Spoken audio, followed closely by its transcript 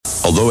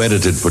Although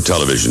edited for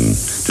television,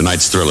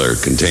 tonight's thriller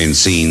contains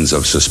scenes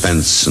of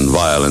suspense and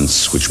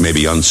violence which may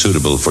be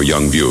unsuitable for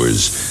young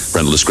viewers.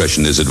 Parental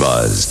discretion is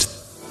advised.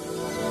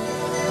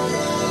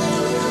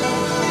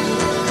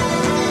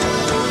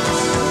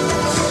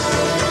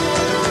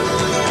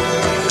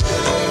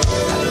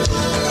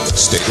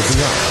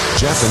 State-of-the-art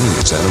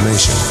Japanese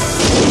animation.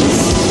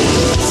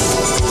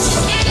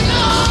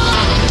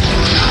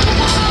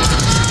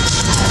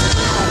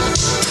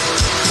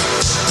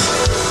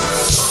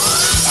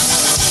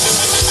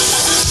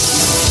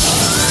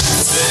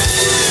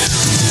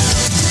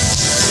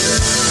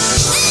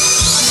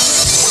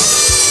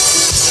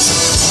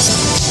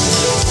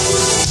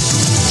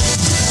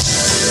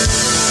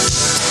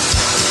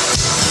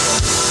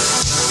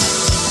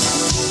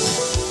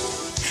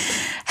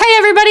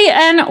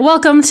 And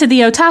welcome to the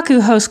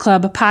Otaku Host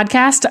Club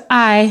podcast.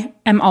 I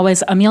am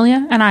always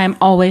Amelia, and I am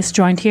always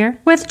joined here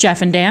with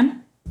Jeff and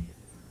Dan.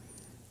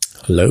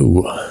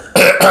 Hello.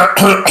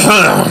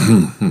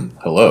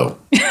 Hello.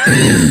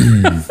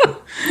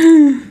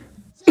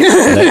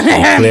 Let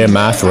me clear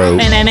my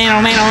throat.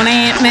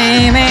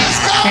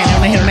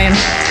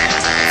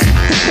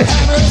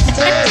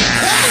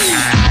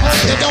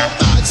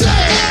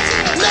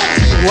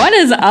 What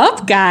is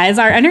up, guys?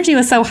 Our energy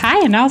was so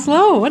high and now it's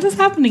low. What is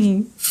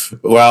happening?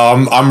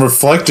 Well, I'm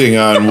reflecting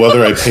on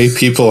whether I pay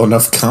people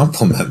enough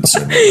compliments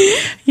or not.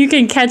 You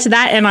can catch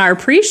that in our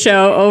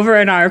pre-show over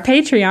in our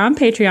Patreon,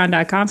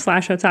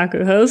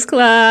 patreon.com/Otaku Host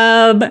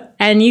Club.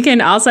 And you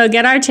can also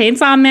get our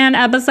Chainsaw Man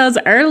episodes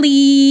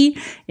early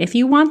if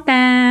you want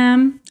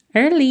them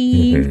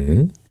early.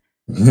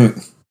 Mm-hmm.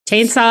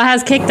 Chainsaw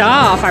has kicked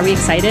off. Are we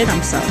excited?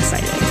 I'm so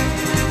excited.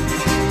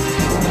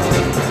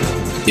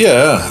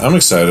 Yeah, I'm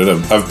excited.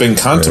 I've been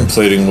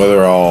contemplating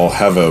whether I'll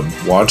have a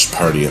watch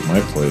party at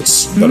my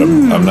place, but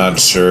I'm not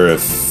sure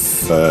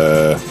if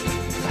I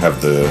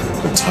have the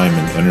time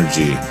and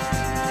energy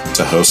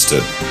to host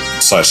it.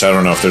 / I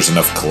don't know if there's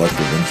enough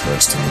collective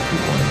interest in the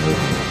people I'm with.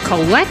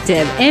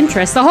 Collective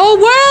interest? The whole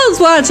world's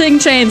watching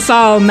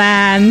Chainsaw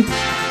Man.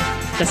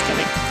 Just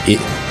kidding.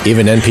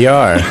 Even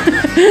NPR.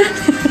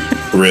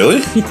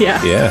 Really?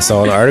 Yeah. Yeah, I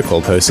saw an article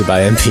posted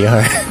by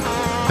NPR.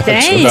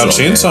 Dang. About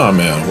Chainsaw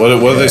Man. What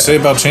do they say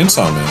about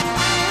Chainsaw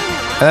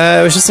Man?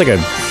 It was just like a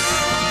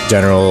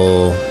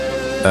general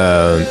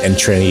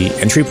entry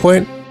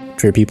point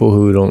for people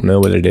who don't know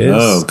what it is.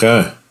 Oh,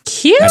 okay.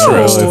 Cute. I don't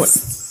know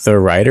if the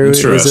writer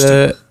is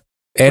a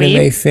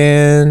anime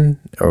fan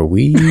or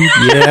weeb.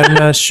 Yeah, I'm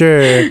not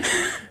sure.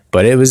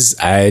 But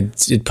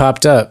it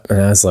popped up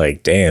and I was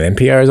like, damn,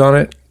 NPR's on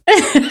it.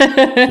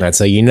 That's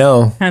how you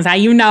know. That's how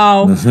you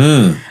know.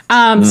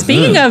 Mm-hmm.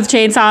 Speaking of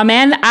Chainsaw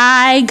Man,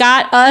 I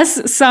got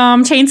us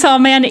some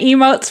Chainsaw Man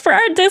emotes for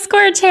our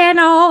Discord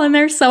channel, and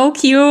they're so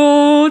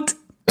cute.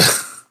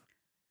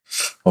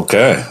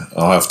 Okay,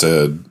 I'll have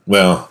to.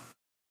 Well,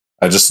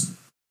 I just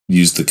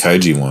used the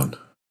Kaiji one.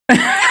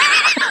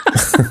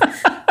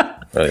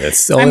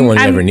 That's the only one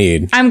you ever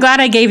need. I'm glad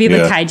I gave you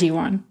the Kaiji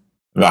one.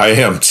 I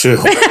am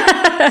too.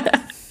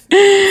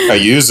 I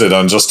use it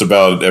on just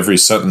about every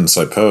sentence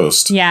I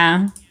post.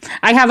 Yeah.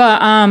 I have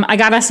I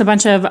got us a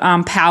bunch of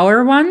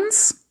Power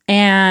ones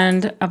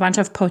and a bunch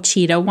of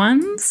Pochita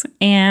ones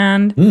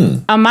and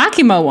a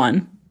Makima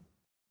one.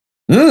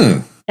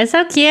 It's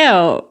so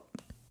cute.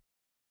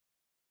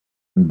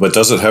 But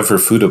does it have her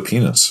Fudo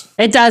penis?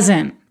 It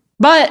doesn't.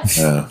 But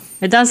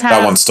it does have.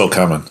 That one's still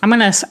coming.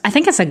 I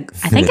think it's a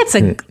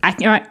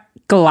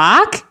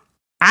Glock.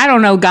 I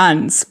don't know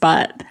guns,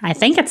 but I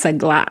think it's a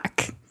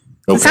Glock.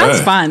 Okay. It sounds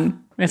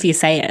fun if you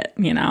say it,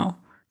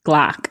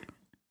 Glock.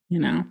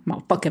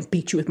 I'll fucking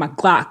beat you with my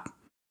Glock.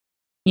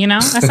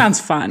 That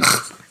sounds fun.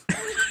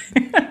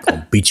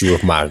 I'll beat you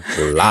with my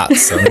Glock,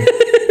 son.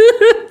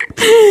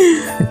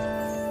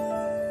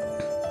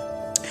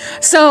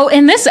 So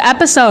in this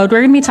episode,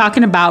 we're going to be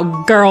talking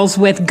about girls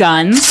with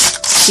guns.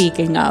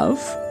 Speaking of,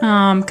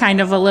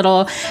 kind of a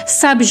little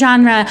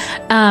subgenre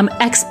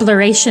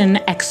exploration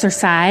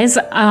exercise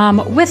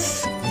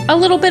with a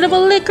little bit of a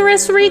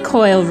Licorice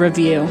Recoil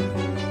review.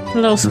 A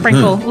little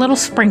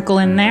sprinkle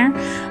in there.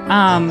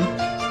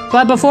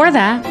 But before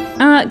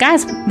that,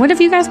 guys, what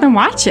have you guys been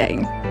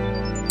watching?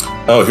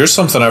 Oh, here's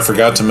something I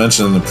forgot to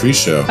mention in the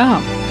pre-show.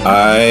 Oh.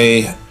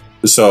 I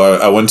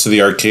went to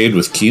the arcade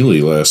with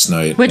Keely last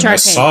night. Which arcade? I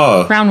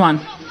saw Round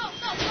One.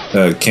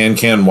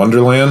 Can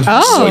Wonderland. Oh.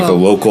 It's like a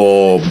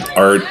local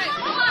art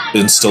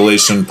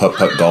installation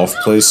putt-putt golf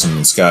place, and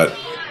it's got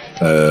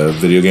a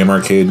video game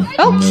arcade.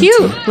 Oh,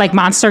 cute. Like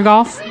Monster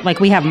Golf?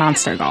 Like we have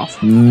Monster Golf.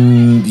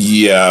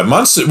 Yeah,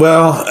 Monster...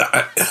 Well,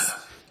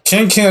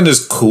 Can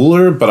is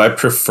cooler, but I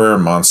prefer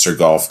Monster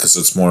Golf because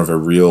it's more of a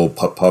real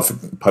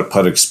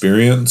putt-putt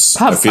experience.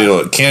 I feel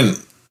it can...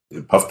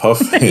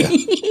 Puff? Yeah.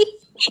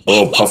 A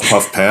little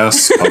puff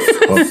pass.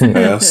 Puff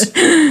pass.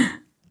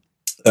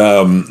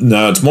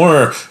 No, it's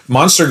more...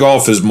 Monster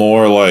Golf is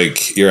more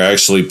like you're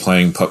actually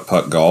playing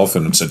putt-putt golf,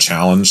 and it's a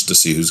challenge to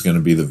see who's going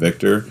to be the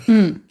victor.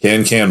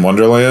 Can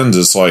Wonderland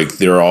is like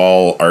they're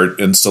all art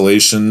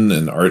installation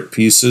and art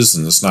pieces,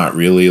 and it's not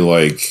really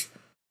like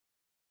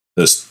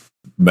this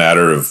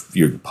matter of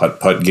your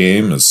putt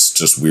game? It's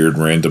just weird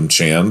random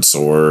chance,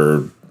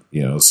 or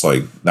it's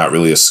like not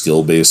really a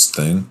skill based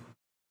thing.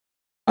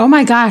 Oh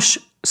my gosh!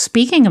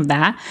 Speaking of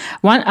that,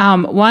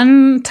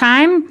 one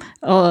time,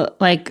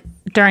 like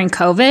during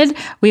COVID,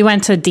 we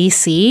went to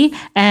DC,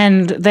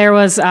 and there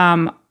was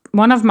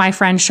one of my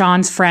friend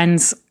Sean's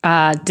friends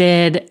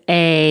did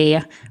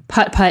a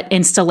putt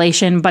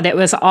installation, but it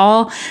was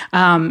all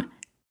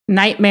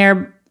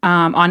Nightmare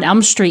on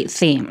Elm Street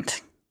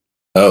themed.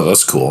 Oh,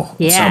 that's cool.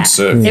 Yeah, that sounds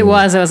sick. It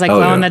was like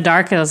glow in the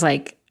dark. It was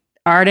like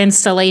art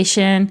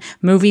installation,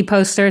 movie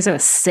posters. It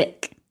was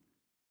sick.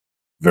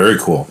 Very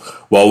cool.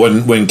 Well,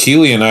 when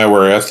Keely and I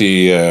were at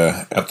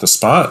the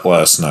spot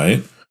last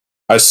night,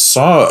 I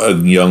saw a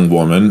young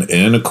woman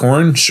in a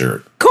corn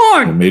shirt.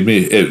 Corn.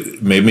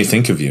 It made me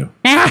think of you.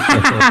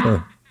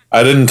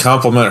 I didn't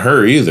compliment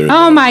her either.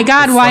 Oh my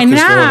God! Why not?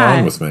 What's going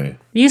on with me?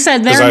 You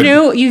said they're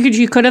new.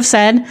 You could have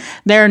said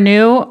they're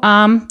new.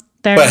 But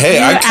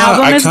hey,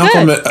 album is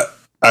good.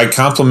 I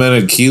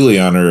complimented Keely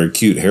on her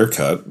cute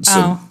haircut.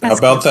 So how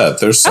about that?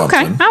 There's something.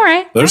 Okay, all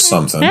right. There's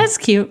something. That's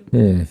cute.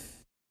 It's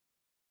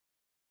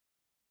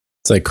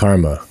like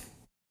karma.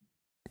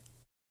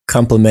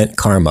 Compliment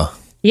karma.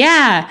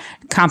 Yeah.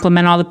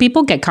 Compliment all the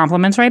people, get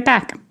compliments right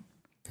back.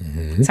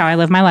 Mm-hmm. That's how I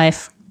live my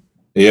life.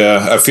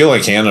 Yeah, I feel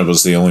like Hannah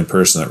was the only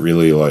person that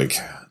really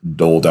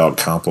doled out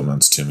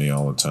compliments to me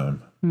all the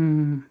time.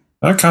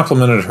 I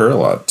complimented her a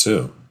lot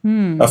too.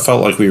 I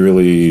felt like we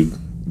really,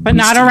 but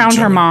not around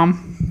her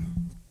mom.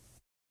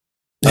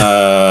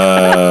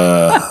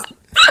 No,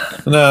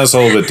 it's a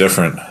little bit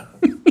different.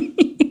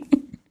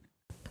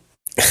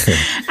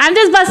 I'm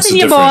just busting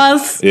your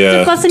balls. Yeah,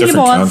 just busting different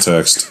your balls.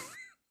 Context.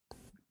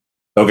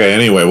 Okay,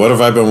 anyway, what have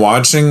I been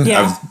watching?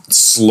 Yeah. I've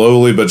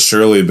slowly but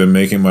surely been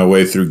making my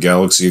way through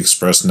Galaxy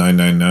Express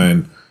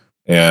 999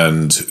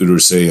 and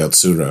Urusei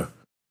Yatsura.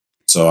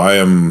 So I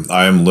am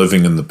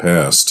living in the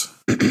past.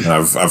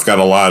 I've got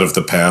a lot of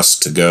the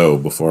past to go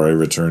before I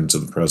return to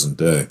the present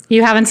day.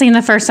 You haven't seen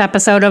the first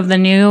episode of the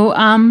new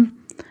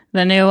what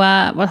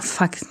the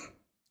fuck?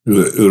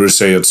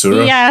 Urusei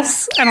Yatsura?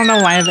 Yes. I don't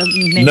know why the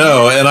name.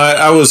 No, and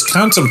I was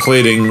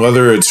contemplating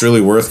whether it's really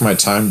worth my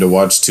time to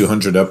watch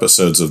 200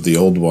 episodes of the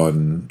old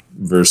one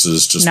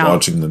versus just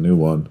watching the new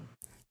one.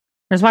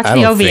 There's watch the OVAs.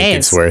 I don't think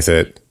it's worth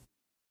it.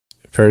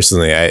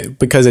 Personally,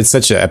 because it's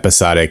such an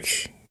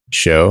episodic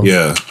show.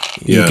 Yeah.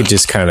 You could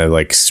just kind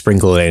of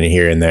sprinkle it in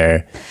here and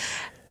there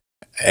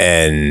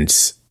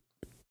and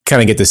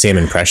kind of get the same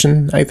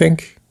impression, I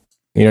think.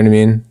 You know what I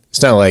mean?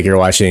 It's not like you're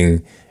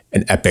watching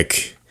an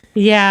epic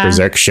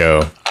Berserk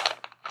show.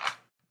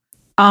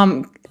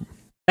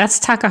 That's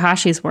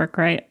Takahashi's work,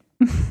 right?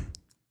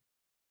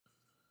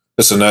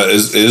 Listen,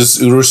 is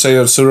Urusei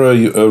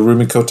Yatsura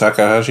Rumiko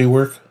Takahashi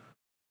work?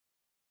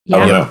 Yeah. I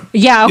don't know.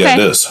 Yeah, okay. Yeah, it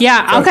is.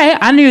 Yeah, okay.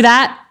 I knew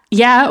that.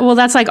 Yeah, well,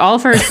 that's all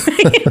of her.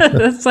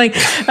 that's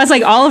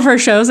all of her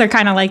shows are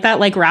kind of like that.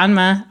 Like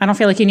Ranma. I don't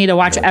feel like you need to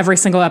watch every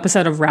single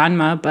episode of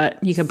Ranma,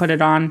 but you can put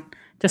it on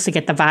just to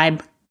get the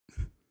vibe.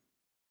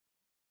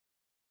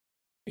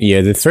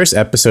 Yeah, the first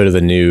episode of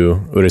the new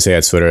Urusei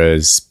Yatsura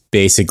is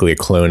basically a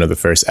clone of the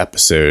first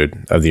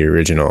episode of the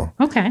original.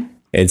 Okay.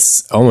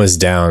 It's almost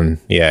down.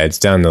 Yeah, it's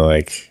down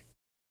to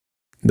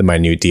the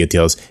minute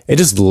details. It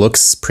just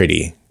looks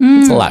pretty.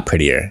 It's a lot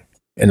prettier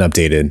and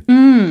updated.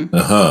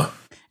 Uh-huh.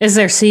 Is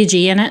there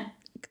CG in it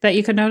that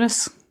you could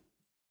notice?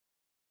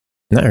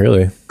 Not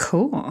really.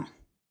 Cool.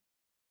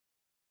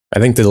 I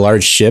think the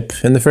large ship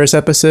in the first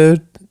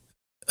episode,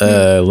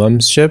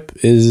 Lum's ship,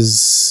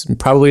 is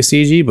probably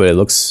CG, but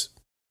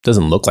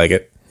doesn't look like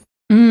it.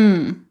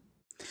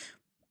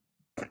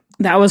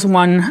 That was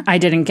one I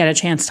didn't get a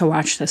chance to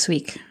watch this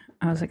week.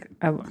 I was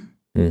I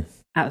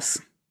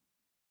was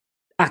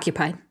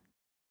occupied.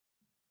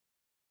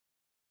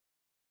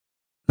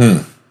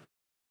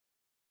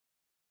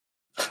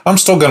 I'm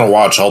still gonna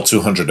watch all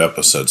 200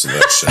 episodes of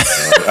that shit.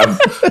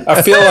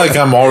 I feel like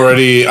I'm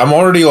already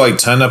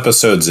 10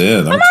 episodes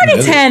in. I'm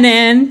already 10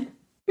 in.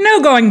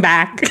 No going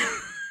back.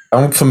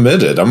 I'm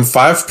committed. I'm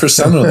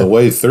 5% of the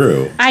way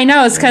through. I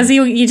know, it's because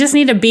you just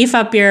need to beef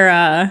up your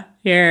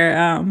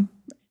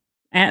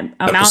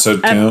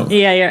episode count.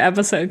 Your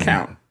episode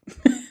count.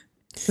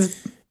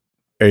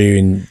 Are you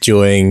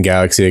enjoying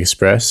Galaxy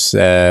Express?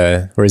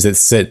 Or does it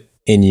sit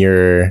in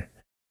your,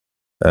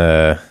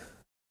 I've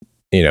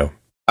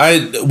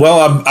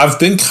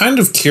been kind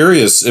of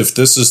curious if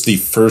this is the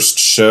first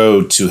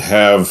show to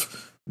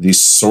have the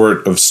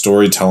sort of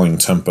storytelling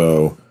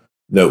tempo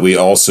that we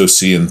also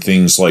see in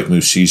things like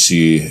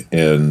Mushishi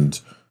and,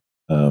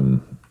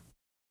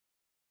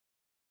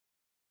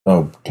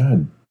 oh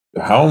God,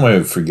 how am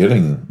I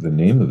forgetting the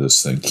name of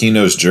this thing?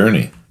 Kino's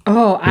Journey.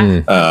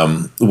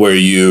 Where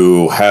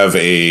you have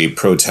a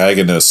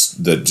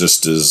protagonist that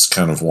just is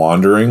kind of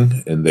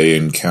wandering and they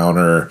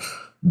encounter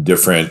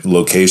different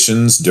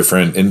locations,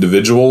 different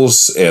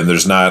individuals, and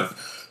there's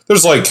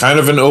kind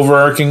of an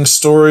overarching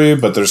story,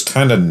 but there's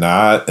kind of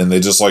not, and they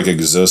just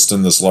exist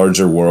in this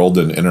larger world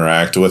and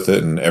interact with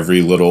it, and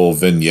every little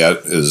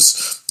vignette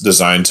is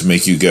designed to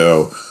make you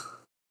go,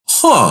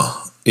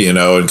 huh,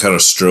 and kind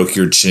of stroke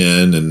your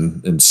chin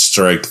and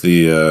strike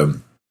the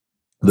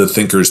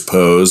thinker's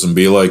pose and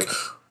be like,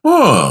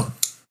 oh,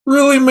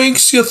 really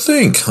makes you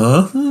think,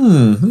 huh?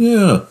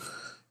 Yeah.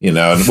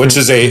 Which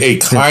is a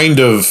kind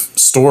of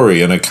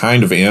story and a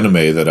kind of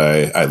anime that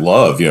I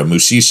love.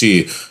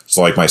 Mushishi is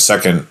like my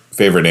second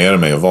favorite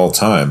anime of all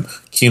time.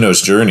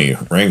 Kino's Journey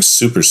ranks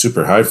super,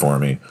 super high for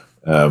me.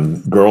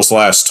 Girls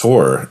Last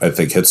Tour, I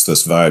think, hits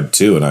this vibe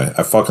too, and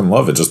I fucking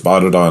love it. Just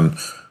bought it on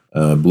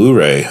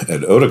Blu-ray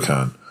at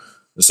Otakon.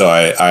 So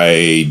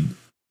I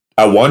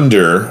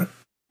wonder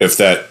if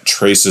that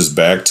traces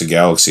back to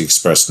Galaxy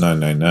Express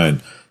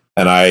 999,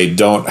 and I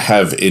don't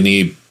have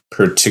any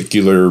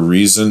particular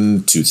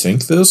reason to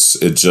think this.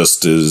 It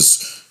just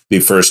is the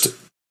first,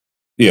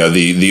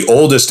 the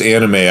oldest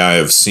anime I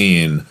have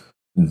seen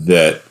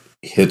that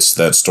hits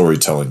that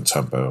storytelling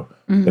tempo.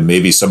 Mm-hmm. And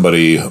maybe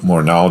somebody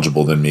more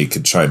knowledgeable than me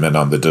could chime in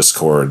on the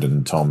Discord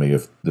and tell me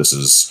if this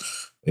is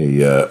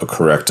a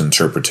correct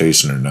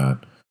interpretation or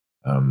not.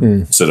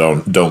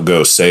 So don't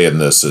go saying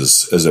this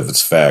as if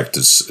it's fact.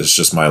 It's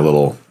just my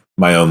own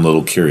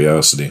little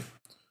curiosity.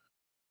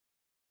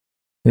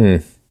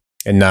 And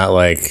not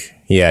like,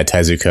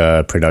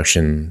 Tezuka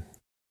production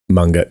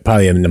manga,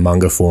 probably in the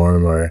manga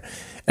form or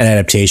an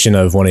adaptation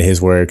of one of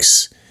his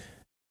works.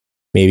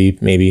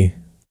 Maybe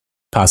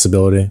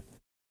possibility.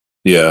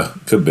 Yeah,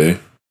 could be.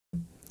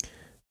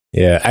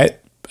 Yeah,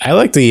 I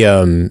like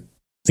the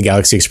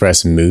Galaxy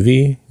Express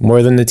movie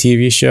more than the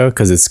TV show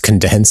because it's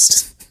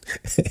condensed.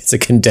 It's a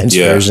condensed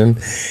version.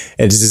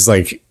 It's just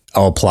like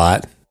all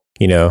plot,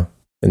 and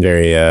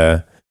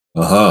very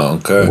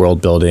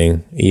world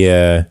building.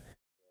 Yeah.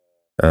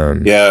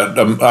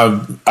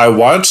 I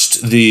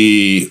watched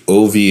the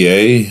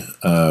OVA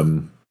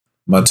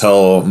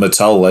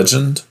Mattel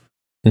Legend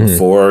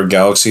for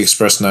Galaxy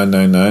Express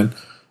 999.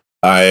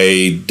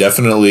 I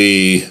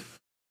definitely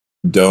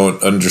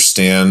don't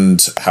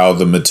understand how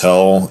the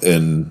Mattel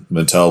in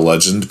Mattel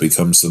Legend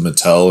becomes the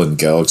Mattel in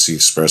Galaxy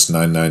Express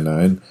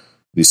 999.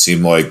 These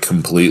seem like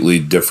completely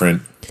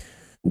different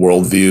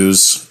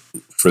worldviews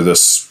for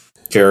this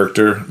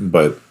character,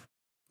 but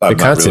the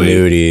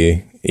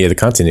continuity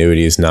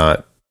is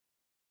not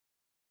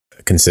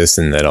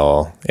consistent at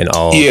all in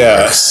all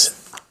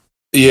works.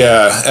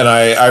 Yeah, and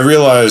I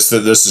realize that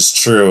this is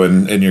true,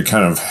 and you're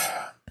kind of,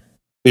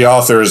 the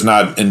author is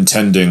not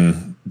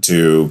intending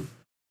to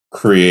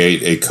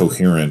create a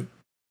coherent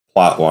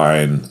plot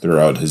line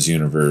throughout his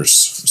universe.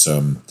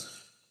 So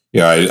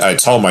I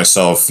tell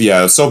myself,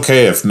 it's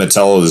okay if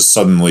Mattel has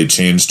suddenly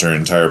changed her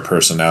entire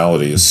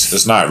personality.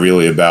 It's not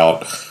really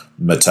about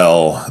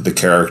Mattel, the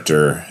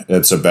character.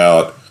 It's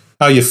about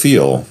how you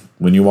feel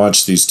when you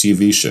watch these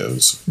TV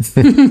shows.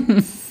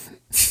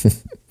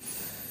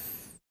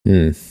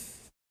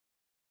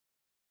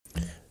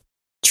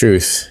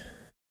 Truth.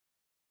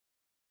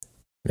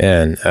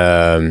 Man,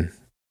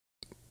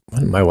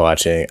 what am I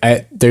watching?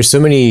 There's so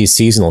many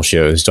seasonal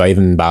shows. Do I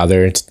even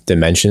bother to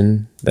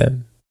mention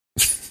them?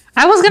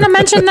 I was going to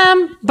mention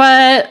them,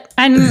 but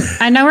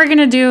I know we're going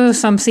to do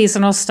some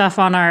seasonal stuff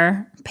on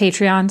our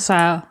Patreon,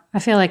 so I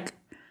feel like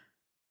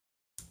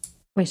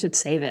we should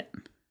save it.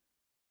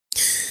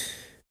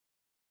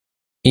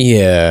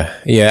 Yeah.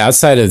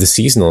 Outside of the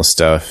seasonal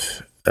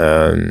stuff,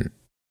 I've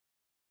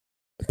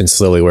been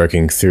slowly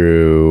working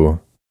through.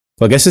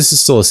 Well, I guess this is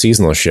still a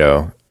seasonal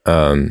show.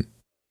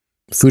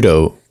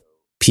 Fudo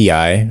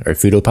Pi or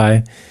Fudo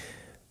Pi.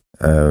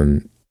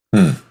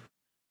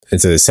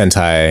 It's a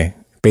Sentai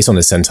based on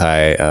the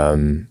Sentai.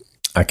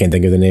 I can't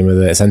think of the name of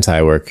the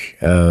Sentai work.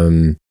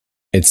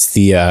 It's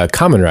the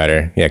Kamen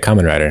Rider. Yeah,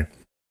 Kamen Rider.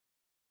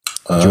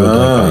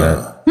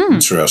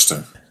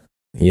 Interesting.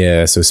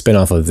 Yeah, so spin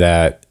off of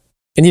that.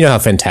 And you know how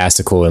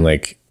fantastical and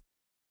like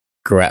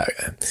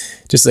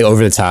just like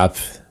over the top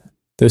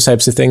those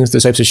types of things,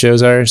 those types of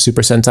shows are.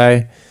 Super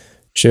Sentai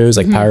shows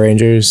like Power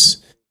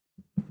Rangers.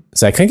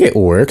 So I think it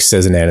works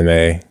as an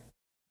anime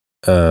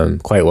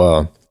quite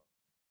well.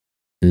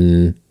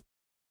 One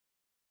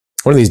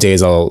of these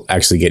days I'll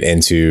actually get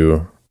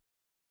into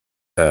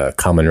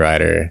Kamen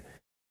Rider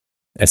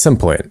at some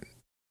point.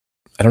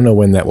 I don't know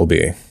when that will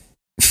be.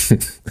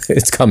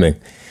 It's coming.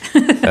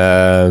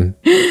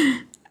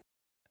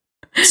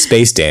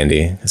 Space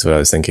Dandy is what I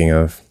was thinking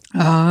of.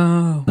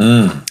 Oh.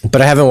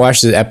 But I haven't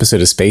watched an episode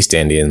of Space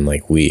Dandy in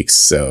like weeks,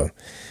 so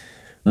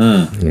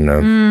I don't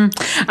know.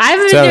 I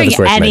haven't been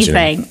doing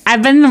anything.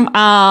 I've been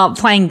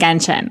playing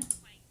Genshin.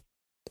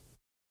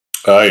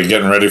 Oh, you're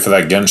getting ready for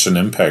that Genshin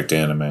Impact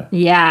anime.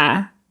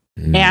 Yeah.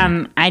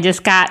 And I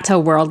just got to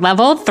world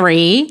level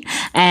 3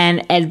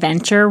 and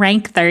adventure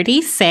rank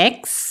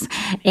 36.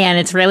 And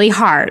it's really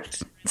hard.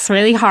 It's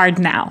really hard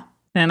now.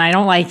 And I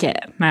don't like it.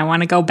 And I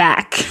want to go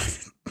back.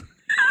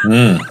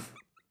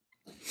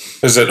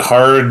 Is it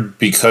hard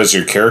because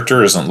your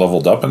character isn't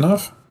leveled up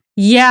enough?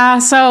 Yeah,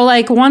 so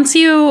like once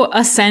you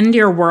ascend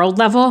your world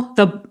level,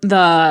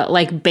 the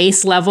like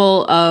base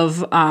level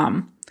of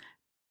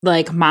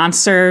like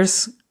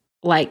monsters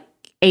like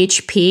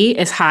HP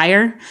is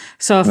higher.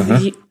 So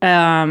if you,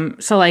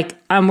 so like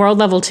on world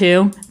level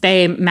 2,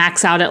 they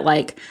max out at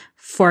like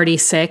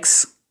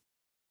 46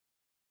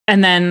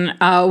 And then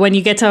when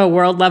you get to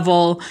world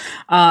level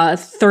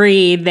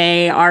 3,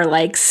 they are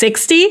like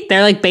 60.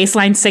 They're like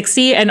baseline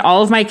 60. And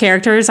all of my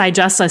characters, I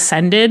just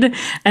ascended.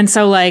 And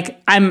so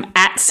like I'm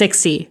at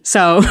 60.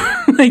 So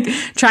like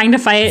trying to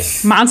fight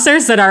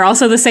monsters that are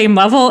also the same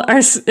level,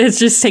 it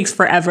just takes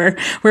forever.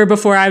 Where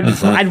before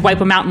I'd wipe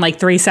them out in like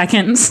 3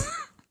 seconds.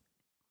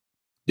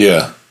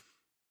 Yeah.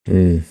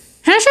 And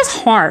it's just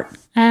hard.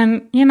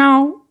 And, you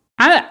know,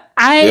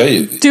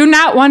 I do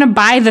not want to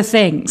buy the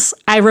things.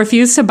 I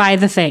refuse to buy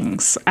the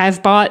things.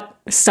 I've bought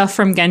stuff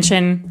from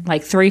Genshin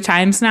like 3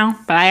 times now,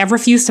 but I have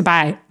refused to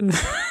buy.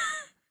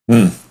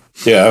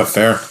 Yeah,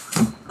 fair.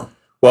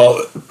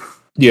 Well,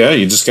 yeah,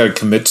 you just got to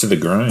commit to the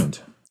grind.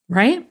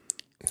 Right?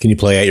 Can you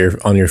play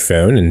on your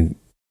phone? And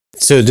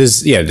so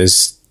does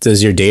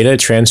your data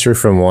transfer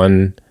from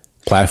one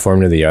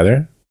platform to the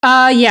other?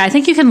 Yeah, I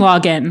think you can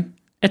log in.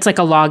 It's like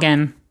a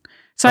login.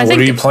 So I think.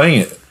 What are you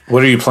playing it?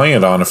 What are you playing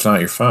it on if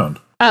not your phone?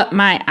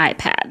 My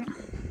iPad.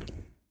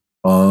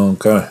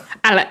 Okay.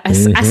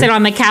 I sit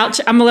on the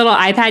couch. I'm a little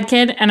iPad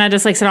kid, and I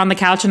just like sit on the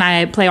couch and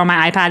I play on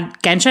my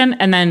iPad Genshin,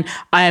 and then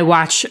I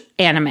watch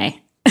anime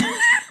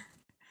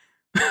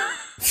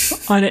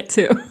on it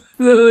too.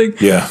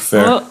 Yeah,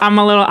 fair. Well, I'm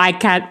a little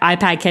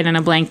iPad kid in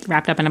a blank,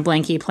 wrapped up in a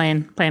blankie,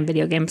 playing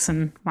video games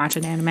and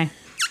watching anime.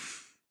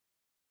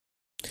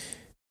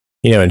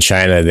 You know, in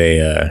China,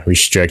 they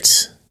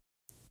restrict,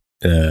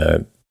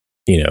 not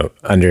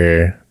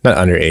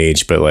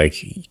underage, but like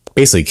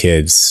basically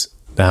kids,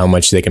 how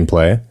much they can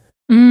play.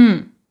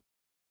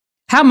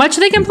 How much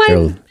they can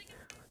play?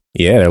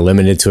 They're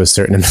limited to a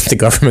certain amount. The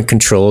government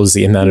controls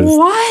the amount of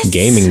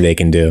gaming they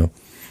can do.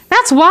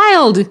 That's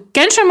wild.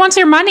 Genshin wants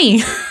your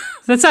money.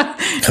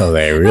 Oh,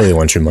 they really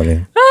want your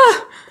money.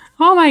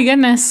 Oh my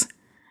goodness.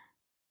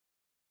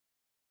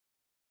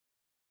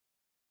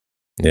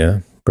 Yeah.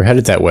 We're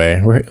headed that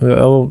way.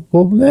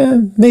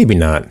 Maybe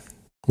not.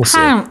 We'll see.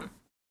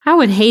 I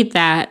would hate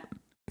that.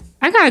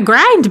 I gotta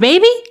grind,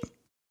 baby.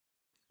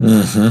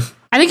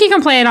 I think you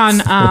can play it on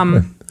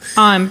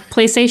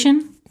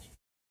PlayStation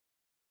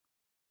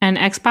and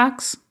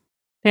Xbox.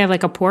 They have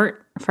like a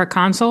port for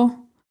console,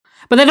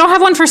 but they don't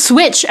have one for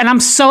Switch. And I'm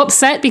so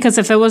upset because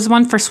if it was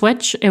one for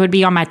Switch, it would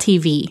be on my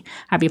TV.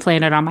 I'd be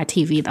playing it on my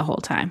TV the whole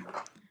time.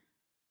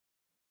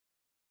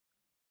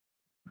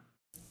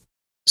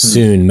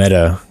 Soon,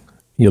 Meta.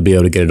 You'll be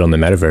able to get it on the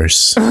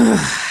metaverse.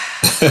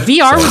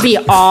 VR would be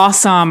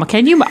awesome.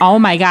 Can you? Oh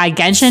my God,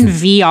 Genshin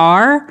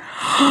VR.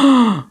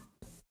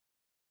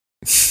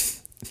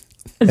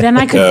 Then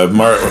I could.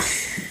 Mark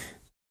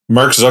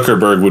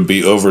Zuckerberg would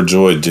be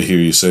overjoyed to hear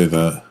you say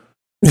that.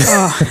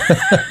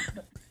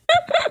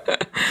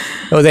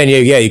 Then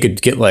you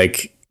could get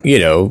like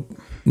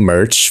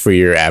merch for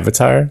your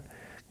avatar,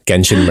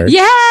 Genshin merch.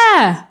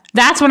 Yeah,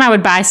 that's when I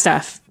would buy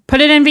stuff.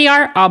 Put it in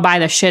VR. I'll buy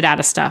the shit out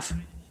of stuff.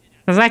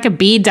 If I could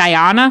be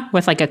Diana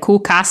with like a cool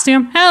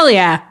costume, hell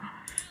yeah.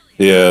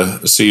 Yeah.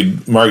 See,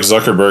 Mark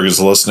Zuckerberg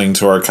is listening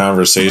to our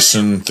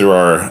conversation through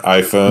our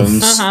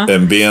iPhones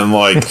and being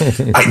like,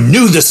 I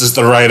knew this is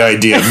the right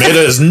idea.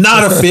 Meta is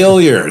not a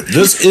failure.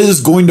 This is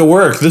going to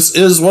work. This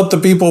is what the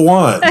people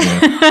want.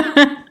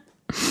 Yeah.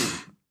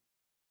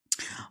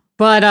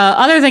 But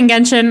other than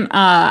Genshin,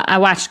 I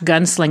watched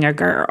Gunslinger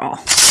Girl.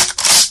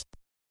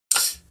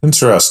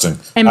 Interesting.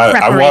 In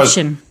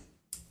preparation.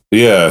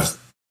 Yeah.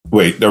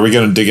 Wait, are we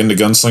going to dig into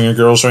Gunslinger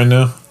Girls right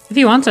now? If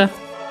you want to.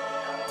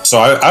 So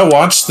I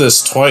watched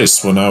this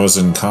twice when I was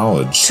in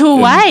college.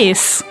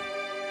 Twice?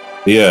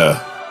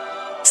 Yeah.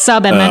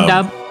 Sub and then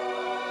dub?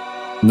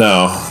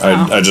 No,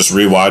 I just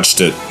rewatched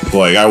it.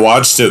 Like, I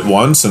watched it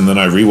once and then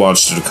I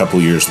rewatched it a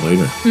couple years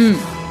later.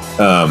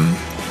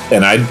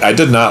 And I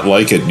did not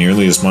like it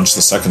nearly as much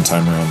the second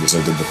time around as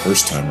I did the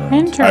first time around.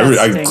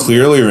 Interesting. I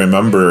clearly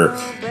remember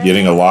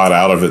getting a lot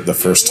out of it the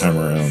first time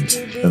around.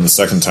 And the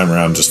second time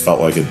around just felt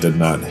like it did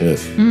not hit.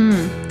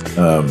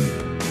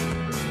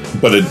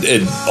 But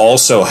it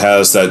also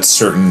has that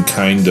certain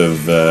kind of...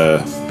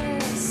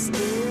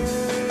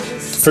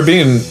 for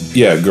being,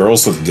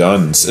 girls with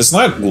guns, it's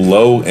not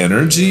low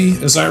energy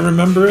as I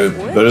remember it,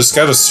 but it's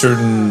got a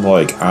certain,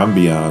 like,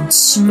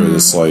 ambiance or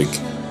this, like...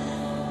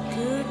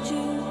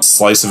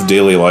 slice of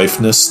daily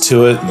lifeness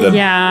to it that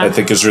I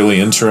think is really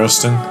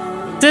interesting.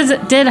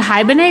 Did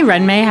Haibane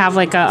Renmei have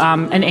like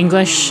a an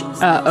English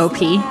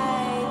OP?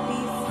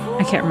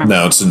 I can't remember.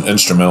 No, it's an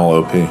instrumental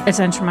OP. It's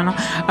instrumental.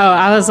 Oh,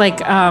 I was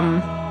like,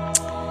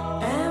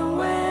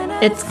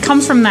 it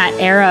comes from that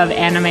era of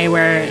anime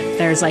where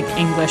there's like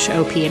English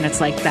OP and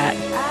it's like that.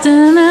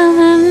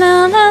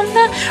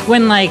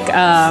 When like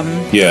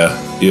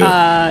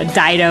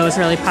Dido is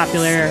really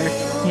popular, or,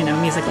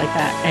 music like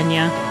that.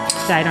 Enya.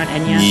 Dido and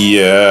Enya.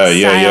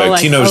 Yeah.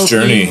 Like Kino's OP.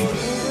 Journey.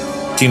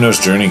 Kino's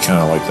Journey kind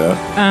of like that.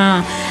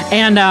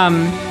 And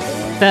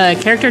the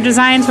character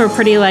designs were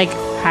pretty like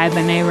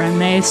Haibane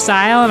Renmei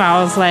style, and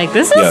I was like,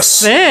 this is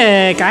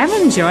sick. I'm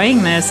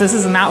enjoying this. This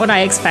is not what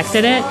I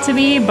expected it to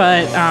be,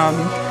 but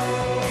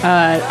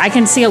I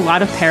can see a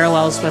lot of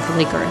parallels with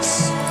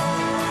Lycoris.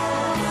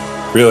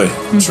 Really?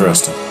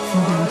 Interesting.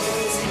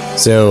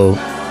 So,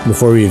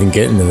 before we even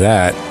get into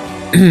that,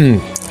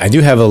 I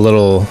do have a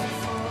little.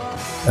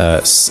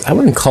 I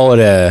wouldn't call it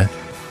a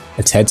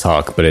TED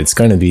Talk, but it's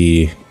going to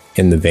be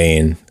in the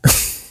vein.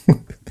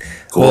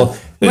 Cool. Well,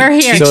 we're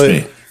here.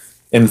 Teach me.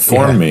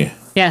 Inform me.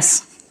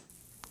 Yes.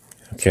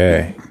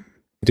 Okay.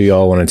 Do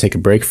y'all want to take a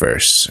break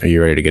first? Are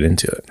you ready to get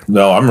into it?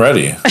 No, I'm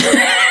ready.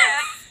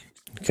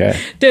 Okay.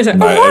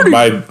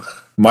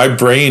 My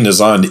brain is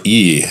on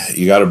E.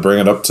 You got to bring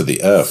it up to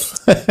the F.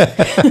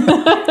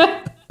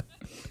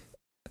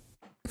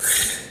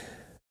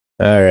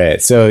 All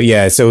right. So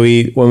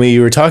when we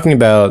were talking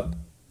about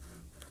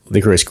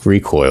Licorice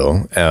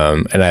Recoil,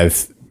 and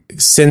I've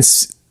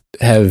since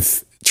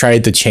have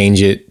tried to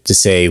change it to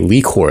say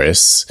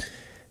Licorice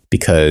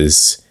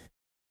because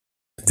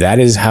that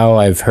is how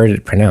I've heard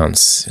it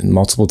pronounced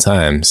multiple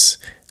times.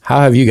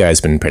 How have you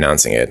guys been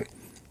pronouncing it?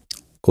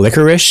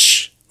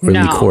 Licorice or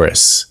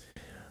Licorice?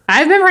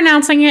 I've been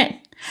pronouncing it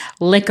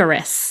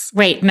licorice.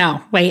 Wait.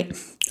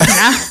 Licorice.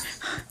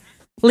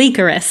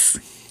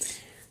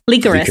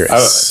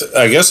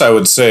 I guess I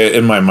would say,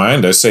 in my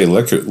mind, I say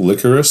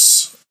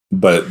licorice,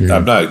 but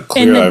I'm not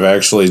clear I've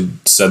actually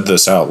said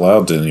this out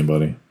loud to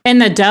anybody. In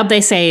the dub,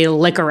 they say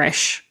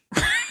licorice.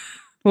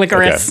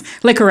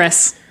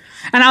 Licorice.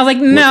 And I was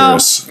like, no,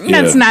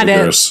 that's not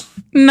it.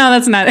 No,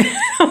 that's not it.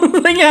 I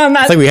was like, yeah, I'm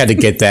not. I think we had to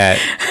get that.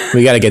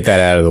 We got to get that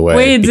out of the way.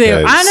 We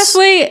do.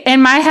 Honestly,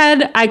 in my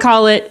head, I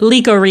call it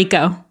Lico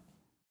Rico.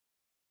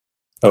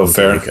 Oh,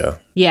 fair. Rico.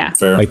 Yeah.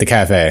 Fair. Like the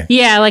cafe.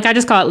 Yeah, like I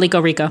just call it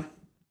Lico Rico.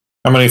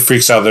 How many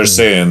freaks out there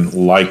saying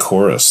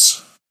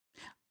Lycoris?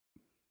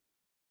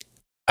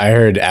 I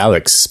heard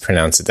Alex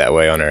pronounce it that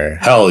way on her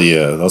Hell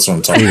yeah, that's what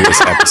I'm talking about.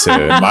 previous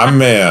episode. My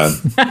man.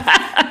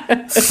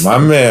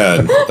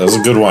 That was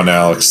a good one,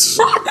 Alex.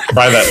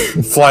 Fly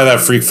that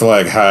freak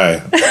flag high.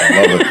 Love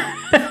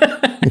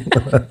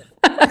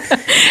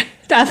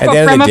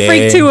it. From a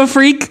freak to a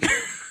freak.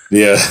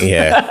 Yeah.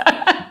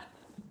 Yeah.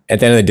 At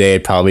the end of the day,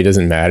 it probably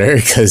doesn't matter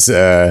because,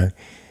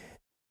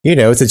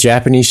 it's a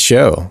Japanese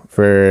show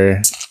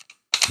for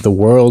the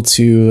world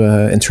to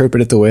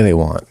interpret it the way they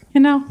want.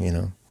 You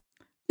know.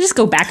 Just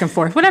go back and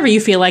forth. Whatever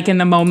you feel like in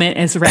the moment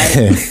is right.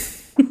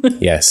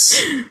 Yes.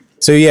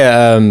 So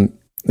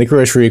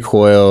Licorice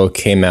Recoil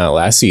came out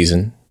last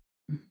season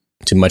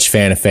to much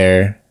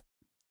fanfare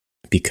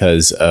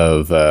because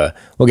of,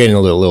 we'll get into a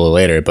little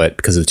later, but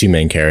because of the two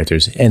main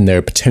characters and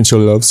their potential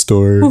love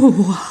story.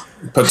 Ooh,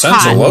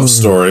 potential love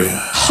story.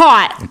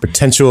 Hot.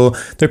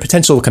 Their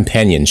potential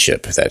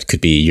companionship that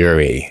could be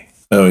Yuri.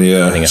 Oh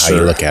yeah. Depending on how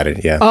you look at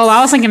it. Yeah. Oh, I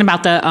was thinking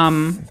about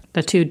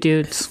the two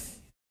dudes.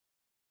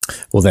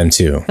 Well, them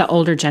too. The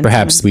older gentlemen.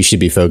 Perhaps we should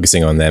be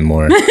focusing on them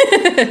more,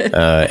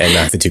 and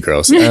not the two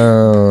girls.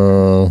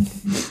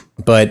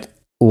 But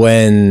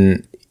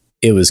when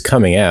it was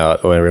coming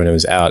out, or when it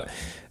was out,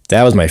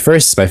 that was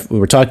we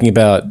were talking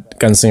about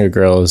Gunslinger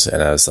Girls,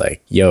 and I was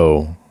like,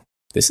 "Yo,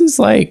 this is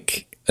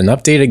like an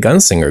updated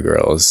Gunslinger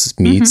Girls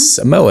meets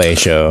a Moe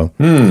show."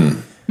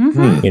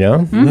 Mm-hmm.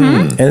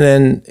 And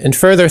then in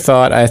further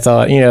thought, I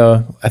thought,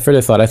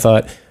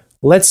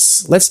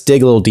 let's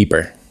dig a little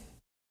deeper.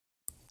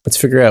 Let's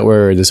figure out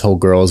where this whole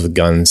girls with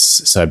guns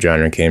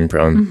subgenre came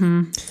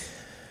from.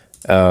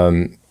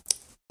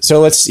 So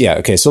let's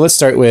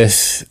start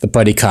with the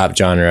buddy cop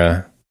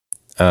genre,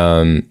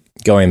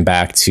 going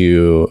back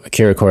to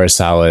Akira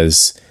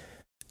Kurosawa's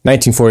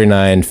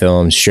 1949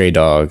 film Stray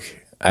Dog.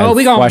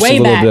 We're going way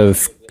back.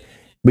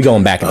 We're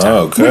going back in time.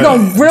 Oh, okay. We're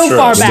going real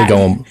far back. We're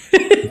going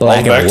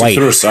black and white.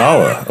 To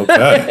Kurosawa.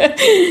 Okay.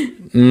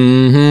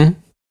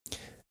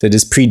 So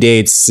this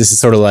predates. This is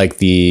sort of like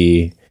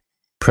the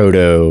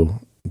proto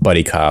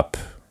buddy cop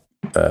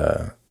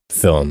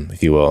film,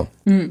 if you will.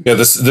 Yeah,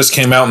 this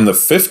came out in the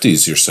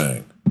 50s, you're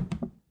saying?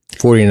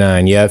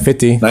 49, yeah,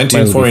 50.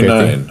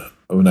 1949.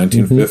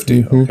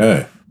 1950.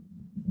 Okay.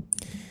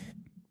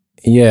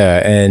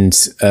 Yeah, and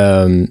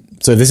so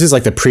this is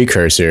like the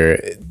precursor.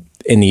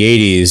 In the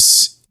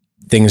 80s,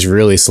 things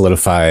really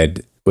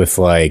solidified with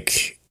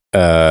like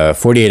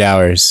 48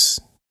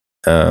 Hours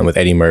with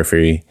Eddie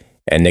Murphy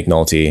and Nick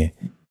Nolte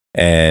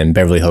and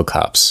Beverly Hills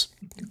Cops.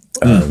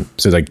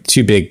 So like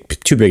two big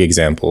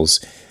examples.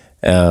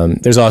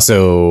 There's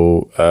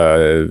also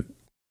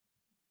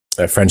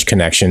a French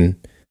Connection,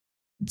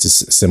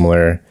 just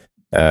similar.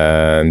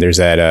 There's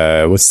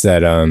that what's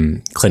that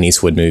Clint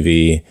Eastwood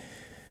movie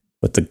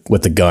with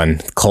the gun,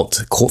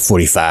 Colt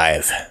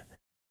 45.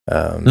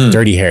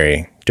 Dirty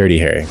Harry.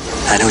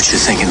 I know what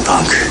you're thinking,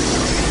 punk.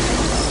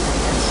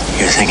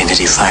 You're thinking, did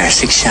he fire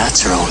 6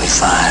 shots or only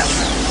 5?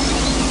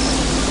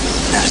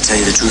 Now, to tell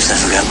you the truth, I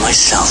forgot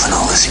myself in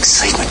all this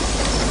excitement.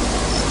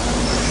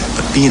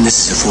 But being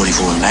this is a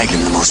 44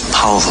 Magnum, the most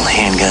powerful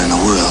handgun in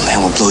the world,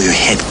 and will blow your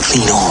head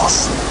clean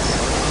off,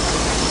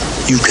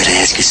 you've got to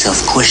ask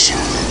yourself a question.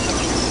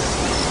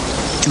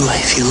 Do I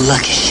feel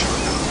lucky?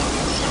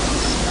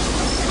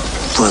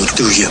 Well,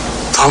 do you,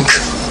 punk?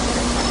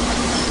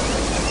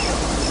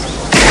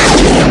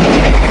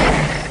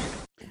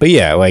 But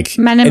yeah, like,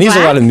 Men in and these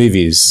are a lot Black? of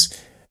movies.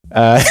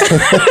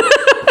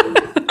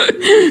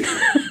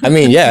 I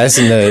mean, yes,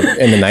 in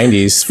the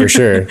 90s for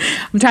sure.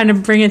 I'm trying to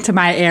bring it to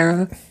my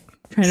era.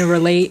 Trying to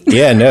relate.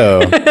 Yeah,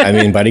 no. I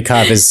mean, buddy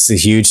cop is a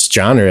huge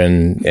genre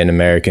in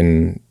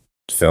American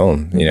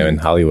film, you know, in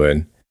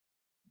Hollywood.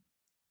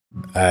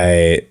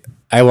 I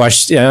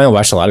watched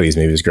a lot of these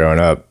movies growing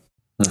up.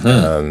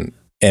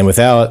 And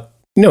without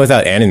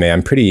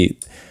anime,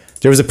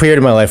 there was a period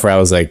in my life where I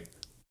was like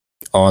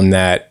on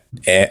that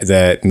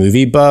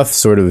movie buff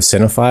sort of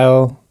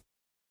cinephile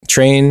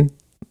train.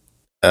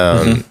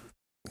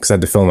 Because I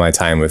had to fill my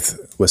time with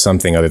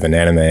something other than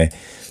anime.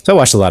 So I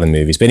watched a lot of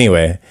movies. But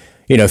anyway,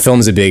 you know,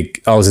 film's all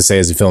I was to say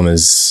is the film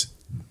is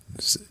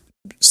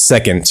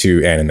second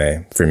to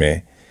anime for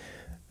me.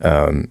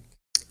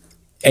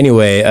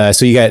 Anyway,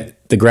 so you got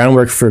the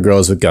groundwork for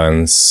Girls with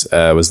Guns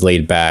was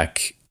laid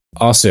back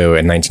also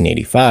in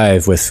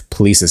 1985 with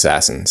Police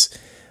Assassins,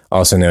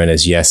 also known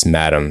as Yes,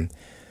 Madam.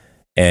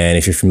 And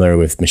if you're familiar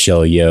with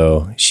Michelle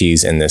Yeoh,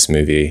 she's in this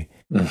movie.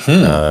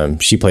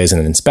 She plays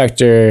an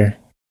inspector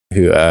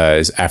who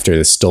is after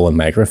the stolen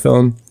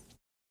microfilm.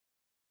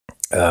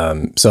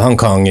 So Hong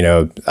Kong, you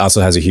know,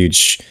 also has a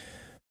huge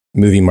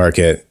movie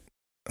market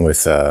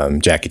with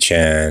Jackie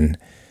Chan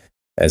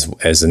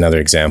as another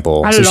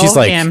example. I so love she's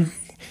like, him.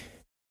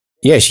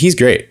 Yeah, she's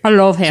great. I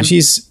love him.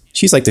 She's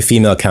like the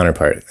female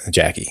counterpart of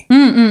Jackie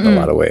in a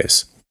lot of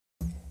ways.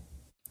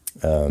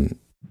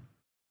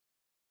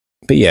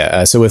 But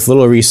yeah, so with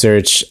little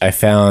research, I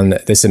found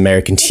this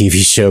American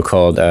TV show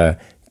called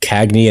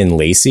Cagney and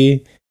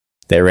Lacey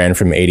that ran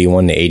from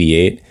 81 to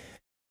 88.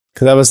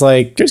 Because I was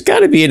like, there's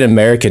got to be an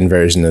American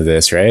version of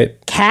this, right?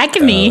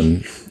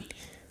 Cagney.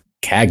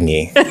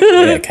 Cagney.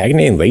 Yeah,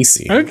 Cagney and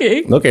Lacey.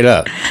 Okay. Look it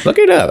up.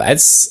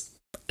 I've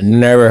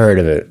never heard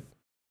of it.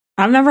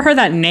 I've never heard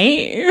that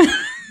name.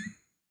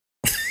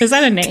 Is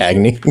that a name?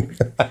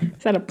 Cagney.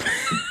 Is that a...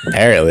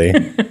 Apparently.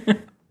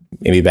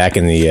 Maybe back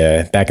in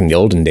the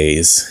olden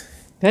days.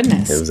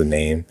 Goodness. It was a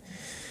name.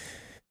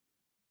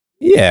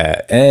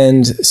 Yeah,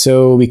 and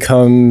so we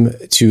come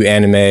to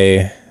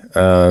anime,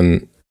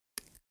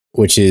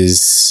 which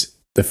is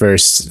the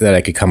first that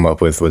I could come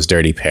up with was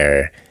Dirty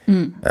Pair.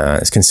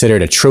 It's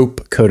considered a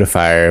trope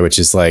codifier, which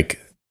is like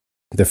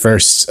the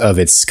first of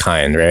its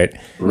kind, right?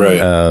 Right.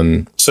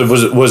 So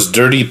was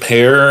Dirty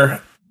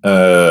Pair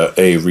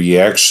a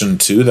reaction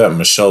to that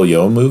Michelle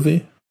Yeoh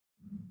movie?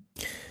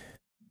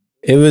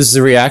 It was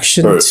the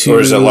reaction to...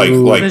 Or is it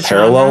like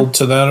parallel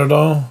to that at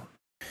all?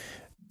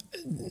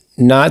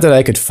 Not that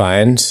I could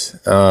find.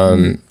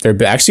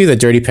 They're actually the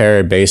Dirty Pair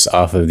are based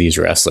off of these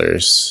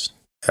wrestlers.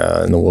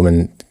 And the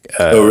woman...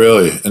 oh,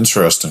 really?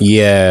 Interesting.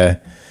 Yeah.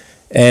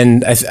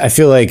 And I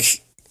feel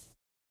like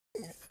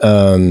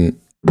some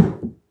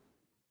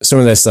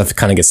of that stuff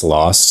kind of gets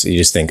lost. You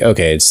just think,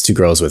 okay, it's two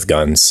girls with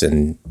guns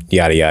and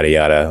yada, yada,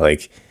 yada.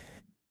 Like,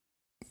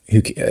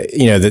 who,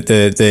 you know,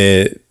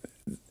 the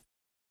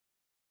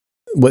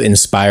what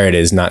inspired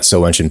is not so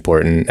much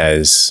important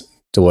as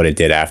to what it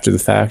did after the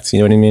fact. You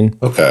know what I mean?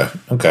 Okay.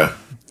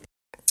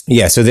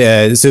 Yeah. So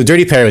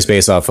Dirty Pair was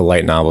based off a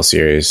light novel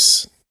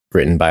series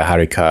written by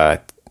Haruka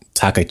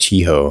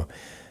Takachiho,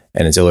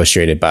 and it's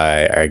illustrated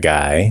by our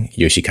guy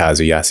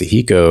Yoshikazu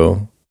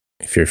Yasuhiko.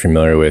 If you're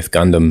familiar with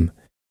Gundam,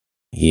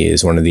 he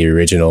is one of the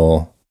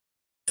original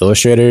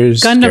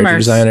illustrators, character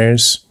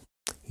designers.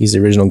 He's the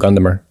original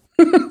Gundamer.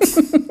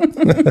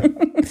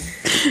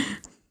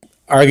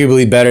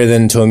 Arguably better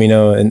than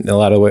Tomino in a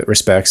lot of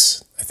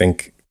respects, I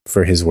think,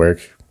 for his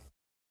work.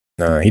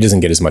 He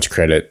doesn't get as much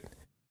credit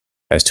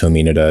as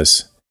Tomino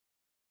does.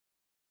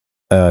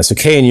 So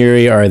Kei and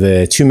Yuri are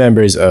the two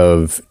members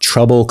of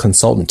Trouble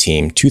Consultant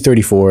Team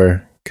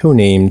 234,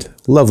 codenamed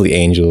Lovely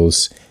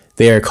Angels.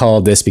 They are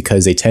called this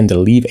because they tend to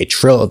leave a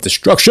trail of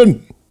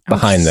destruction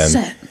behind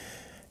them.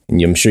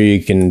 And I'm sure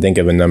you can think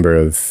of a number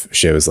of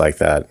shows like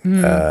that.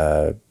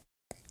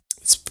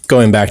 It's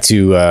going back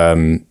to,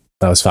 I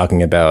was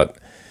talking about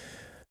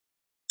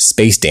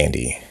Space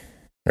Dandy,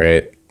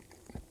 right?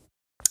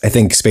 I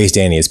think Space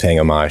Dandy is paying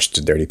homage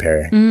to Dirty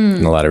Pair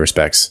in a lot of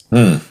respects.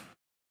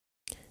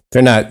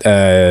 They're not,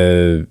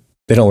 they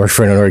don't work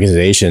for an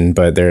organization,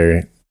 but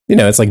they're, you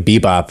know, it's like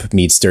Bebop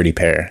meets Dirty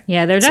Pair.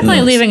 Yeah, they're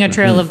definitely leaving a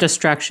trail of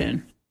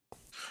destruction.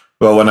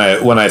 Well,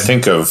 when I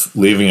think of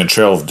leaving a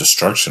trail of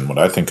destruction, what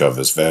I think of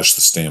is Vash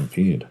the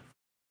Stampede.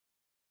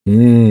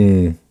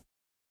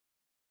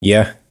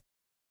 Yeah,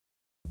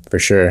 for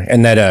sure.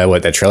 And that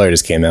that trailer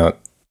just came out.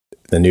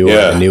 The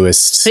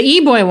newest. The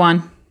E-Boy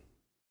one.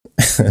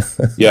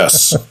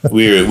 Yes,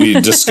 we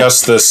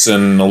discussed this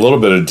in a little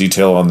bit of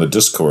detail on the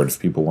Discord. If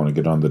people want to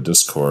get on the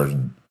Discord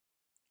and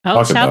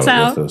talk about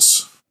it with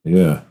us,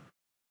 yeah.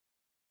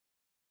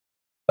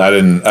 I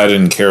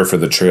didn't care for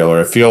the trailer.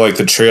 I feel like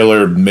the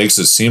trailer makes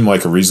it seem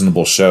like a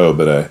reasonable show,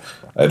 but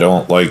I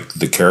don't like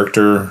the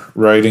character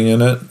writing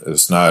in it.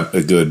 It's not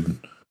a good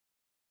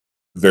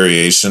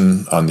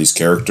variation on these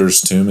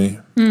characters to me.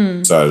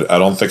 So I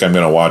don't think I'm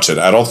going to watch it.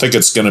 I don't think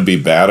it's going to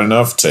be bad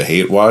enough to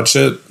hate watch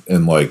it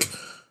and like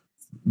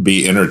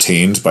be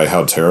entertained by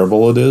how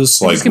terrible it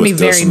is. Like with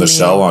Ghost in the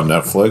Shell on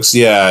Netflix.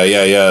 Yeah.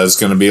 It's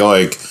going to be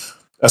like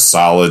a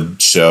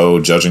solid show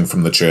judging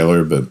from the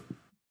trailer, but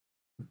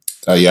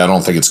I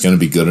don't think it's going to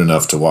be good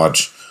enough to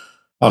watch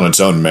on its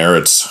own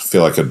merits, I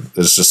feel like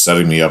it's just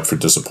setting me up for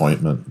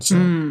disappointment.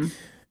 So.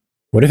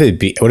 What if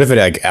it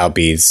like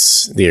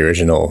outbeats the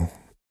original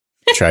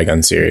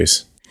Trigun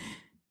series?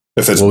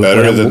 If it's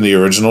better than the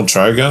original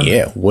Trigun?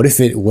 Yeah. What if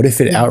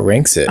it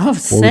outranks it? Oh,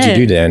 what would you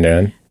do,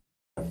 Dan?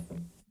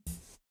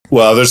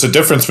 Well, there's a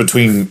difference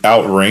between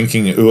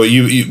outranking. Well,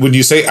 you when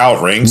you say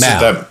outranks,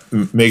 that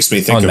makes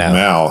me think of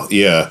Mal.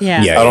 Yeah.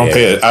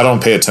 I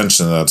don't pay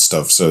attention to that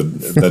stuff, so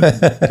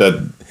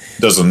that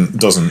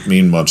doesn't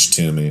mean much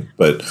to me.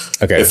 But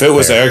if it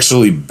was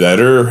actually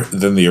better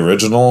than the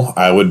original,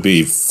 I would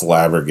be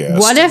flabbergasted.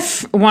 What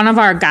if one of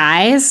our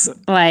guys,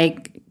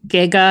 like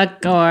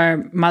Giga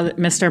or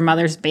Mr.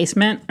 Mother's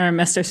Basement or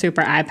Mr.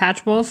 Super Eye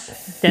Patch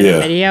Wolf, did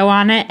a video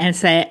on it and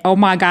say, "Oh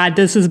my God,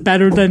 this is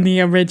better than the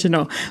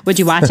original"? Would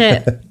you watch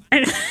it?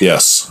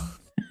 Yes,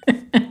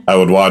 I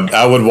would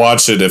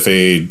watch it if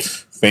a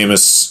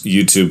famous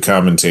YouTube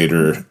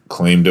commentator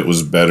claimed it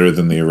was better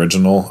than the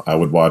original. I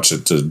would watch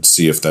it to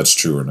see if that's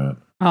true or not.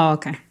 Oh,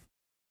 okay.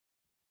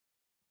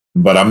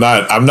 But I'm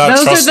not.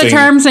 Those trusting, are the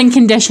terms and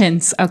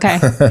conditions. Okay.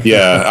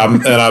 Yeah,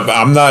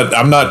 I'm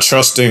not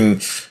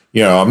trusting.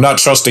 I'm not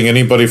trusting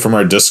anybody from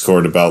our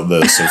Discord about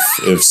this.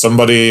 If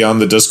somebody on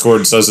the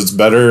Discord says it's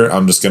better,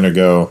 I'm just gonna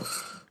go,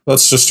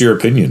 that's just your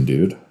opinion,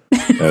 dude,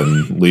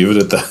 and leave it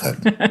at that.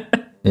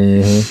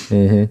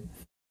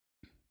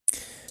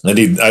 I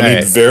need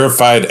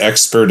verified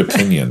expert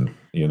opinion.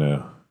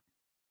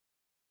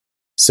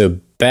 So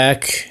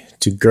back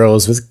to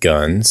Girls with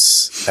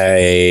Guns.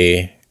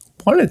 I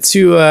wanted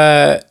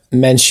to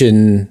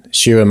mention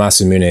Shiro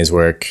Masamune's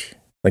work,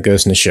 like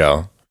Ghost in the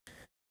Shell,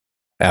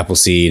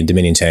 Appleseed,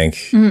 Dominion Tank.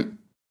 Mm-hmm.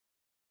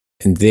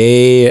 And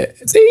they're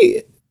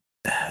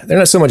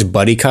not so much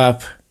buddy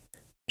cop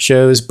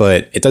shows,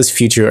 but it does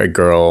feature a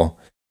girl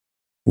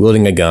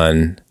wielding a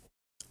gun.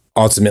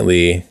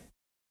 Ultimately,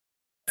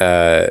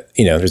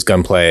 there's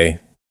gunplay,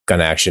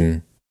 gun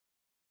action.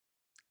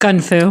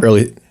 Gunfu.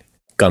 Early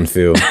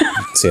Gunfu.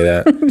 Say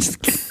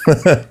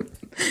that.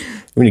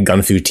 We need a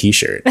Gunfu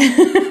t-shirt.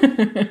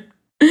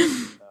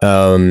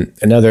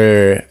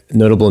 Another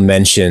notable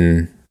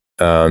mention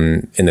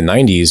in the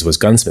 90s was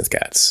Gunsmith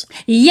Cats.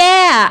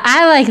 Yeah,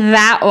 I like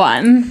that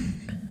one.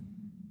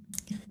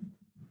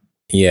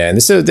 Yeah,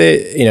 and so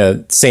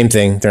same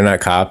thing. They're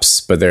not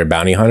cops, but they're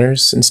bounty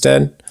hunters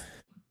instead.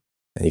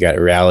 And you got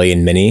Rally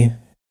and Minnie.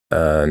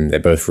 They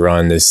both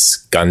run this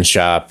gun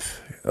shop,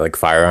 like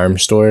firearm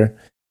store.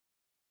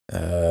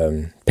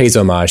 Pays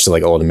homage to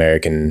like old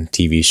American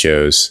TV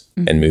shows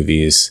and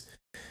movies.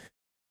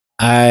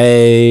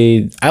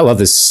 I love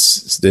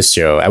this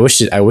show. I wish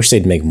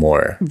they'd make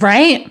more.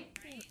 Right?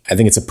 I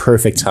think it's a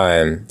perfect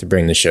time to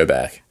bring the show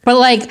back. But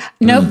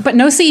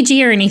no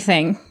CG or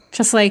anything.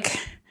 Just like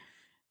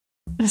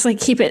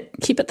keep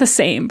it the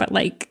same, but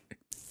like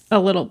a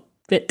little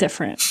bit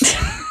different.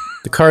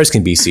 The cars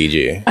can be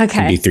CG. Okay.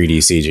 Can be 3D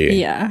CG.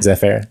 Yeah. Is that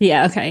fair?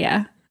 Yeah, okay,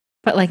 yeah.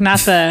 But like not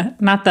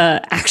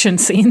the action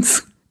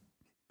scenes.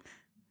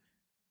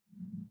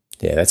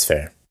 Yeah, that's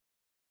fair.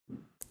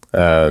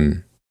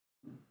 Have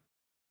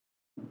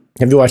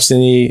you watched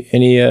any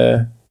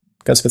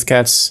Gunsmith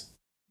Cats,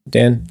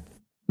 Dan?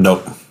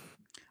 Nope.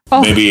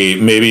 Oh.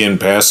 Maybe in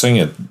passing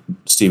at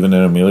Stephen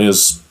and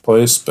Amelia's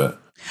place,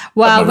 but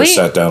I've never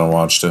sat down and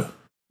watched it.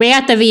 We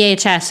got the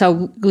VHS,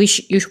 so we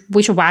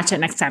should watch it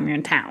next time you're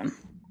in town.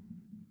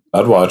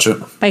 I'd watch it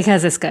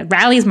because it's good.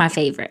 Rally's my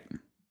favorite.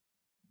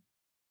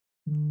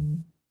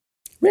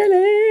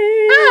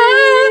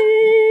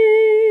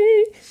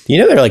 You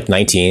know they're like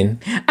 19.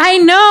 I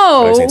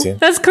know.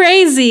 That's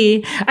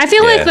crazy. I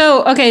feel like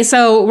though, okay,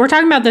 so we're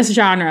talking about this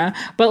genre,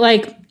 but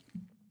like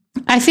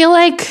I feel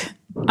like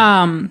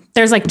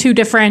there's like two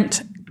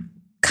different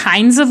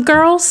kinds of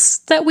girls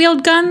that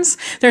wield guns.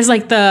 There's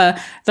like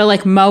the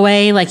like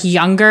moe, like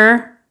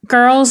younger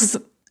girls,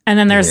 and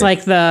then there's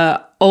like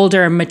the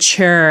older,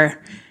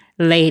 mature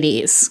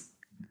ladies.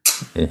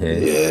 Mm-hmm.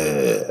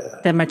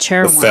 Yeah. The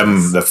mature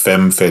ones. The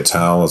femme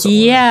fatale.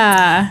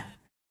 Yeah.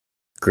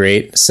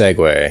 Great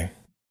segue,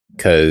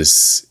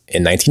 because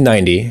in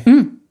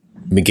 1990,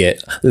 we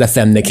get La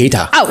Femme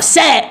Nikita. Oh,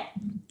 shit!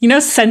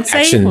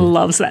 Sensei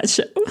loves that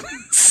show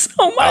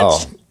so much.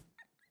 Oh.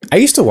 I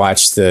used to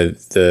watch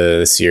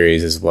the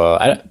series as well.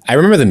 I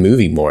remember the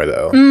movie more,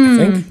 though, I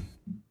think.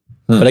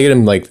 But I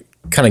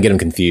get him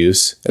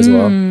confused as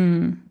well.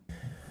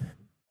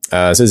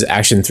 So it's an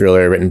action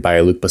thriller written by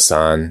Luc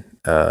Besson.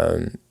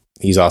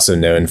 He's also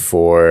known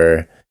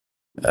for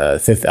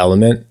Fifth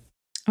Element.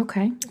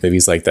 Okay.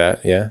 Movies like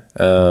that, yeah.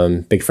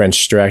 Big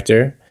French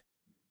director.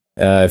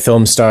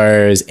 Film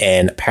stars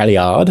Anne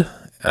Période.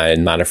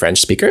 I'm not a French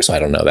speaker, so I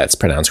don't know if that's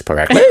pronounced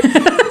correctly.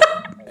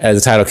 As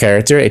a title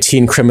character, a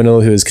teen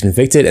criminal who is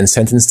convicted and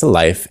sentenced to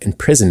life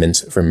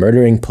imprisonment for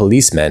murdering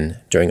policemen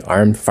during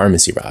armed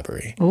pharmacy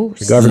robbery.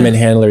 The government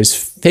handlers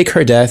fake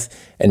her death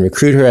and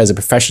recruit her as a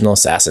professional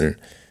assassin.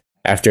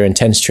 After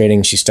intense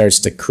training, she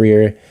starts a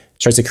career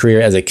as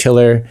a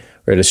killer,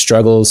 where it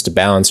struggles to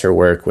balance her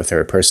work with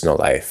her personal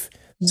life.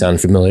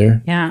 Sound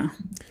familiar? Yeah.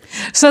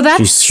 So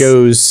she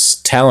shows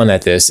talent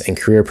at this, and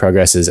career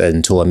progresses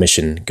until a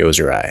mission goes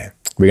awry.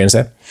 were you gonna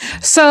say?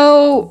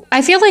 So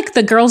I feel like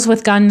the girls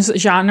with guns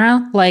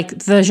genre, like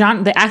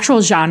the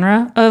actual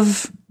genre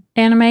of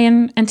anime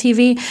and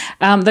TV,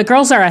 the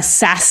girls are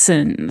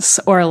assassins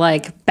or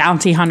like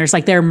bounty hunters,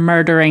 like they're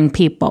murdering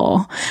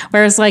people.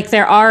 Whereas like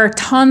there are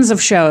tons of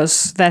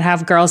shows that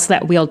have girls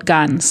that wield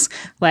guns,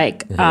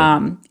 like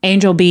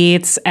Angel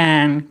Beats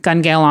and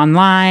Gun Gale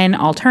Online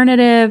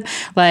Alternative,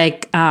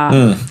 like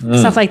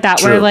stuff like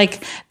that, where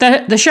like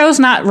the show's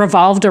not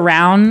revolved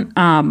around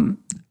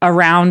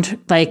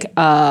like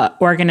a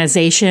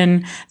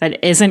organization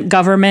that isn't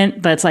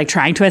government that's like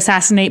trying to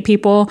assassinate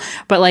people,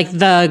 but like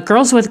the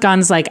girls with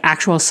guns, like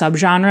actual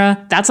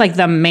subgenre, that's like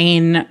the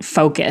main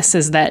focus,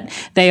 is that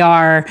they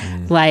are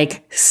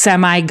like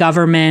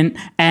semi-government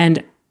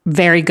and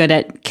very good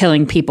at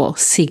killing people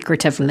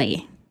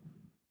secretively.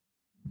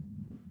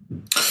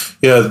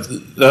 Yeah,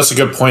 that's a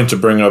good point to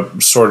bring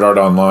up. Sword Art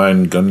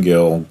Online, Gun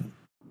Gale.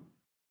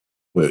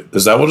 Wait,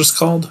 is that what it's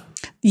called?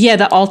 Yeah,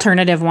 the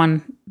alternative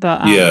one.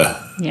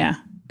 Yeah,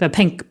 the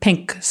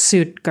pink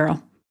suit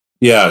girl.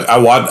 Yeah,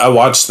 I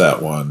watched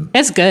that one.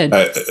 It's good.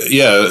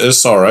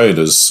 It's all right.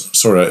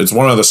 It's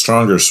one of the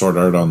stronger Sword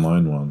Art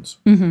Online ones.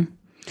 Mm-hmm.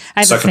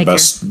 Second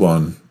best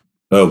one.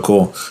 Oh,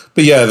 cool.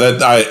 But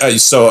yeah,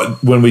 so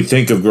when we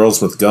think of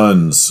girls with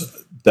guns,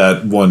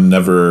 that one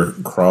never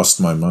crossed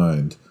my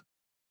mind,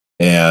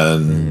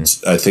 and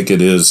I think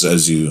it is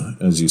as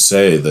you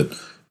say, that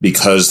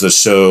because the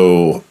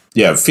show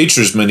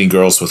features many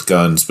girls with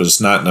guns, but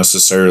it's not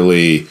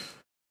necessarily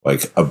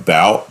like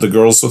about the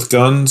girls with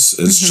guns.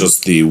 It's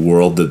just the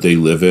world that they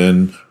live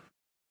in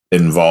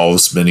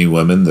involves many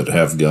women that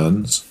have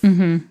guns.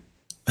 Mm-hmm.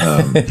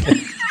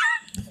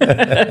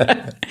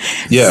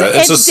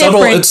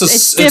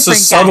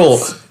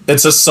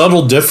 It's a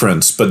subtle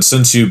difference. But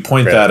since you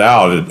point that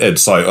out,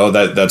 it's like, oh,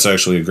 that's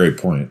actually a great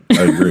point.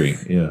 I agree.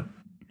 Yeah.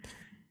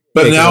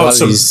 But now,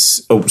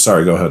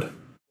 sorry, go ahead.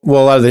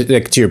 Well, a lot of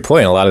to your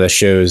point, a lot of the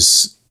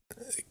shows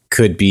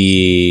could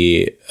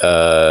be,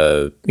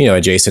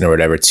 adjacent or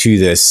whatever to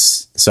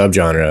this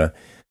subgenre,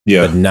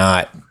 but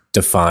not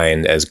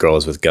defined as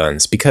girls with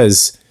guns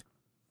because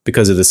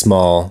of the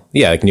small,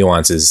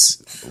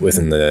 nuances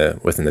within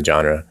the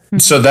genre.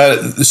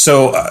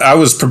 So I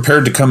was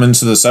prepared to come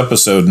into this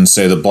episode and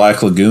say that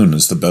Black Lagoon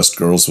is the best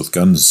girls with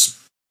guns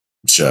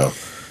show,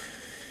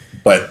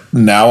 but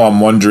now I'm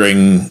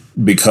wondering,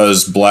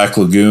 because Black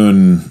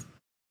Lagoon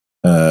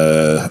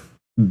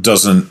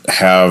doesn't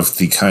have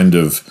the kind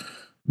of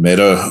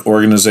meta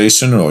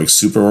organization or like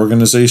super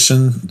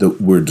organization that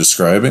we're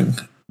describing,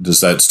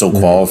 does that still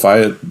qualify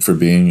it for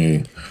being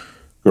a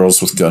girls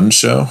with guns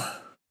show?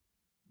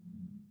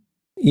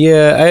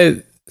 Yeah,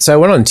 I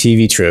went on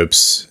TV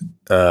Tropes.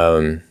 I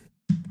don't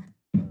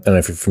know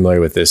if you're familiar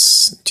with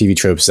this,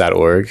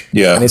 tvtropes.org.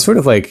 Yeah. And it's sort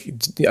of like,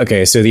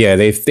 okay, so yeah,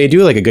 they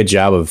do like a good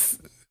job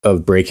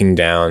of breaking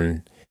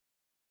down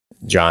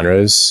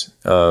genres.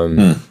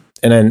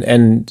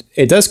 And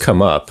it does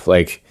come up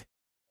like,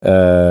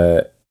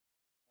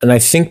 and I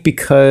think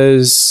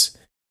because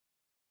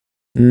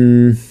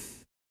it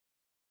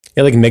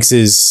like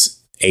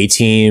mixes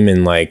A-Team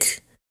and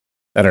like,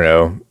 I don't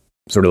know,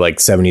 sort of like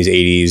 70s,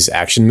 80s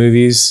action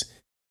movies.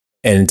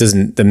 And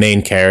the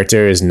main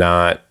character is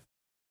not,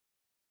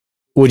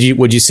 would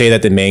you say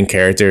that the main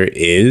character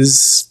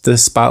is the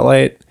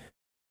spotlight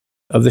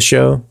of the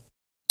show?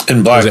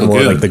 In Black Lagoon? Is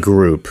it more like the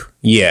group?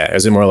 Yeah.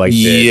 Is it more like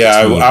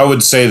I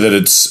would say that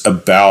it's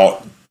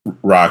about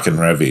Rock and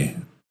Revy.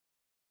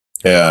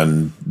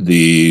 And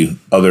the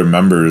other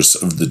members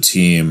of the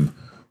team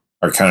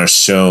are kind of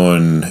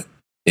shown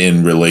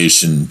in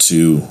relation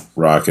to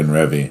Rock and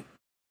Revy,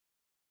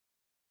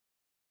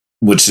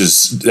 which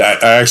is, I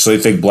actually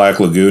think Black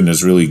Lagoon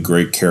is really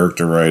great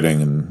character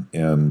writing,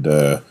 and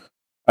I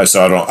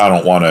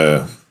don't want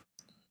to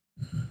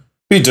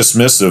be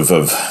dismissive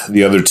of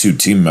the other two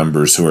team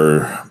members who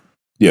are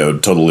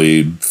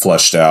totally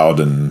fleshed out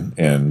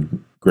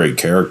and great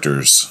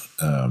characters,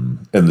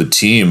 and the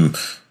team.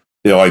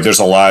 Like there's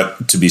a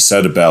lot to be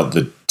said about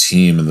the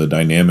team and the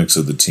dynamics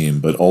of the team,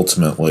 but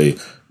ultimately,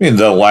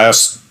 the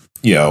last,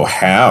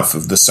 half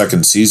of the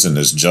second season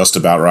is just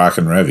about Rock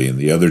and Revy, and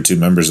the other two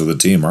members of the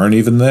team aren't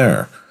even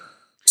there.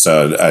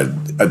 So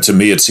to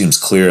me, it seems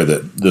clear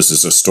that this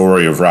is a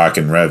story of Rock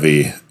and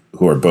Revy,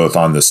 who are both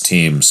on this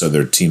team. So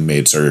their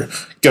teammates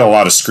get a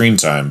lot of screen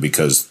time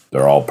because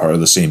they're all part of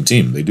the same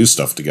team. They do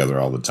stuff together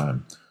all the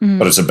time,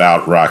 but it's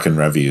about Rock and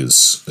Revy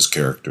as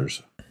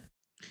characters.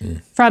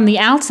 From the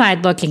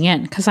outside looking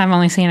in, because I've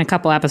only seen a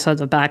couple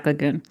episodes of Black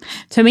Lagoon,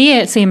 to me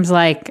it seems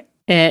like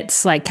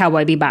it's like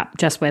Cowboy Bebop,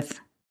 just with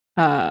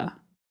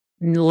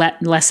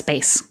less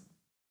space.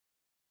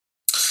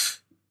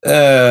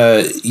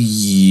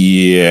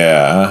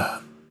 Yeah,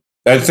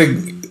 I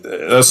think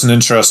that's an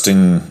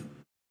interesting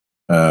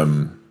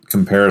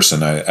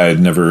comparison. I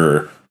had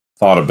never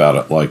thought about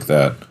it like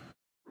that.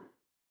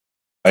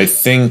 I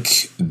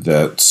think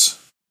that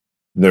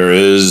there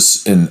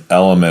is an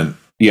element.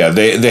 Yeah,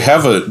 they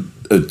have a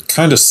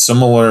kind of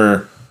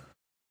similar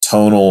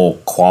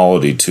tonal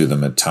quality to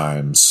them at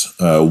times.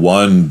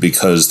 One,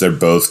 because they're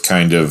both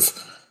kind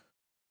of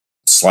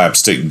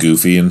slapstick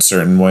goofy in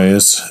certain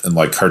ways and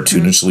like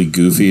cartoonishly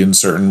goofy in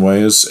certain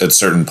ways at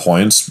certain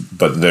points,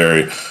 but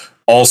they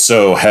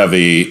also have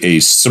a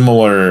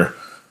similar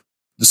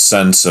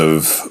sense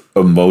of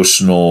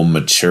emotional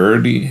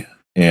maturity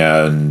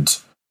and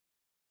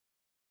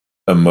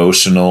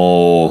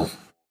emotional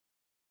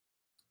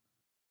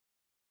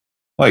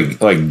like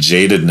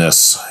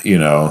jadedness, you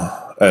know.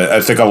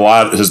 I think a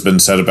lot has been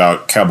said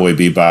about Cowboy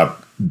Bebop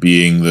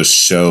being the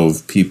show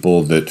of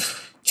people that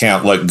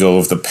can't let go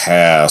of the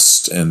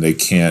past and they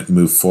can't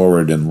move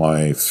forward in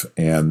life,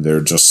 and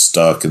they're just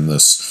stuck in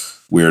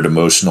this weird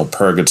emotional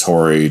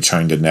purgatory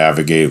trying to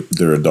navigate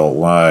their adult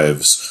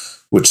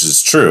lives, which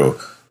is true.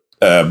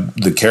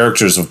 The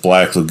characters of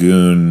Black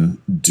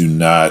Lagoon do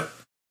not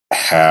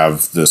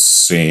have the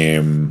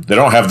same, they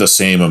don't have the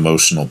same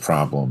emotional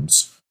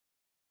problems.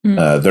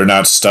 They're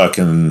not stuck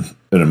in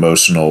an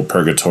emotional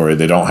purgatory.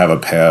 They don't have a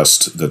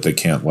past that they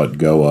can't let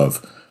go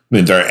of. I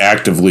mean, they're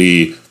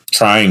actively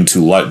trying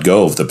to let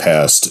go of the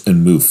past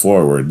and move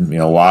forward. You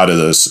know, a lot of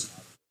this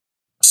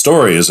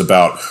story is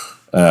about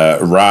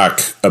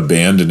Rock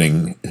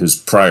abandoning his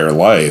prior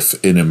life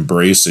and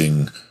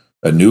embracing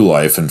a new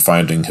life and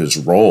finding his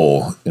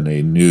role in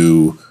a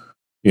new,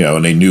 you know,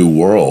 in a new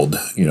world,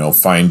 you know,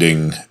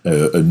 finding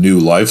a new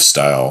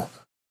lifestyle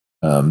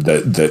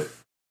that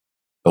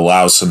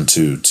allows him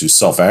to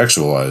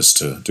self-actualize,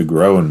 to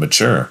grow and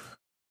mature.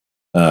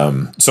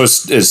 So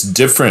it's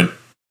different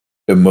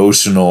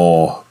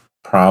emotional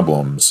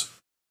problems,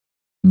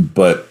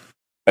 but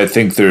I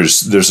think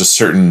there's a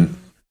certain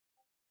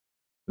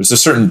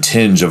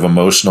tinge of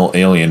emotional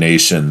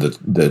alienation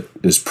that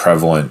is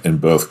prevalent in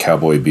both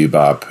Cowboy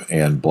Bebop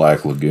and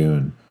Black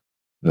Lagoon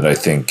that I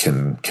think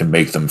can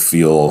make them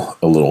feel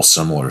a little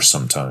similar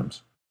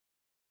sometimes.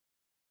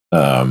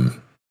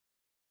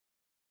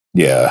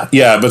 Yeah,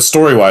 but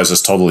story-wise,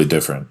 it's totally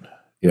different.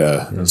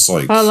 Yeah, it's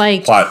like, well,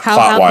 like plot how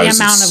about wise,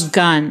 the amount of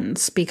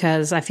guns?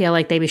 Because I feel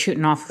like they be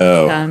shooting off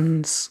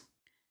guns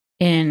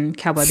in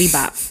Cowboy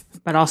Bebop,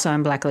 but also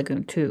in Black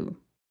Lagoon too.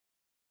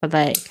 But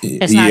like,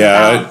 it's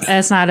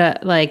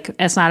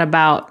not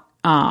about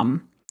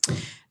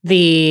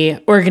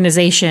the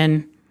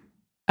organization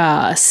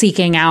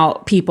seeking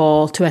out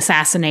people to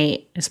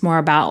assassinate. It's more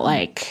about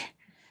like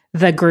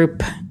the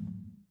group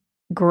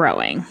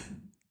growing.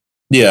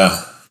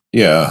 Yeah,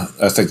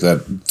 I think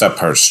that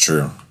part's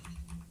true.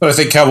 But I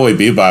think Cowboy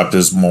Bebop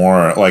is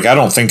more like, I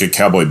don't think of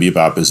Cowboy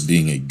Bebop as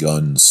being a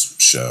guns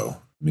show.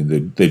 I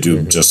mean, they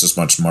do just as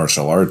much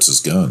martial arts as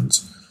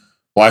guns.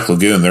 Black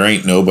Lagoon, there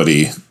ain't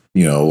nobody,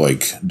 you know,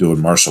 like doing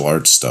martial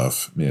arts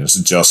stuff. I mean, it's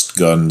just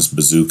guns,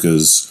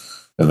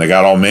 bazookas, and they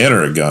got all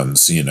manner of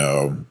guns, you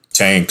know,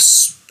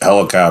 tanks,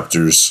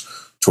 helicopters,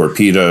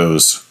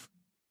 torpedoes,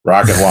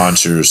 rocket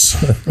launchers.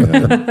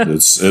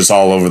 It's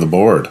all over the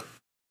board.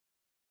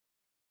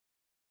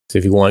 So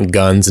if you want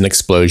guns and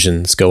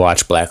explosions, go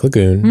watch Black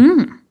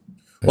Lagoon.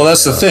 Well,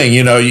 that's the thing,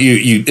 you know.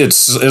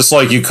 It's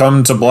like you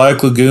come to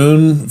Black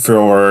Lagoon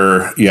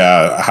for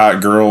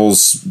hot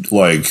girls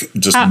like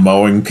just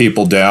mowing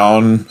people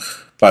down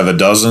by the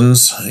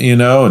dozens, you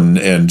know,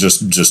 and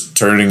just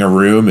turning a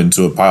room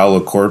into a pile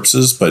of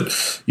corpses. But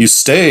you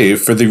stay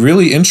for the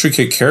really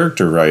intricate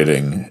character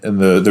writing and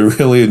the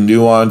really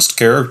nuanced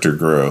character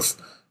growth.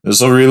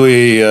 There's a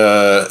really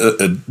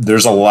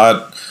there's a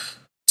lot.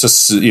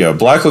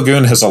 Black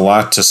Lagoon has a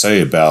lot to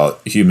say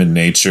about human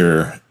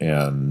nature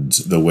and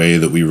the way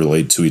that we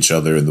relate to each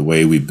other and the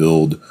way we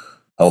build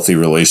healthy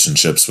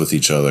relationships with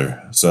each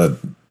other. So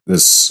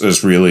this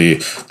is really,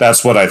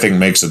 that's what I think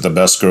makes it the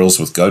best Girls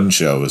with Gun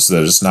show, is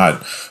that it's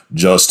not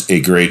just a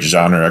great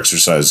genre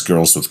exercise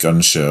Girls with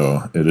Gun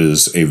show. It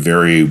is a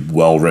very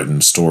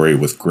well-written story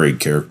with great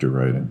character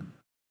writing.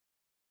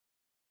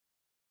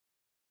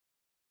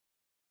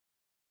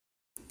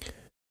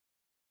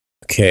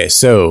 Okay,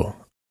 so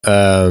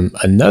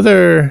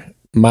another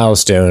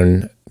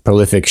milestone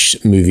prolific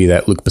movie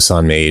that Luc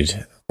Besson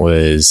made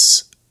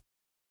was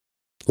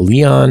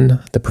Leon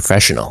the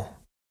Professional,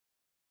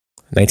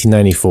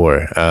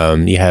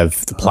 1994. You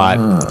have the plot.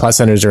 The plot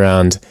centers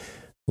around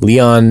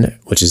Leon,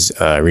 which is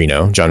John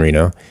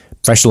Reno,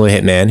 professional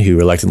hitman who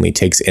reluctantly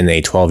takes in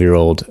a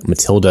 12-year-old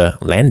Matilda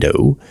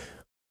Lando,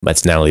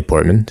 that's Natalie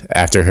Portman,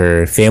 after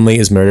her family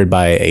is murdered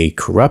by a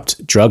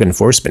corrupt Drug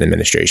Enforcement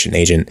Administration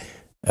agent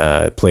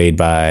played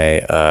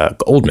by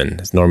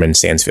Oldman, Norman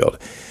Stansfield.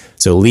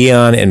 So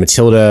Leon and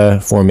Matilda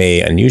form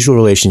a unusual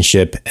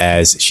relationship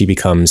as she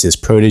becomes his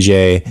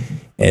protege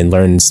and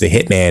learns the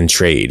hitman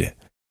trade.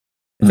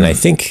 And I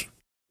think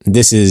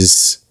this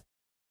is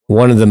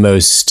one of the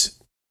most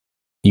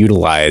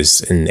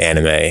utilized in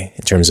anime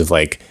in terms of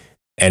like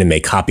anime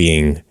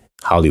copying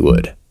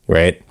Hollywood,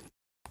 right?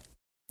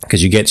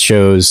 Because you get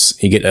shows,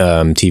 you get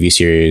TV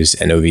series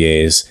and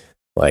OVAs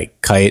like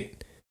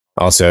Kite.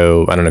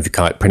 Also, I don't know if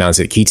you pronounce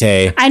it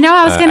Kite. I know,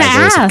 I was going to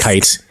ask.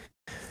 Kite.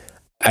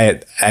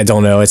 I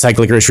don't know. It's like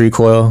Licorice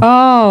Recoil.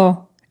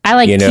 Oh, I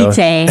like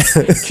Kite.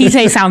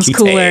 Kite sounds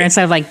cooler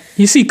instead of like,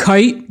 you see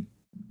Kite?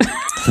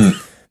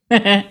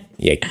 Yeah,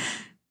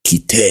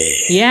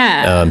 Kite.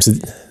 Yeah. So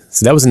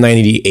that was a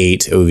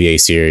 98 OVA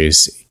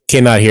series.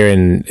 came out here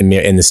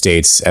in the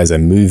States as a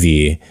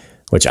movie,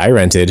 which I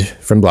rented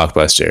from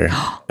Blockbuster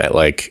at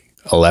like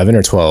 11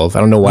 or 12. I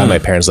don't know why my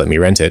parents let me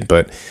rent it,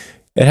 but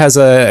it has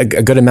a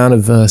good amount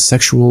of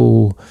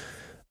sexual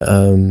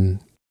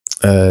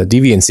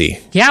deviancy.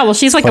 Yeah, well,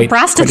 she's like a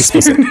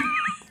prostitute.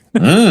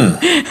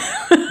 Not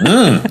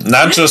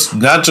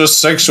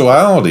just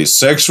sexuality,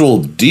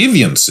 sexual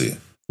deviancy.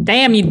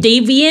 Damn, you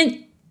deviant.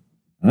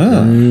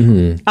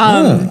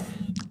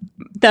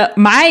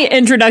 My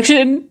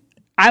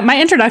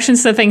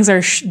introductions to things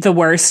are the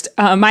worst.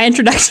 My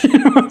introduction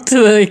to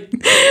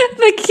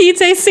the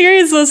Kite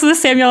series was the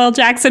Samuel L.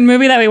 Jackson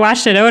movie that we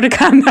watched at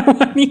Otakon that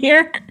one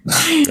year.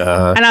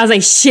 And I was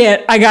like,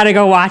 shit, I gotta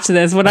go watch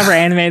this. Whatever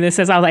anime this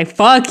is. I was like,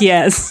 fuck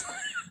yes.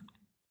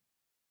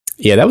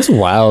 Yeah, that was a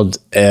wild.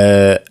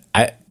 I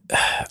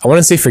want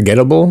to say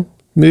forgettable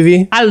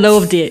movie. I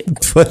loved it,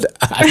 but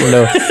I don't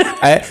know.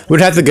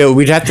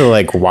 We'd have to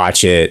like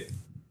watch it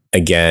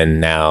again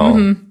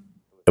now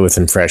with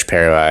some fresh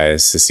pair of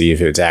eyes to see if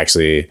it's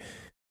actually,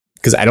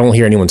 because I don't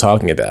hear anyone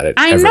talking about it.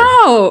 I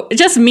know,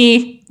 just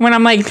me when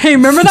I'm like, hey,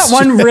 remember that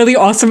one really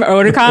awesome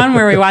Otakon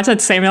where we watched that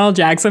Samuel L.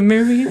 Jackson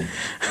movie?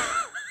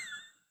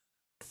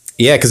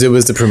 Yeah, because it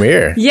was the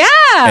premiere. Yeah,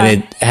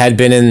 and it had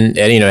been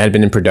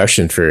in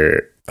production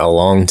for a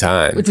long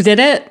time. Did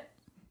it?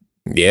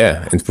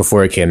 Yeah, and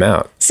before it came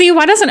out. See,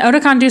 why doesn't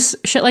Otakon do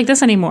shit like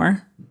this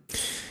anymore?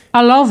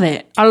 I love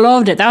it. I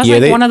loved it. That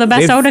was one of the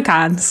best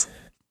Otakons.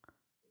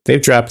 They've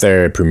dropped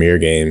their premiere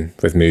game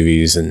with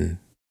movies and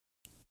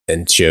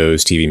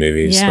shows, TV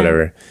movies,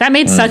 whatever. That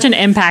made such an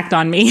impact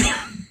on me.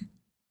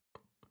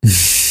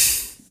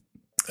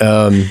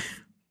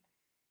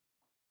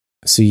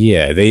 So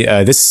yeah, they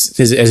this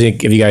is.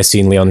 Have you guys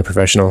seen Leon the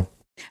Professional?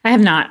 I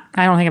have not.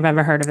 I don't think I've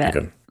ever heard of it.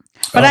 Okay.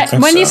 But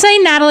when you say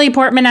Natalie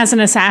Portman as an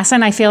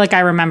assassin, I feel like I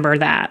remember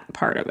that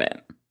part of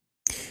it.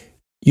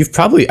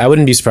 I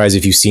wouldn't be surprised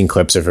if you've seen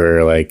clips of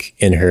her like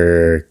in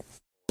her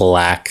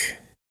black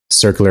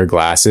circular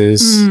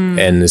glasses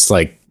and this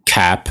like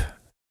cap.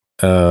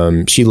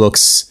 She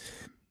looks,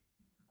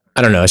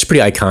 I don't know, it's a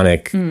pretty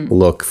iconic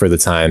look for the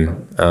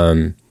time.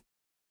 I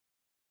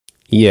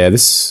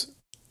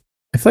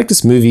feel like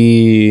this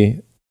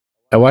movie,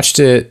 I watched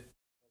it,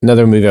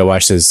 another movie I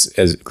watched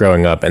as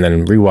growing up and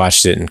then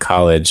rewatched it in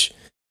college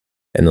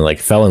and then like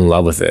fell in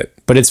love with it.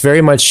 But it's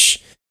very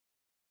much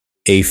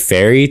a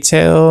fairy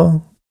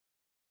tale,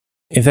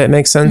 if that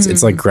makes sense.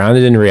 It's like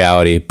grounded in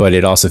reality, but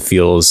it also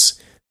feels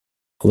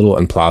a little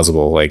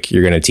implausible. Like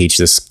you're going to teach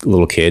this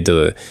little kid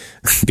to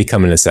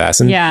become an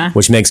assassin,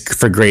 which makes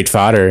for great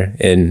fodder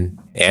in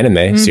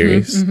anime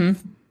series.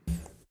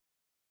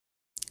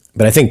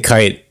 But I think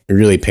Kite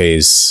really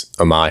pays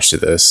homage to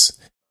this.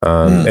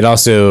 They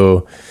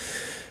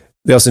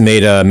also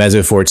made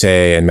Mezzo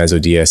Forte and Mezzo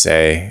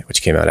DSA,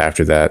 which came out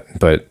after that.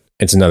 But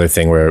it's another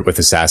thing where with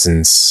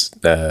assassins,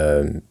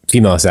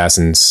 female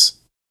assassins,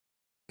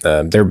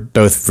 they're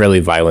both really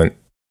violent.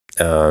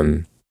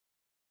 But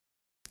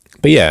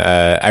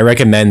yeah, I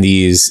recommend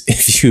these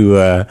if you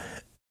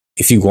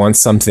want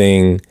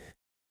something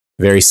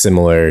very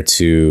similar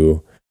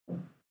to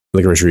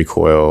Licorice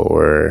Recoil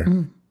or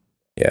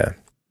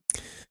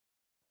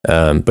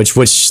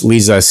which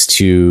leads us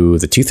to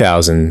the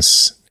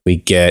 2000s. We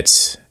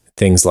get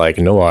things like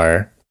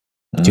Noir,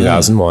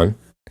 2001,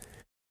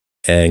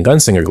 and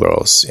Gunslinger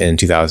Girls in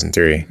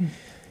 2003.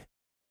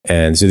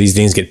 And so these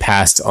things get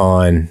passed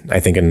on, I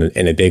think,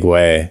 in a big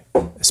way,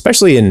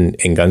 especially in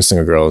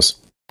Gunslinger Girls.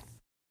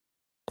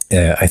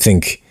 I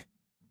think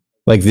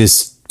like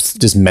this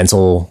just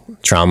mental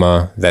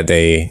trauma that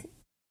they,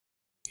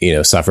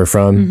 suffer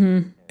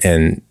from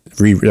and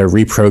they're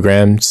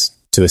reprogrammed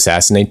to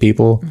assassinate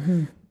people.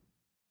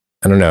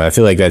 I don't know. I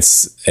feel like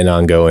that's an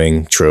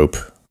ongoing trope.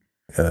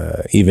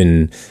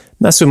 Even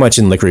not so much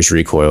in Licorice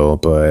Recoil,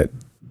 but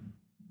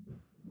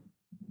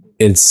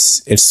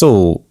it's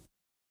still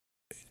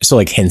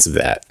like hints of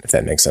that, if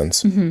that makes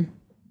sense.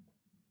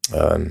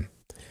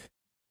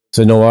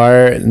 So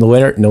Noir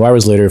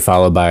was later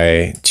followed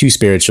by two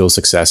spiritual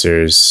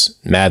successors,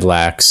 Mad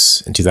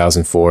Lax in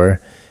 2004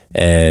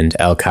 and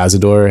El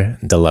Cazador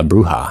de la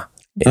Bruja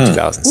in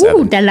 2007.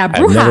 Ooh, de la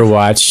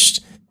Bruja.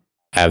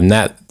 I've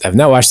not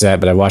watched that,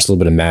 but I watched a little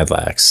bit of Mad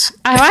Lax.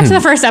 I watched the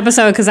first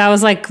episode because I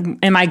was like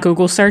in my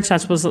Google search,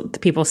 that's what the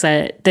people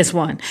said, this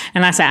one.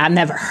 And I said, I've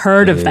never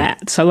heard of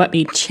that. So let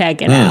me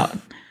check it out.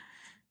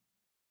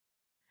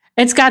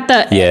 It's got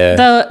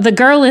the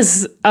girl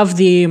is of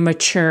the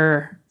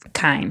mature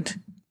kind,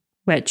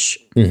 which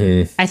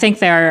I think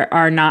there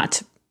are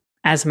not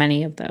as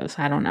many of those.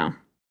 I don't know.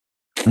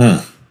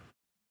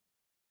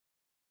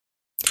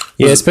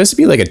 Yeah, it's supposed to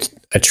be like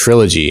a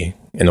trilogy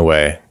in a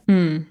way.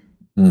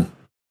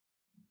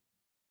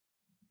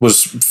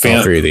 Was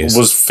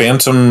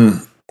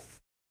Phantom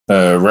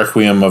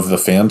Requiem for the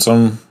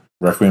Phantom,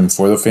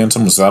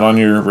 was that on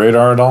your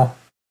radar at all?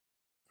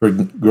 For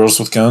Girls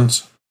with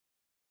Guns?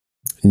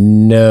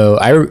 No,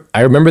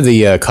 I remember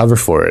the cover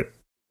for it.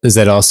 Is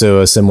that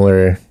also a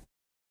similar?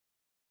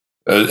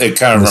 It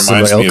kind of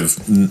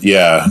reminds me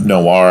of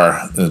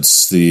Noir.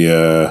 It's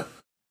the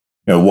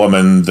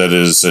woman that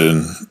is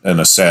an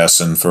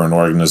assassin for an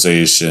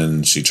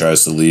organization. She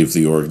tries to leave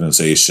the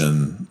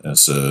organization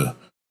as a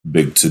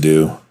big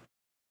to-do.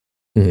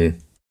 Mm-hmm.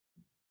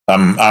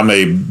 I'm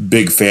a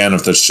big fan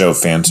of the show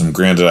Phantom.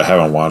 Granted, I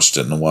haven't watched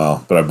it in a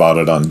while, but I bought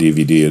it on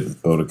DVD at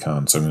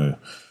Otakon, so I'm going to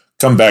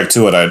come back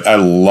to it. I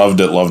loved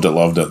it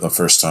the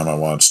first time I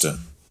watched it.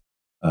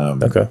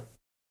 Okay.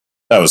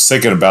 I was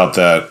thinking about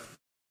that.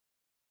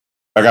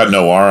 I got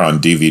Noir on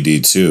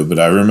DVD too, but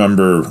I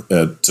remember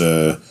at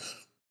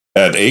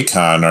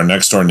Akon, our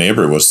next door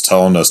neighbor was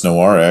telling us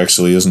Noir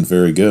actually isn't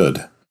very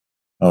good.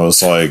 I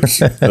was like, is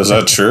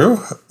that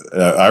true?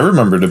 I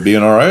remembered it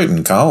being all right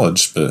in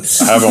college, but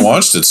I haven't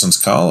watched it since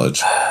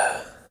college.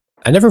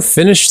 I never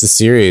finished the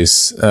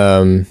series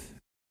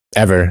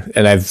ever,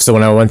 and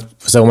when I went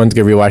to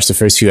go rewatch the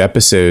first few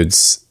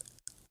episodes,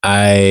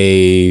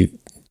 I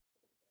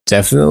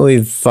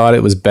definitely thought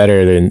it was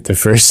better than the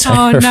first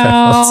time.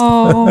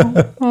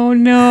 Oh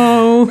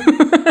no!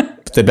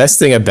 The best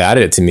thing about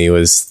it to me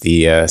was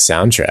the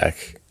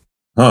soundtrack.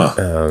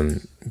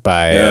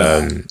 By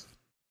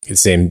the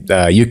same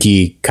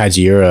Yuki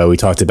Kajiura. We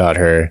talked about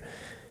her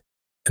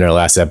in our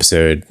last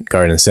episode,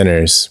 Garden of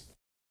Sinners.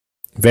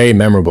 Very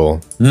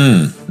memorable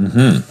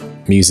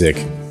music.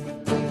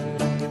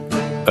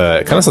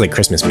 Kind of sounds like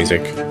Christmas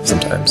music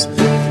sometimes.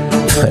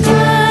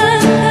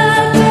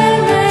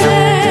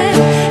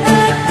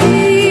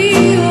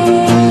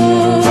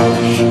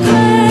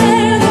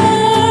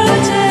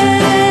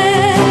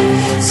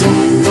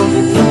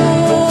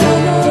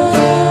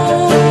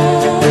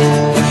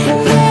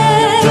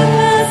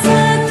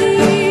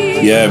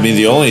 Yeah, I mean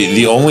the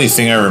only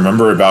thing I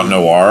remember about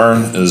Noir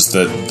is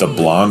that the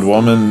blonde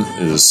woman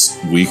is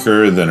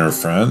weaker than her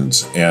friend,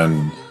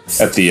 and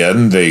at the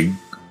end they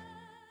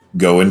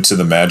go into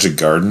the magic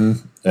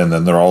garden, and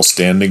then they're all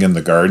standing in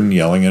the garden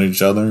yelling at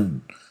each other.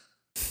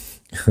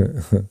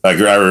 Like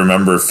I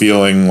remember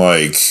feeling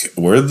like,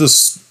 where did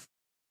this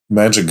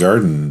magic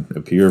garden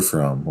appear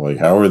from? Like,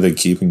 how are they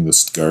keeping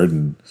this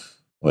garden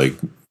like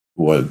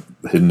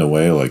hidden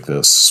away like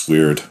this? It's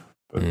weird.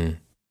 But,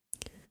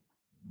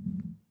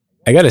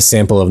 I got a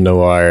sample of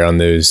Noir on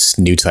those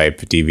new type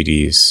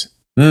DVDs.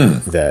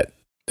 That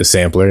the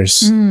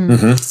samplers.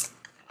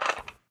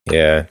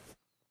 Yeah.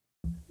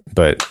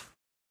 But,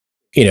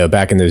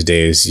 back in those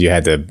days, you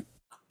had to,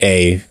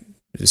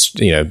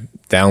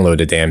 download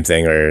the damn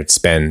thing or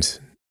spend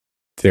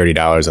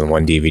 $30 on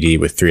one DVD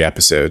with 3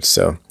 episodes.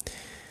 So,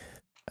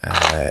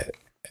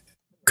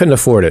 couldn't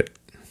afford it.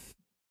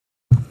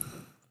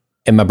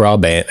 And my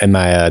broadband and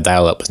my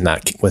dial-up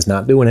was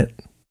not doing it.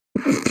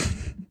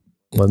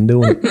 Wasn't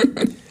doing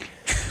it.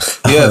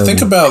 Yeah,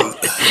 think about,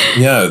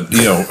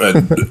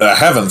 I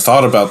haven't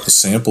thought about the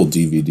sample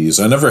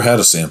DVDs. I never had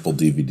a sample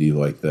DVD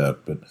like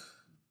that, but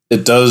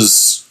it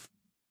does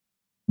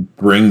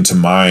bring to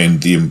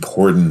mind the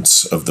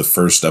importance of the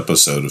first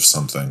episode of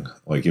something.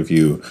 Like if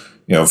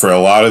for a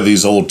lot of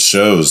these old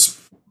shows,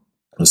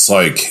 it's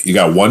like you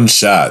got one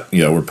shot,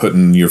 we're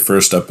putting your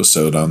first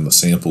episode on the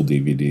sample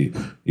DVD.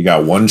 You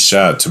got one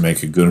shot to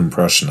make a good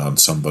impression on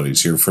somebody.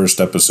 So your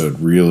first episode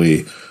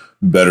really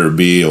better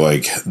be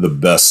like the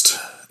best.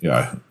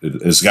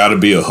 It's got to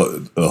be a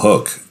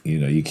hook.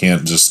 You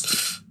can't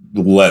just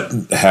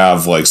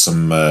have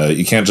some.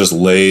 You can't just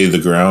lay the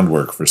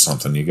groundwork for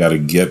something. You got to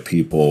get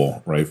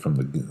people right from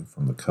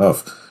the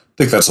cuff. I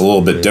think that's a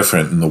little bit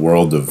different in the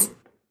world of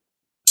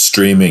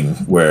streaming,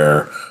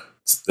 where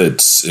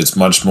it's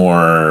much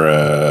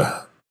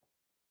more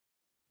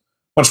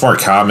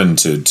common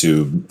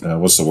to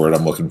what's the word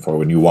I'm looking for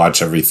when you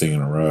watch everything in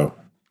a row.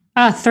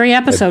 3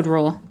 episode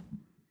rule.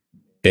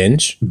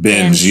 Binge,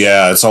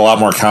 yeah, it's a lot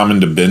more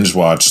common to binge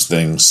watch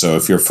things. So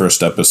if your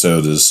first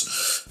episode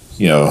is,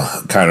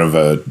 kind of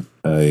a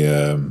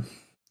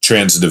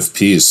transitive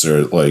piece,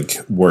 or like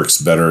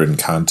works better in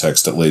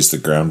context, it lays the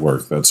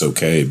groundwork, that's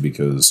okay,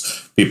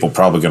 because people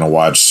probably going to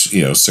watch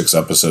 6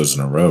 episodes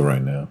in a row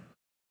right now.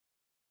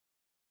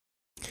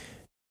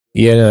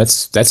 Yeah, no,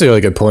 that's a really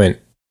good point.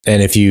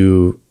 And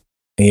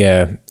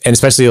and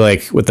especially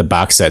like with the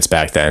box sets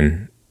back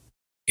then,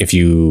 if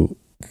you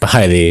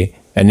buy the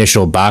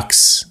initial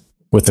box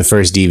with the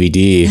first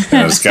DVD,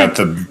 it's got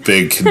the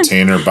big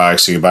container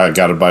box. You got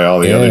to buy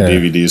all the other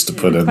DVDs to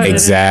put in there.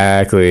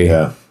 Exactly.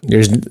 Yeah.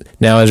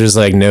 There's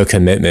like no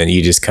commitment.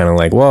 You just kind of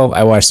like, well,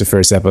 I watched the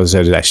first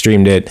episode, I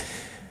streamed it.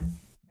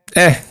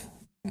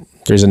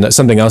 There's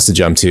something else to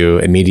jump to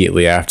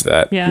immediately after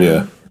that.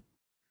 Yeah.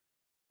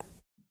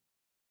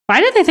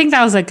 Why did they think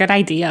that was a good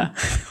idea?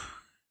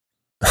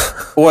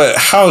 What?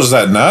 How is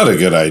that not a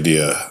good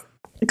idea?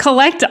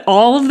 Collect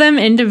all of them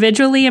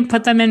individually and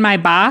put them in my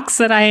box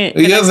that I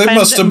they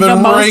must have been the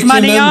most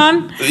money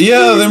on.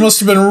 Yeah, they must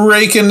have been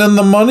raking in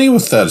the money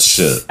with that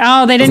shit.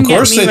 Oh, they didn't. Of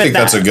course, get me they think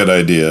with that's a good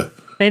idea.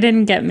 They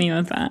didn't get me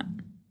with that.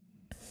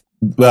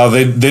 Well,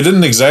 they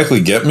didn't exactly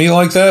get me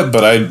like that,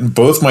 but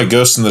both my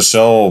Ghost in the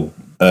Shell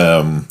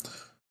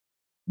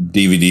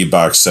DVD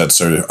box sets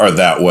are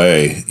that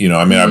way.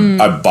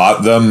 I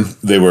bought them.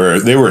 They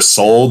were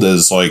sold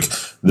as like,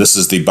 this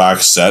is the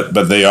box set,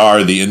 but they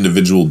are the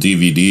individual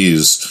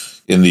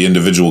DVDs in the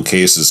individual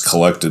cases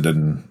collected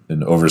in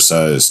an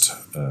oversized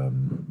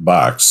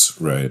box,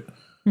 right?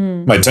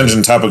 My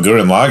Tenjin Toppa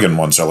Gurren Lagann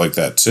ones are like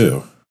that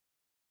too.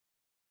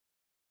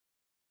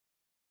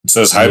 It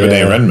says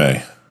Haibane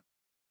Renmei.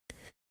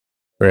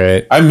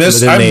 Right. I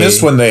miss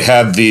when they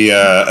had the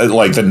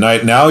like the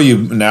night. Now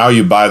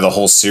you buy the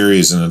whole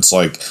series and it's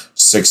like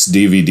 6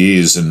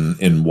 DVDs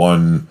in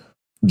one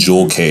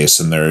jewel case,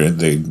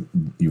 and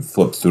you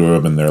flip through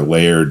them and they're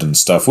layered and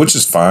stuff, which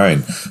is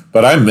fine.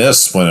 But I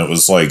miss when it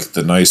was like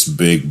the nice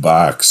big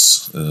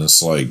box, and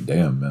it's like,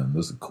 damn man,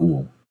 this is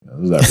cool.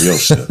 This is that real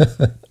shit.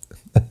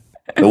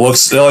 It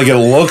looks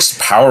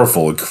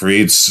powerful. It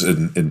creates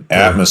an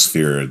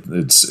atmosphere.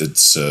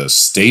 It's a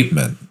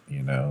statement,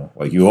 you know.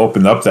 Like you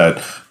open up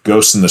that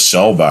Ghost in the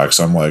Shell box,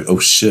 I'm like, oh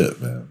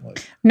shit, man.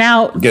 Like,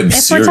 now, if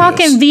serious. We're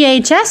talking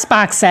VHS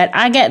box set,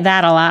 I get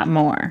that a lot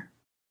more.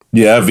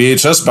 Yeah,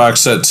 VHS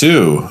box set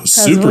too.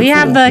 Super we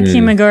have the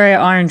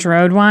Kimagure Orange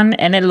Road one,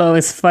 and it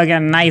looks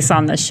fucking nice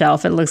on the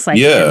shelf. It looks like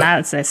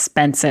that's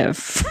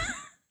expensive.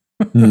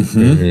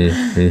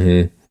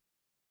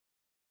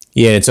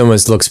 Yeah, it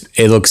almost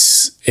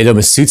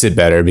suits it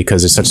better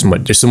because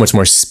there's so much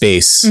more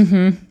space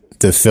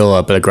to fill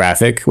up a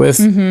graphic with.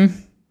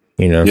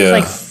 You know, it's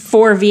like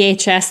 4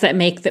 VHS that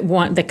make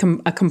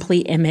a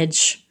complete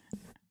image.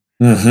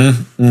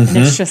 And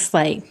it's just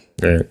like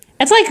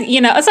it's like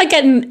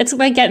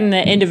getting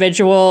the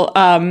individual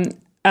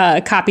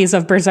copies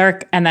of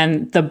Berserk and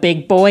then the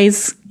big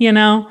boys. You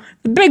know,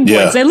 the big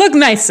boys they look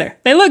nicer.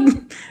 They look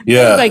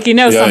like you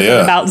know something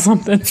about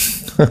something.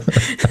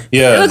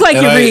 Yeah, it looks like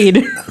you read.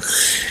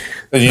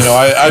 And you know,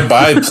 I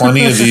buy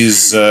plenty of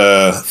these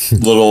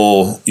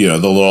little, you know,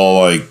 the little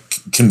like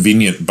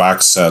convenient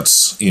box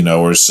sets, you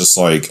know, where it's just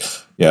like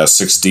 6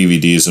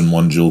 DVDs in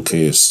one jewel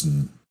case,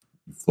 and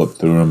you flip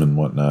through them and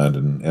whatnot.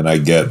 And I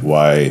get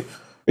why,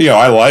 you know,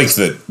 I like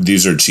that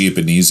these are cheap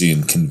and easy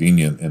and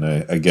convenient, and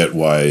I get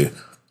why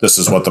this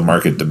is what the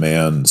market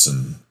demands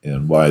and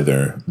why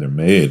they're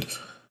made.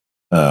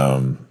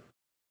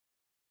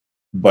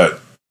 But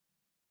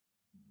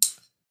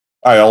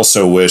I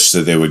also wish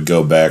that they would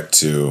go back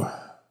to,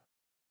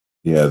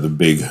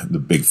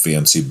 the big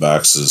fancy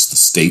boxes, the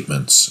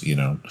statements, you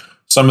know.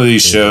 Some of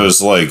these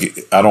shows, like,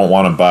 I don't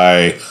want to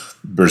buy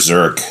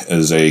Berserk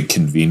as a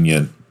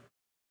convenient,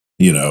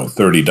 you know,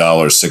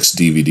 $30 6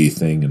 DVD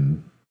thing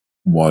in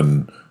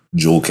one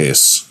jewel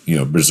case. You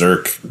know,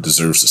 Berserk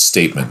deserves a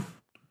statement,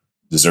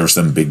 deserves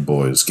them big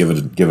boys. Give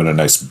it a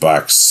nice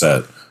box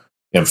set.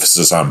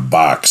 Emphasis on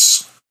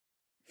box.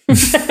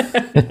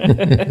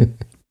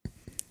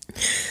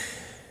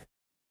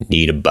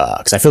 Need a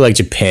box. I feel like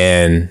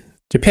Japan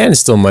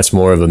is still much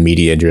more of a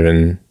media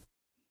driven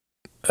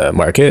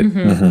market.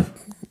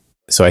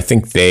 So I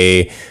think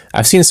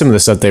I've seen some of the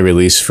stuff they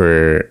released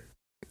for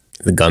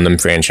the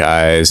Gundam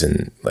franchise,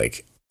 and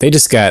like they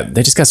just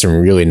got some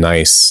really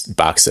nice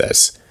box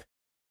sets.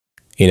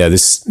 You know,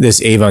 this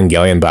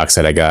Evangelion box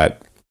set I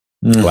got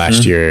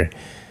last year,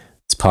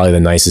 it's probably the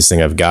nicest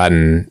thing I've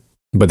gotten,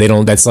 but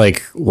that's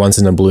like once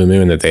in a blue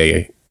moon that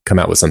they come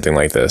out with something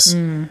like this.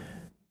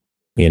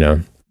 You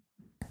know.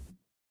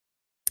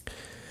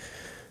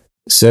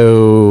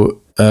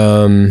 So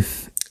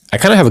I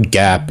kind of have a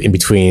gap in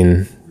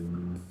between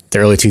the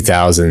early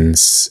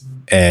 2000s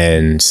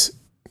and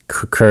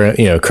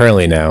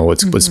currently now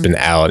what's been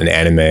out in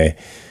anime.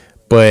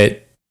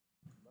 But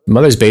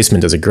Mother's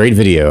Basement does a great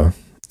video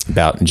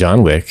about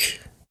John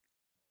Wick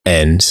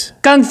and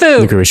Kung Fu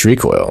Licorice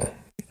Recoil.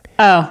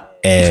 Oh.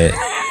 And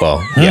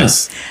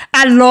yes.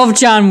 I love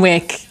John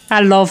Wick.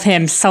 I love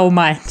him so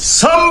much.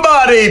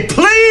 Somebody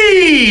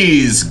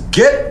please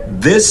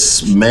get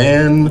this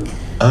man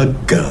a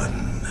gun.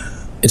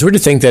 It's weird to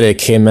think that it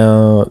came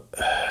out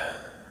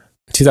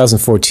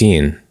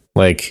 2014.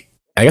 Like,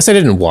 I guess I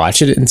didn't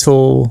watch it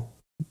until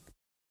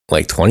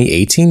like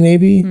 2018,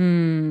 maybe,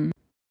 or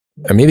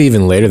maybe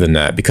even later than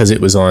that because it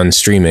was on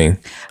streaming.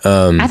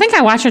 I think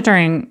I watched it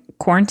during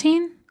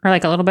quarantine or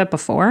like a little bit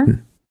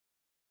before.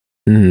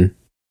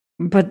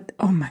 But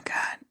oh my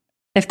god,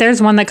 if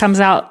there's one that comes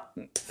out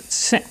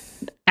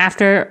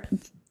after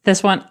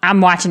this one,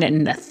 I'm watching it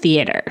in the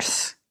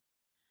theaters.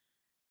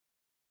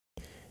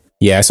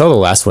 Yeah, I saw the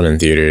last one in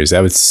theaters.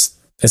 That's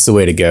the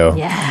way to go.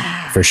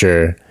 Yeah, for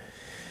sure.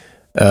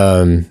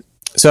 So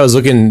I was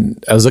looking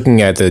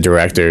at the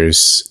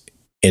director's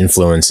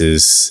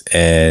influences,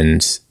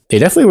 and they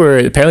definitely were.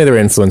 Apparently, they were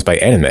influenced by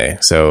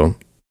anime. So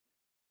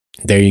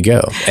there you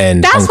go.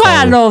 And that's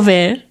why I love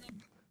it.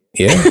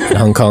 Yeah,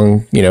 Hong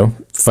Kong, you know,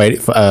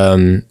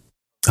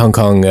 Hong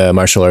Kong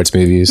martial arts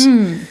movies,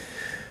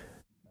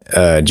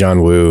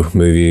 John Woo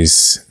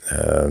movies.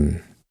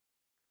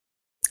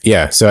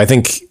 Yeah, so I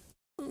think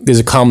there's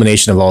a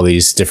combination of all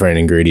these different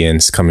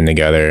ingredients coming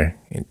together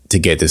to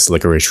get this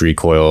Licorice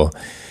Recoil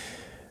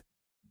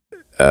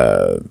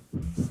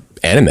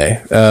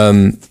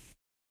anime.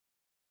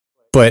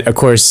 But of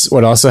course,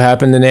 what also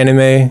happened in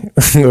anime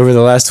over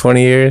the last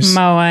 20 years?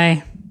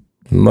 Moe.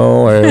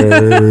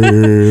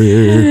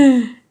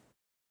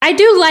 I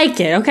do like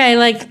it, okay?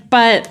 Like,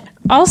 but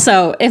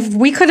Also, if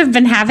we could have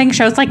been having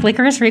shows like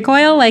Licorice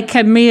Recoil, like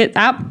I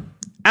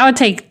would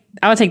take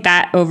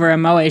that over a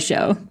Moe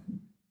show.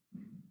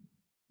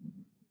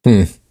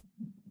 It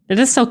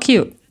is so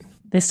cute.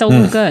 They still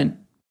look good,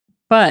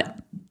 but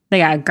they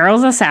got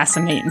girls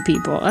assassinating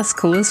people. That's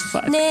cool as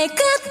fuck.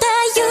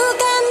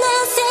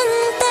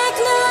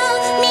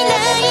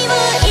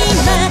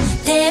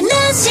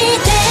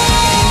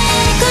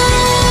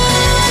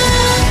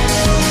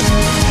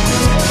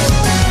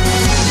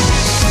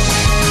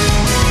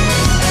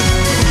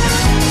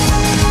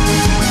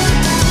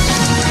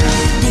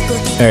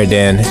 All right,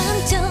 Dan,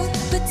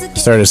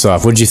 start us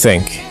off. What'd you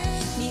think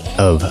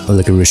of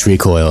Licorice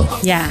Recoil?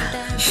 Yeah.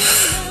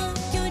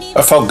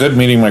 I felt good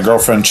meeting my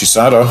girlfriend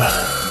Chisato.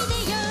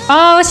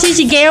 Oh, she's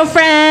your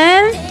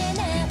girlfriend?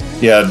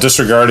 Yeah,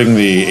 disregarding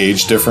the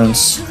age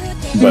difference,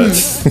 but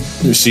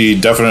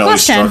she definitely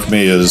struck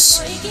me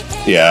as...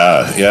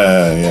 Yeah.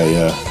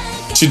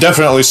 She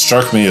definitely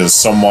struck me as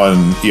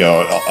someone,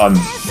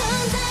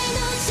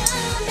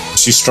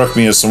 she struck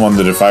me as someone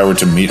that if I were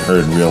to meet her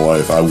in real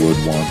life, I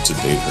would want to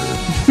date her.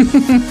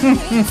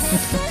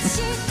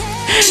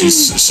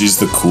 She's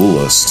the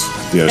coolest.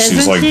 Yeah, Isn't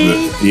she's like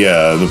she?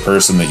 the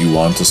person that you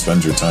want to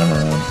spend your time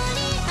around.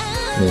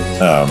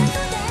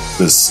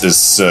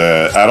 This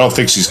I don't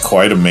think she's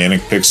quite a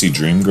manic pixie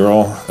dream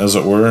girl, as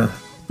it were,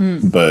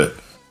 but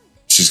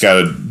she's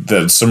got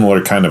that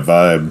similar kind of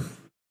vibe.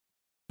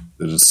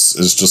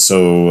 It's just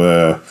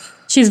so.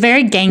 She's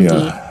very ganky.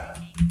 Yeah.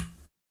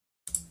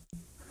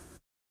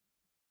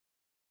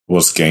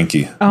 What's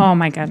ganky? Oh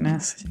my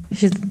goodness.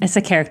 It's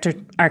a character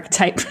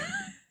archetype.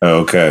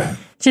 Oh, okay.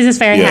 She's just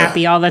very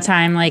happy all the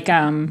time, like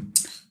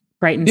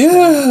brightens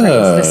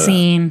the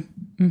scene.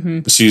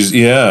 Mm-hmm. She's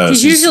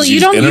usually you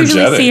don't energetic.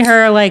 usually see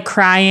her like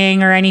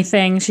crying or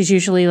anything. She's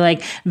usually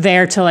like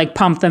there to like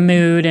pump the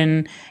mood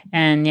and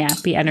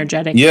be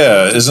energetic.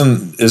 Yeah,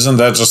 isn't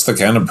that just the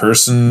kind of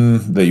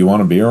person that you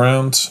want to be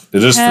around?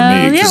 It is for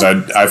me, because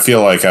I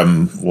feel like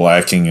I'm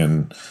lacking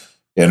in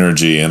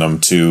energy and I'm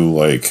too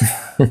like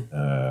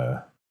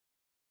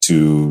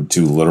too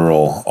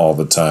literal all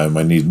the time.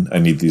 I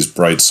need these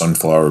bright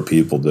sunflower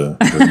people to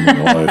live in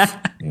my life.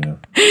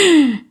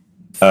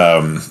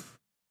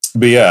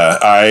 But yeah,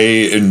 I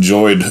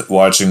enjoyed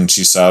watching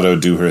Chisato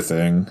do her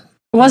thing.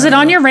 Was it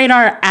on your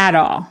radar at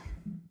all?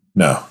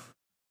 No.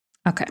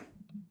 Okay.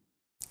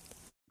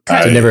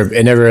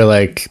 It never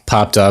like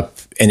popped up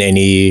in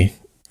any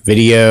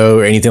video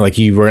or anything. Like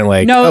you weren't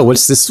like,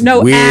 what's this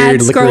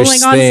weird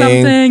licorice thing?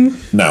 On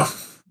something? No.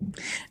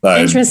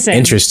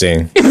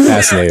 Interesting.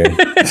 Fascinating.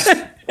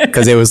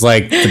 Because it was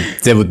like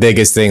the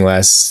biggest thing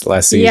last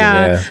season.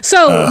 Yeah.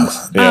 So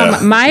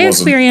my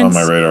experience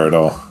on my radar at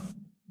all.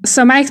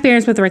 So my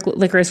experience with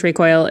Licorice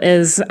Recoil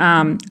is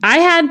I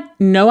had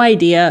no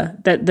idea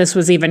that this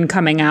was even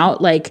coming out.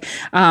 Like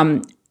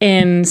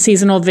in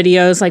seasonal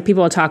videos, like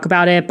people will talk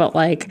about it, but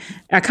like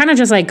I kind of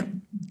just like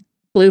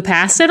blew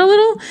past it a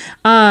little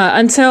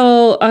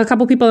until a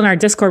couple people in our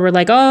Discord were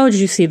like, oh, did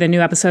you see the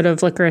new episode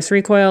of Licorice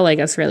Recoil? Like,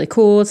 it's really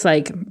cool. It's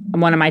like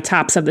one of my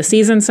tops of the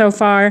season so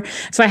far.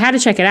 So I had to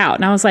check it out.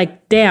 And I was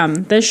like,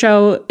 damn, this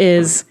show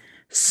is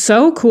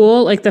so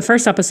cool. Like the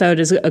first episode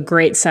is a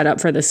great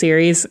setup for the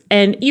series.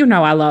 And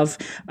I love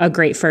a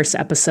great first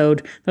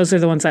episode. Those are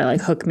the ones that like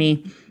hook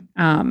me,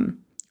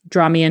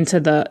 draw me into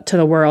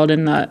the world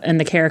and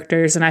the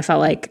characters. And I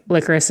felt like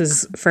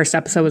Licorice's first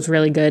episode was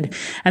really good.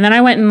 And then I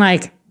went and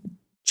like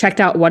checked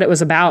out what it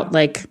was about,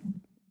 like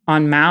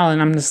on Mal,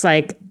 and I'm just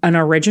like, an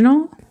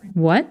original?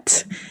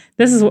 What?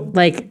 This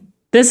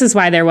is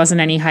why there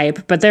wasn't any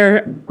hype. But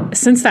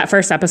since that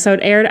first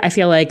episode aired, I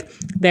feel like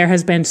there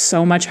has been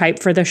so much hype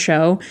for the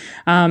show.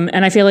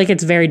 And I feel like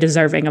it's very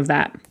deserving of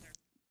that.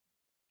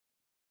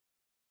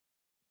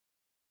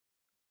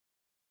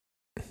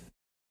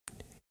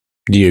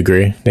 Do you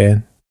agree,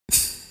 Dan?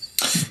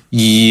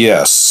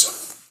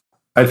 Yes.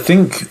 I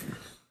think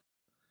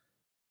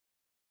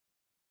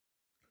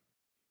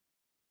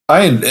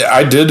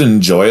I did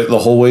enjoy it the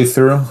whole way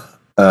through.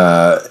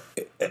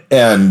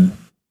 And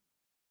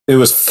it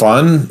was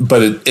fun,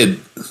 but it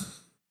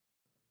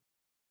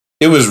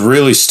was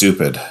really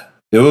stupid.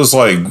 It was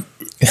like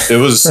it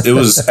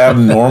was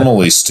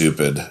abnormally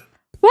stupid.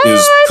 What? It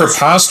was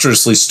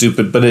preposterously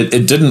stupid, but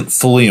it didn't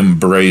fully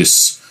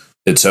embrace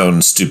its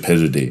own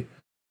stupidity.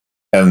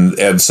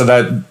 And so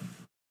that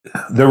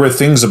there were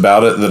things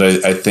about it that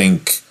I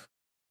think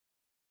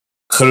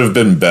could have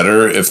been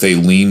better if they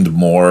leaned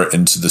more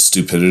into the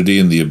stupidity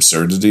and the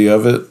absurdity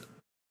of it.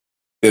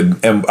 And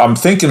I'm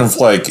thinking of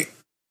like,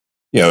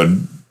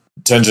 Tenjin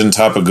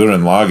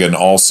Toppaguren Lagann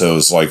also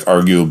is like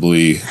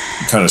arguably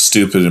kind of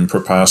stupid and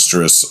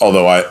preposterous,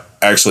 although I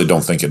actually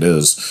don't think it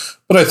is.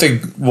 But I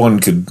think one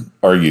could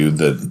argue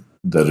that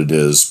it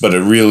is. But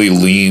it really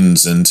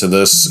leans into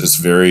this. It's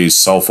very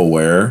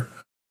self-aware.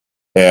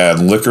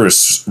 And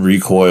Licorice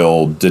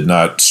Recoil did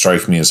not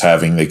strike me as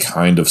having the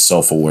kind of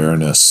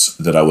self-awareness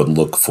that I would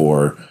look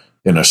for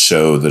in a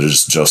show that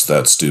is just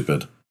that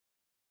stupid.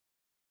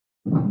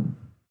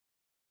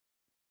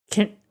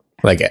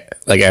 Like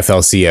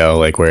FLCL,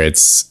 like where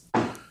it's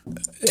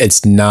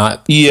it's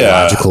not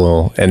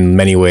logical in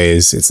many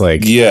ways. It's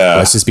like,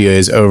 let's just be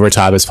as over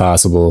top as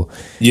possible.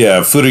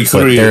 Yeah, Furikuri.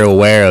 But they're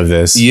aware of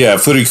this. Yeah,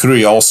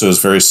 Furikuri also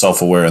is very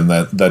self-aware, and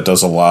that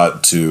does a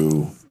lot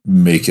to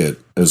make it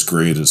as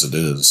great as it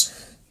is.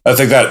 I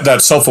think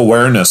that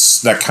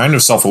self-awareness, that kind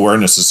of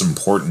self-awareness, is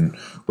important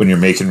when you're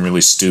making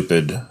really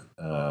stupid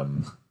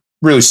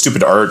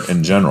art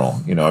in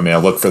general. You know, I mean, I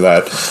look for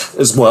that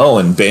as well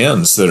in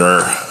bands that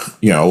are,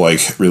 you know,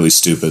 like really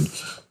stupid.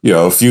 You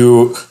know, if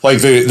you like,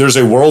 there's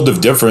a world of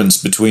difference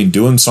between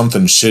doing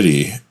something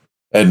shitty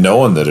and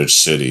knowing that it's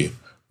shitty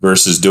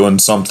versus doing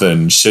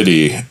something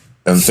shitty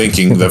and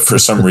thinking that for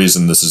some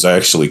reason this is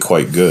actually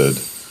quite good.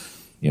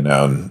 You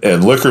know,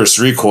 and Licorice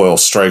Recoil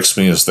strikes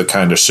me as the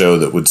kind of show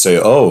that would say,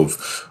 oh,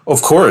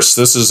 of course,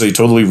 this is a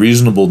totally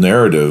reasonable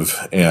narrative.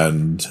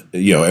 And,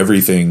 you know,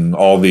 everything,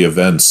 all the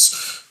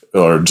events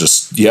are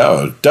just,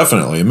 yeah,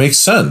 definitely. It makes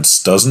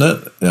sense, doesn't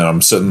it? And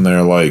I'm sitting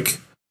there like,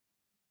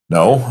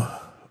 no,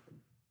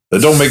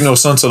 that don't make no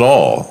sense at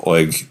all.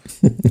 Like,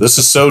 this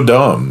is so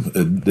dumb.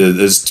 It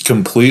is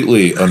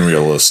completely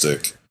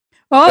unrealistic.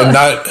 Oh.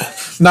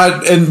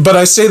 And but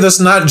I say this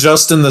not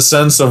just in the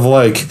sense of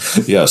like,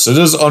 yes, it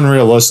is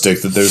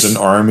unrealistic that there's an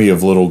army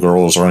of little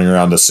girls running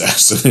around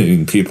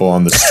assassinating people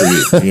on the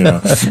street. You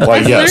know,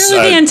 like that's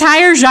literally the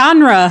entire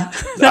genre.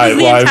 That's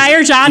the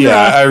entire genre.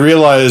 Yeah, I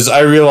realize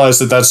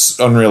that that's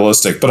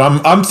unrealistic, but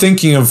I'm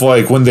thinking of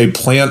like when they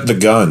plant the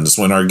guns,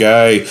 when our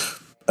guy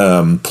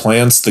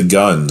plants the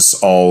guns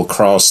all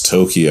across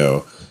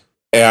Tokyo.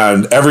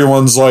 And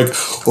everyone's like,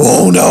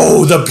 oh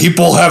no, the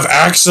people have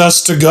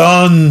access to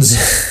guns.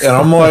 And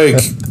I'm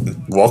like,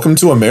 welcome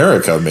to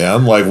America,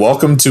 man. Like,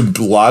 welcome to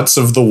lots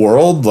of the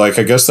world. Like,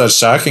 I guess that's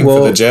shocking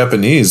for the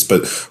Japanese,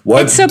 but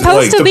what? It's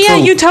supposed to be a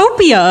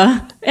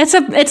utopia.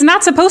 It's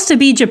not supposed to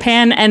be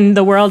Japan and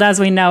the world as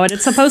we know it.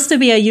 It's supposed to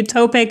be a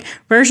utopic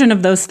version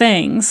of those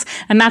things.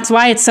 And that's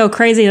why it's so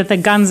crazy that the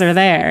guns are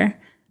there.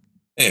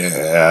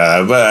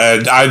 Yeah,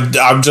 but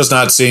I'm just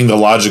not seeing the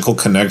logical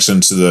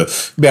connection to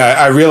the... Yeah,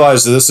 I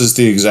realize that this is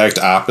the exact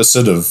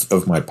opposite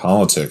of my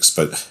politics,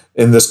 but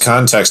in this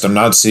context, I'm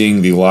not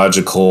seeing the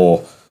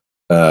logical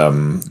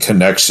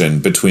connection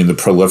between the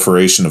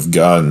proliferation of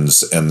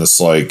guns and this,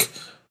 like,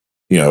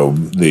 you know,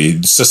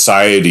 the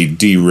society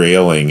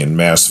derailing and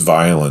mass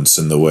violence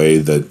in the way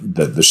that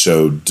the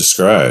show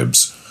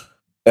describes.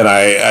 And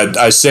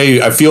I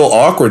feel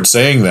awkward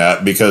saying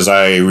that because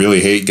I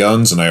really hate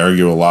guns and I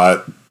argue a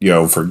lot, you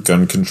know, for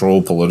gun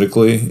control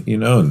politically, you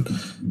know, and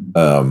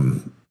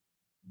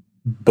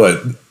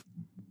but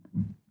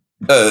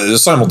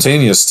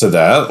simultaneous to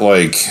that,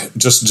 like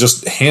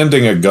just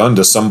handing a gun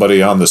to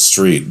somebody on the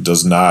street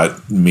does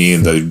not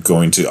mean they're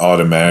going to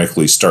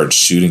automatically start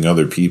shooting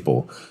other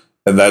people.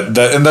 And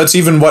that's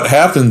even what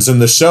happens in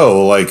the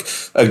show. Like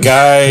a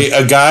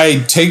guy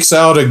takes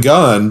out a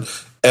gun.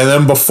 And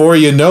then before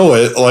you know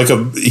it,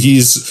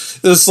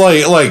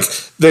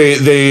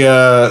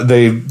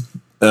 they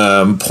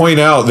point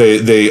out,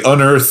 they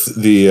unearth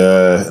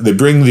they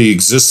bring the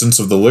existence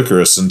of the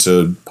licorice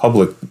into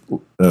public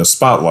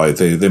spotlight.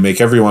 They make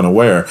everyone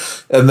aware,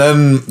 and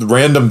then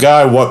random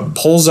guy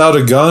pulls out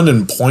a gun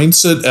and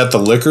points it at the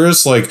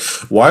licorice. Like,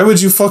 why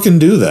would you fucking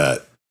do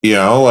that? You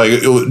know,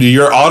 like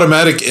your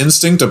automatic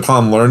instinct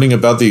upon learning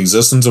about the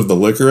existence of the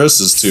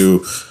licorice is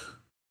to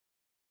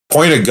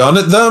point a gun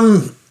at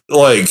them.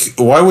 Like,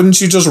 why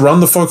wouldn't you just run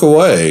the fuck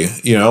away?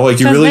 You know,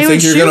 like, you really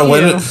think you're going to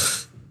win it?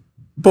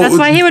 But that's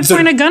why he would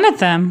point a gun at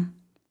them.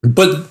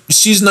 But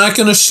she's not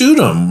going to shoot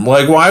him.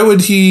 Like, why would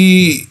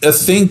he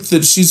think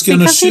that she's going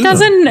to shoot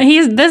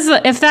him?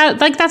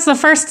 That's the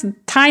first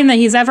time that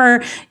he's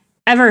ever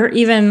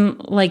even,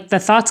 like, the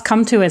thoughts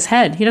come to his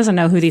head. He doesn't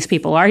know who these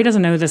people are. He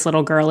doesn't know who this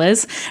little girl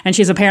is. And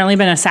she's apparently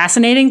been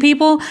assassinating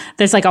people.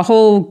 There's, like, a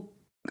whole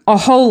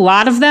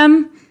lot of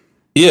them.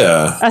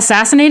 Yeah.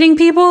 Assassinating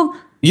people.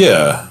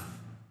 Yeah.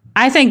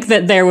 I think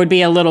that there would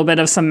be a little bit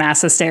of some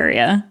mass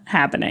hysteria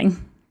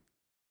happening.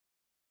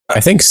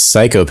 I think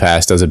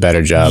Psycho-Pass does a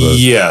better job of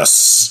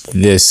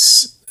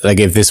this.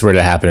 Like, if this were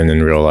to happen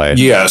in real life.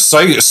 Yeah,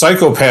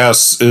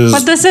 Psycho-Pass is...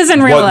 But this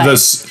isn't real life.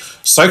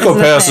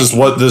 Psycho-Pass is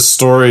what this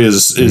story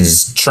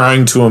is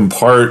trying to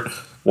impart,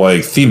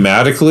 like,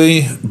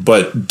 thematically,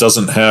 but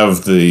doesn't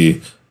have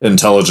the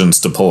intelligence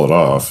to pull it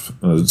off.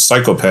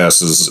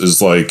 Psycho-Pass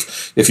is like,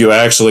 if you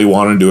actually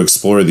wanted to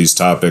explore these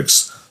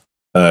topics...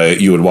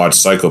 you would watch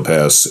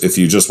Psycho-Pass. If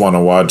you just want to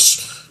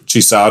watch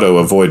Chisato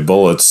avoid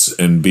bullets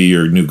and be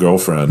your new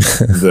girlfriend,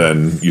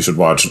 then you should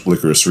watch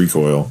Licorice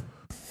Recoil.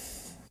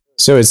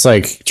 So it's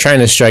like trying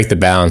to strike the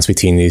balance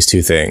between these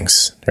two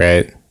things,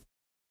 right?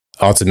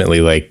 Ultimately,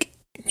 like,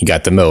 you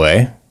got the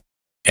moe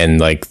and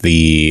like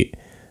the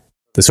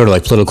sort of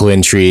like political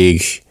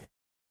intrigue,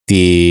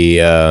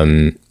 the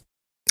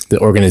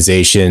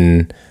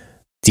organization,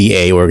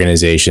 DA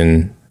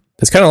organization.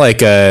 It's kind of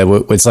like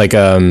what's like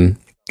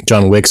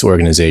John Wick's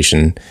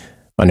organization,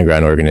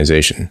 underground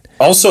organization.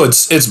 Also,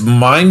 it's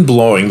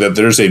mind-blowing that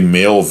there's a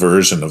male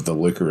version of the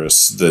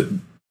licorice that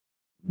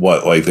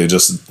they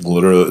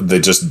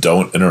just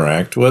don't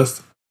interact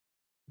with.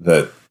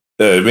 That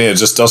I mean, it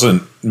just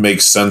doesn't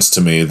make sense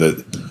to me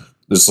that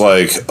it's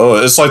like,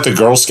 oh, it's like the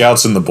Girl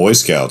Scouts and the Boy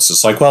Scouts.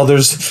 It's like, well,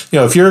 there's,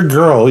 if you're a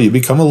girl, you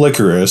become a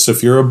licorice.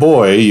 If you're a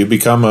boy, you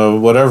become a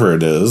whatever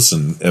it is.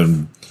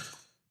 And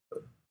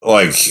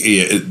like,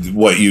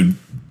 what, you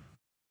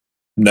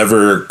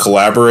never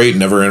collaborate,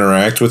 never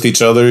interact with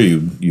each other.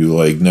 You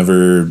like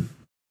never,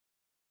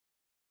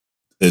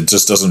 it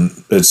just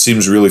doesn't, it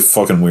seems really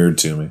fucking weird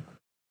to me.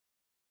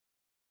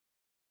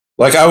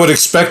 Like, I would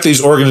expect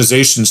these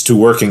organizations to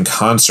work in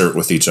concert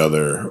with each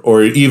other,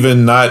 or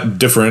even not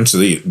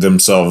differentiate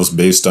themselves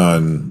based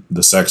on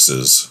the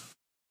sexes.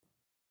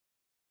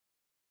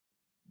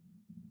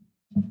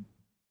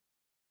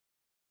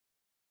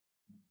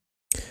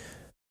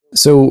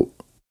 So,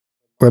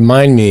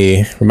 remind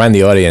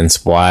the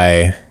audience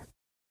why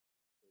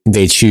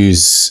they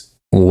choose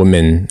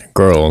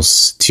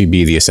girls to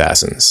be the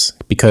assassins.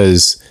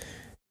 Because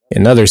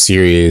in other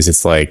series,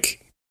 it's like,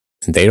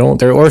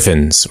 they're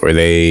orphans, or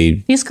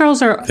these girls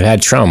have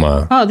had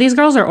trauma. Oh, these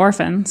girls are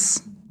orphans.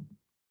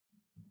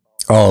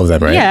 All of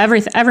them, right? Yeah,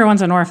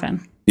 everyone's an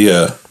orphan.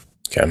 Yeah.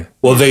 Okay.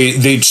 Well,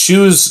 they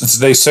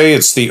say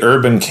it's the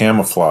urban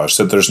camouflage,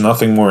 that there's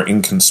nothing more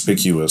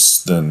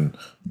inconspicuous than,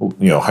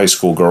 high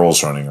school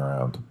girls running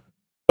around.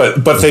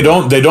 But they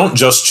don't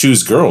just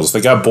choose girls.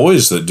 They got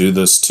boys that do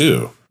this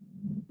too.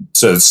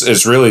 So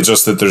it's really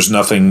just that there's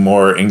nothing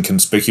more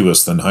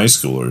inconspicuous than high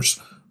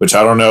schoolers. Which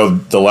I don't know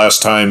the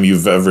last time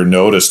you've ever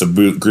noticed a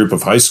group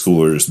of high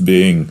schoolers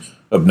being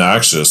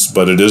obnoxious,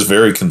 but it is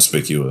very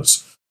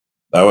conspicuous.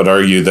 I would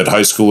argue that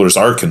high schoolers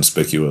are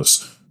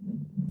conspicuous.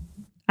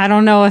 I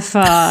don't know if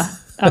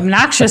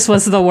obnoxious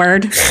was the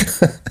word.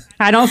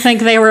 I don't think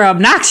they were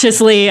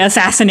obnoxiously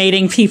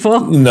assassinating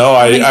people. No,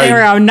 I think they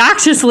were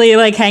obnoxiously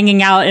like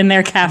hanging out in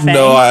their cafe.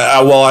 No,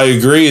 I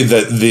agree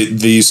that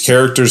these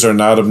characters are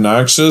not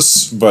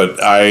obnoxious, but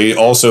I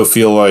also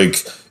feel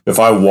like if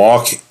I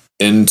walk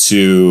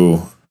into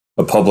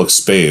a public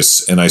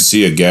space and I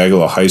see a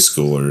gaggle of high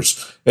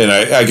schoolers, and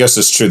I guess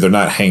it's true, they're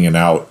not hanging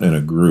out in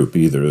a group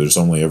either. There's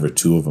only ever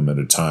two of them at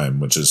a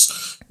time, which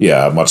is,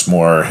 much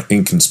more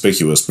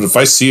inconspicuous. But if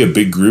I see a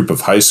big group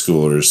of high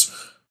schoolers,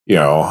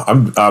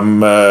 I'm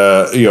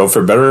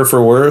for better or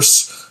for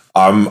worse,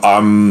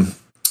 I'm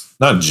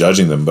not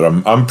judging them, but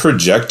I'm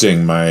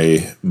projecting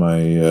my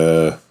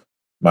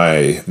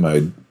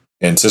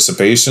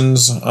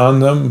anticipations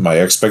on them, my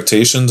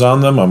expectations on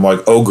them. I'm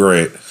like, oh,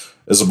 great.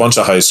 There's a bunch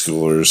of high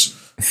schoolers,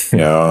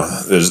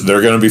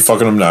 they're going to be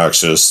fucking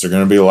obnoxious. They're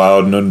going to be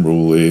loud and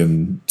unruly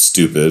and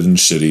stupid and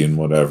shitty and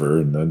whatever.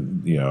 And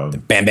then,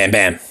 bam, bam,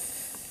 bam.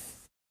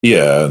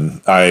 Yeah.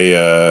 And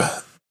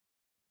I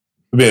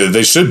mean,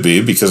 they should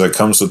be, because it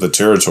comes with the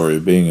territory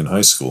of being in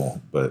high school.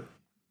 But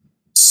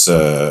it's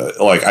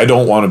like, I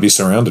don't want to be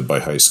surrounded by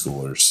high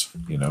schoolers.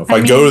 If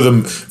I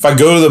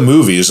go to the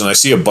movies and I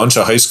see a bunch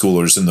of high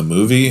schoolers in the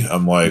movie,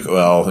 I'm like,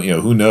 well,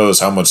 who knows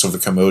how much of a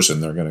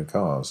commotion they're going to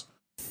cause.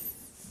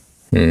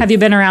 Have you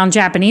been around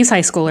Japanese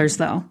high schoolers,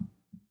 though?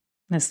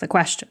 That's the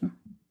question.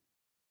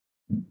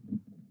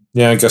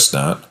 Yeah, I guess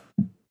not.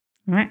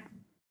 All right.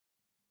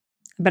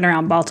 I've been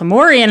around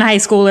Baltimorean high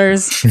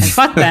schoolers, and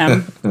fuck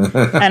them.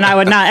 And I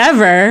would not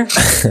ever.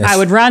 I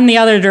would run the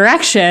other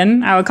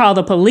direction. I would call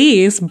the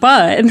police,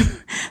 but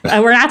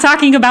we're not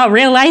talking about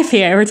real life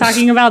here. We're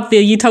talking about the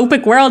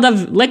utopic world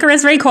of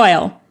Licorice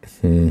Recoil.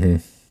 Mm-hmm.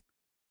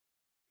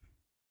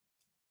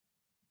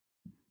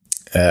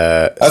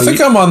 I think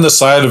I'm on the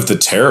side of the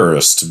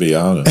terrorists, to be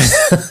honest.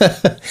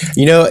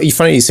 It's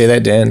funny you say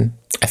that, Dan.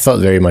 I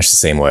felt very much the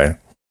same way.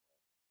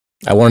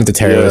 I wanted the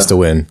terrorists to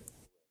win.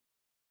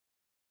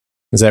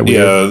 Is that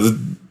weird? Yeah,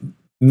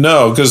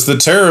 no, because the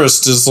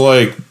terrorist is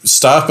like,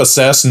 stop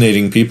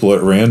assassinating people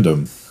at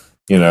random.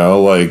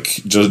 Like,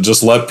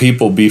 just let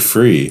people be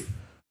free.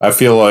 I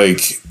feel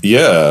like,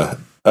 yeah,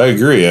 I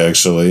agree,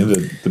 actually.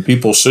 The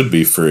people should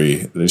be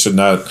free. They should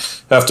not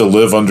have to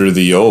live under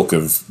the yoke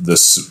of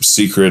this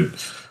secret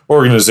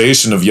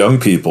organization of young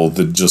people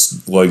that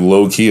just, like,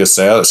 low-key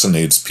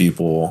assassinates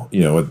people,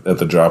 at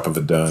the drop of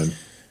a dime.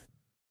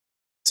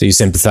 So you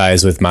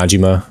sympathize with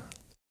Majima?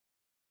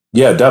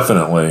 Yeah,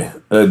 definitely.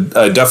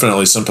 I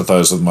definitely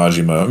sympathize with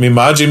Majima. I mean,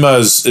 Majima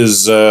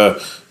is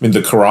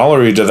the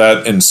corollary to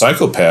that in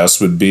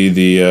Psycho-Pass would be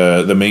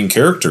the main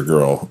character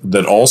girl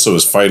that also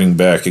is fighting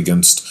back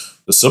against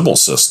the Sybil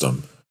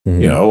system.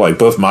 Mm-hmm. Like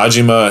both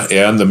Majima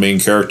and the main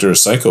character of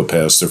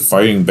Psycho-Pass, they're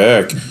fighting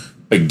back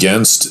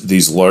against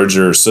these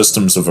larger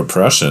systems of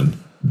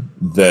oppression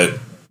that,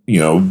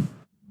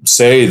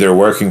 say they're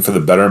working for the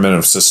betterment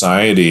of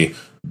society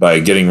by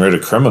getting rid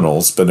of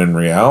criminals, but in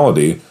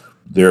reality,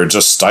 they're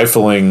just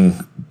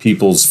stifling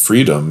people's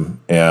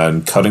freedom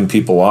and cutting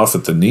people off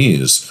at the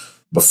knees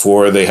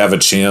before they have a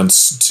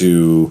chance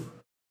to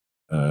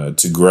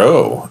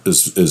grow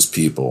as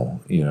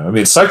people. I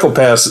mean,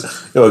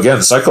 Psycho-Pass,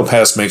 again,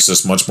 Psycho-Pass makes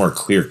this much more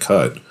clear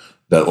cut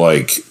that,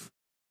 like,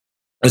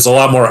 it's a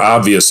lot more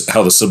obvious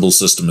how the Sybil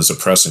system is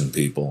oppressing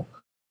people.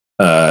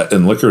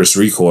 In Licorice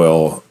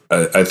Recoil,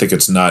 I think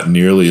it's not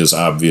nearly as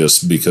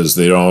obvious because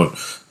they don't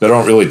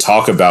really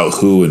talk about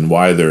who and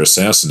why they're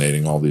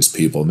assassinating all these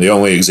people. And the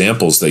only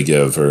examples they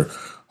give are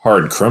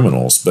hard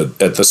criminals.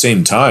 But at the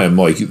same time,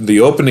 like the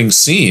opening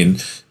scene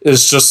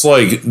is just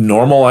like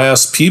normal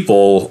ass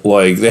people.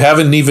 Like they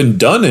haven't even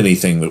done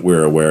anything that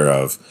we're aware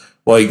of.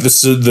 Like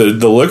this,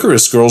 the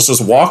Licorice girls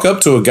just walk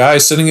up to a guy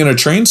sitting in a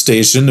train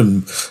station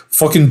and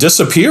fucking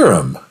disappear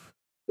him.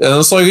 And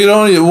it's like,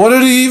 what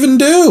did he even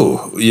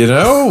do? We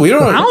don't.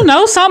 I don't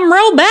know, something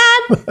real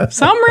bad.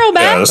 Something real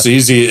bad. Yeah, it's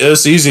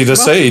easy to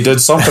say he did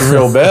something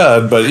real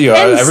bad, but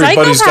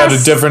everybody's got a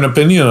different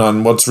opinion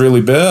on what's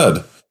really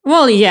bad.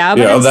 Well, yeah,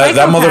 but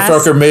that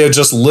motherfucker may have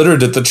just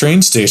littered at the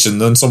train station.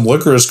 Then some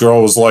Licorice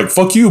girl was like,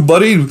 "Fuck you,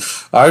 buddy!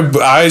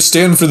 I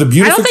stand for the beautification of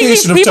Tokyo." I don't think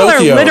these people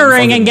are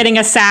littering and getting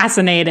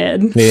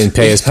assassinated. They didn't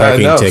pay his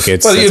parking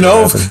tickets. But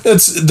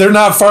they're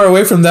not far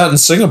away from that in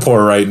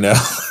Singapore right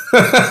now.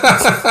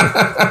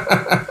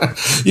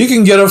 You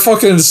can get a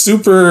fucking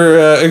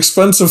super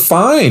expensive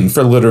fine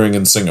for littering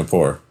in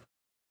Singapore.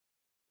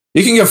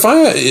 You can get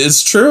fined.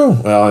 It's true.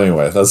 Well,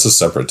 anyway, that's a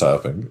separate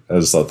topic. I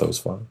just thought that was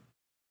fun.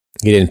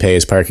 He didn't pay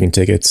his parking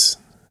tickets.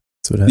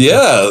 That's what happened.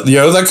 Yeah,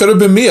 that could have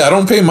been me. I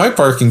don't pay my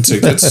parking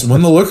tickets.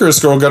 When the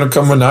Licorice girl gonna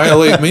come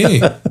annihilate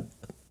me?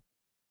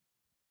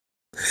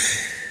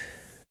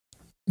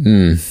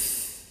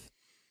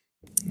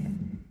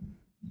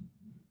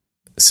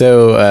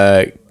 So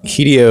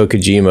Hideo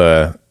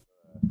Kojima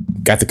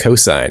got the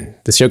cosign.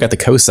 The show got the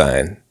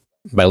cosign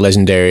by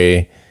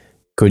legendary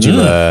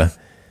Kojima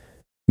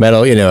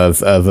Metal. I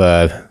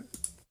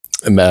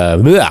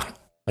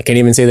can't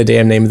even say the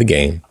damn name of the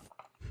game.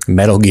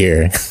 Metal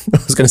Gear. I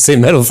was going to say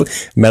Metal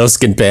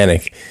Skin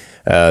Panic.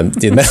 God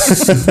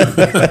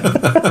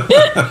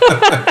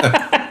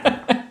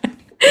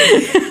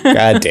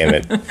damn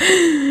it.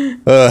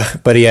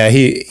 But yeah,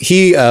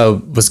 he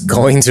was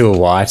going to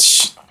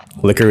watch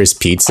Licorice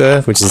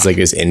Pizza, which is like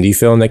this indie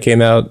film that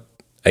came out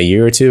a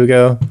year or two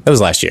ago. That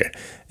was last year.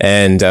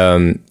 And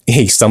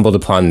he stumbled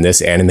upon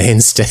this anime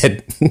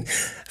instead.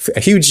 A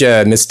huge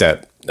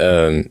misstep.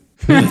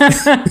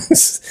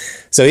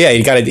 So yeah,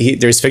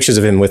 there's pictures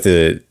of him with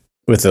the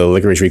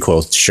Licorice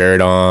Recoil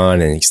shirt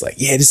on, and he's like,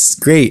 yeah, this is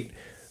great.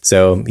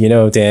 So,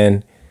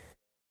 Dan,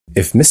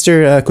 if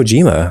Mr.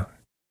 Kojima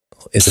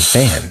is a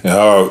fan.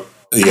 Oh,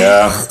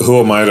 yeah. Who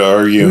am I to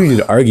argue? Who are you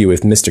to argue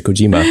with Mr.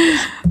 Kojima?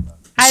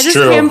 I just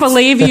can't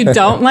believe you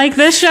don't like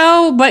this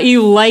show, but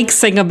you like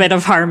Sing a Bit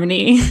of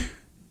Harmony.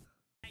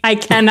 I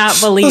cannot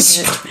believe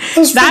it.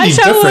 That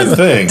show was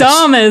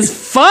dumb as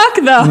fuck,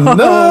 though.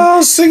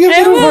 No, Sing a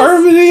Bit of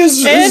Harmony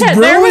is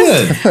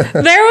brilliant.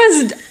 There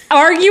was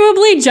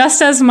arguably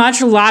just as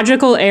much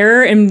logical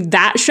error in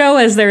that show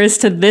as there is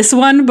to this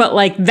one, but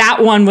like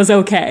that one was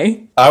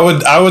okay. I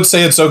would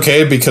say it's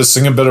okay because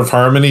Sing a Bit of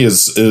Harmony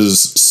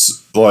is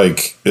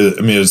like,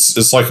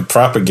 it's like a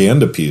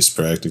propaganda piece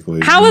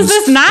practically. How is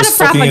this not a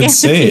propaganda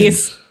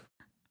piece?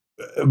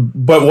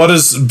 But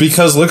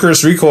because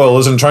Licorice Recoil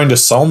isn't trying to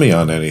sell me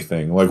on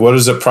anything. Like, what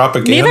is it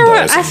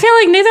propagandizing? I feel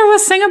like neither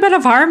was Sing a Bit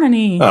of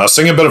Harmony.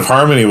 Sing a Bit of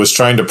Harmony was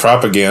trying to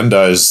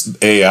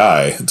propagandize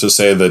AI, to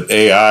say that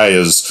AI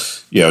is,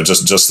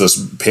 just this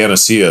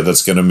panacea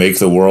that's going to make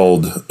the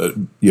world,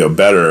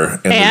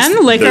 better.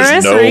 And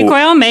Licorice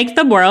Recoil make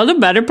the world a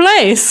better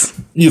place.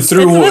 It's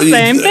the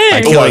same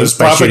thing. It's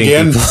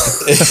propaganda.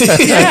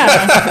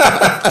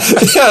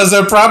 Yeah, is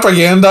that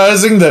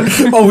propagandizing that?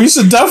 Oh, we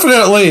should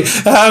definitely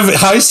have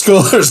high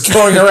schoolers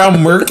going around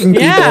murking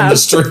people in the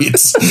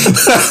streets.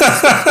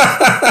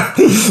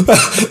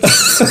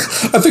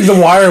 I think The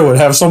Wire would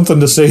have something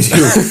to say to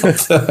you about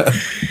that.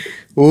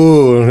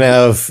 Ooh,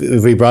 now if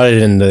we brought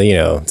it into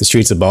the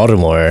streets of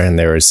Baltimore and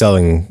they were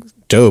selling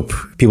dope,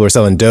 people were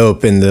selling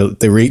dope, and the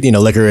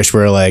licorice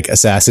were like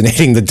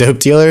assassinating the dope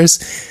dealers.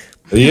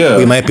 Yeah,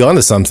 we might be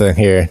onto something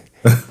here.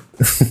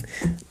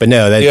 But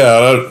no,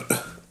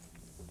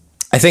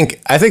 I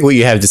think what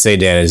you have to say,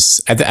 Dan, is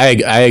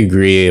I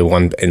agree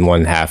in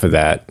one half of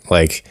that.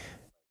 Like,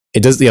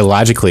 it does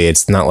logically,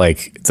 it's not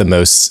like the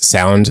most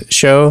sound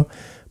show,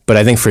 but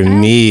I think for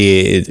me,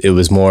 it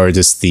was more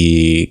just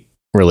the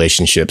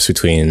relationships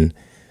between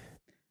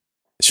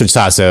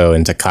Shitazo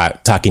and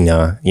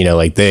Takina.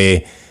 Like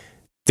they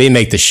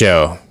make the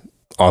show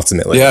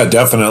ultimately. Yeah,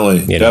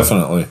 definitely,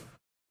 definitely.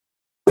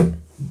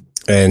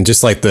 And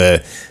just like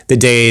the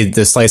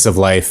slice of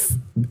life,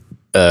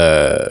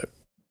 go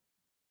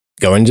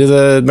into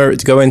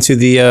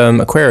the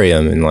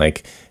aquarium and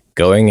like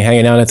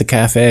hanging out at the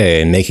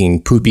cafe and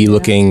making poopy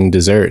looking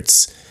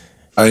desserts.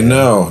 I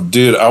know,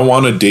 dude. I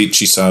want to date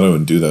Chisato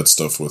and do that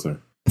stuff with her.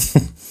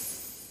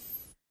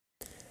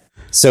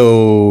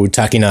 So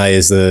Takina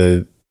is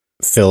the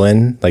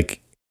fill-in,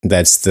 like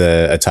that's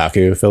the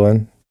otaku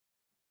fill-in.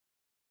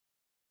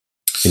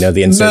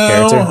 The insert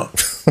character.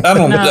 I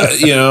don't. I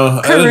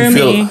didn't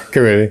feel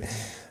Kurumi.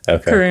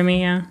 Okay. Kurumi,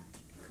 yeah.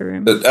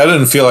 Kurumi. I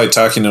didn't feel like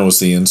Takina was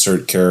the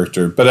insert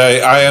character, but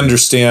I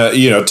understand.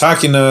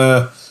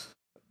 Takina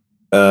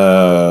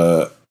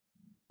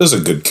is a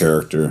good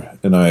character,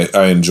 and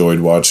I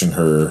enjoyed watching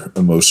her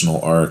emotional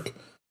arc.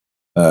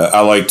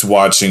 I liked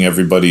watching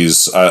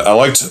everybody's.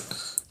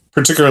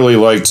 Particularly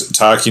liked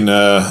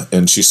Takina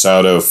and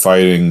Chisato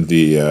fighting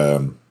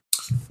the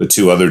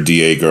two other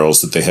DA girls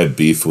that they had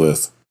beef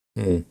with.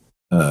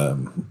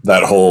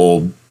 That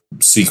whole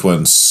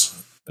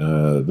sequence,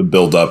 the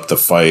build up, the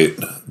fight,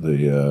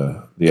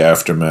 the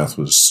aftermath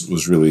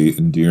was really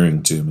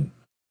endearing to me.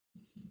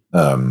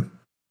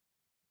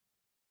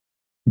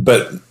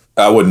 But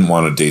I wouldn't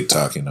want to date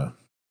Takina.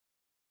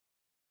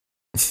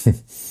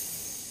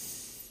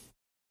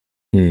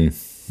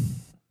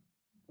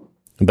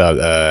 About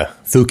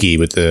Fuki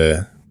with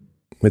the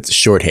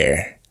short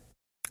hair.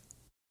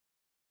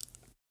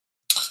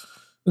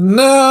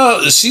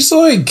 No, she's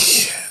like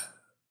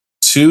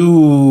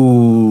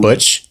too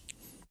butch.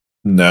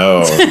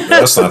 No,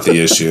 that's not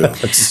the issue. Her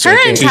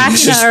and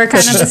Takina are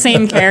kind of the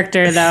same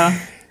character, though.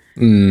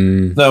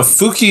 No,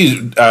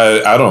 Fuki,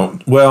 I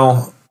don't.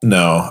 Well,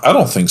 no, I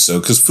don't think so,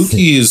 because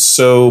Fuki is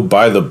so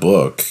by the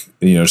book.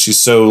 You know, she's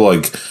so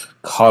like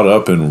caught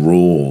up in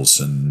rules,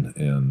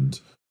 and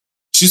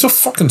she's a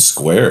fucking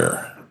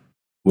square.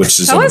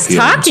 Which is so is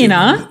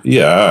Takina.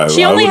 Yeah,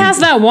 she only has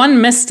that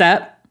one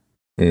misstep.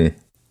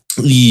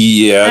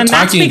 Yeah, and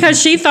that's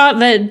because she thought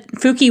that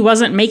Fuki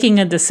wasn't making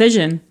a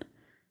decision.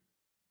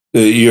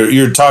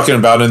 You're talking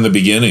about in the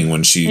beginning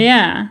when she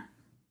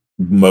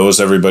mows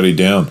everybody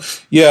down.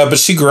 Yeah, but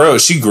she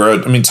grows. I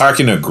mean,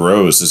 Takina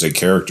grows as a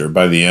character.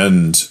 By the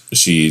end,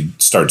 she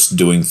starts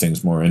doing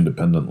things more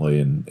independently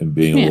and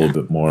being a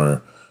little bit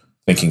more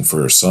thinking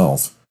for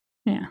herself.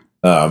 Yeah.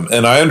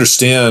 And I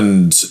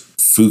understand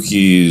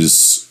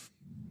Fuki's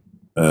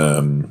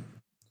anger,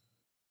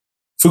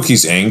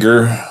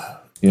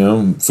 you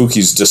know,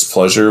 Fuki's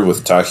displeasure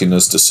with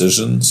Takina's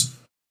decisions.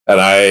 And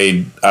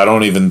I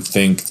don't even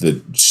think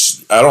that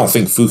I don't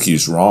think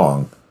Fuki's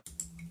wrong.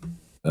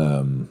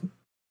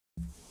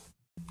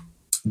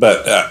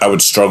 But I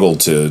would struggle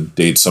to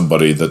date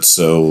somebody that's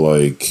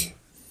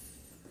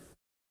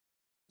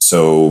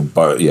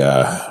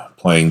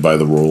playing by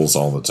the rules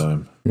all the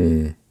time.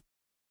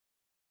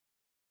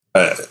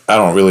 I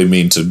don't really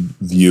mean to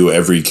view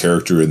every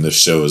character in this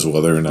show as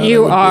whether or not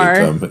you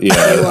are. Them.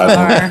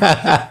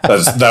 Yeah,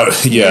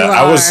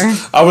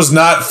 I was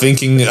not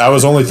thinking. I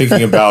was only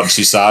thinking about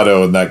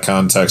Chisato in that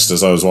context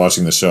as I was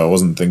watching the show. I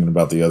wasn't thinking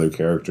about the other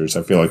characters.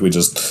 I feel like we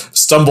just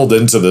stumbled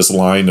into this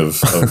line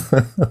of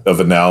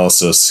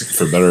analysis,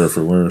 for better or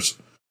for worse.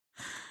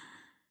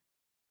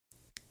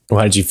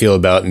 How did you feel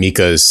about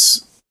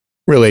Mika's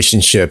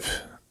relationship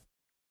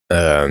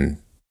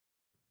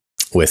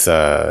with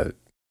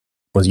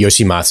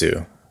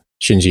Yoshimatsu,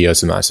 Shinji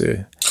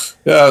Yoshimatsu?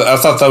 Yeah, I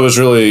thought that was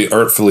really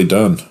artfully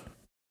done.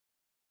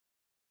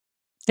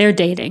 They're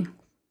dating.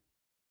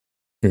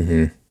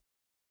 Mm-hmm.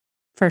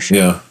 For sure.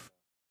 Yeah.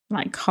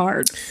 Like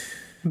hard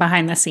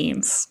behind the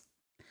scenes.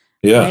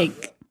 Yeah.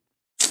 Like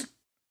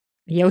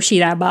Yoshi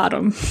that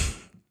bottom.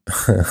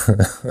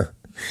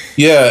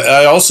 Yeah,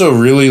 I also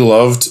really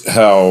loved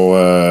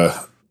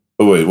how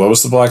what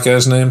was the black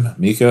guy's name?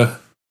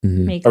 Mika?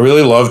 Mm-hmm. I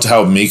really loved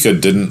how Mika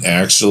didn't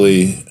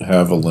actually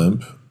have a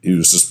limp. He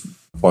was just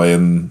play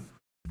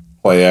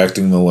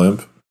acting the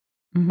limp.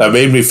 Mm-hmm. That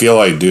made me feel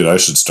like, dude, I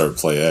should start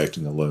play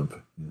acting a limp.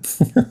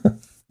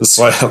 It's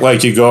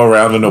like you go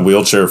around in a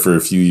wheelchair for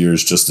a few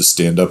years just to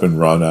stand up and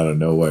run out of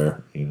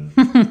nowhere. You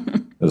know?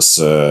 It's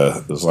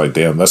like,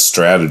 damn, that's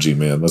strategy,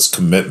 man. That's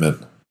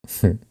commitment.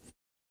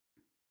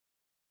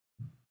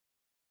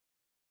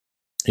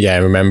 Yeah, I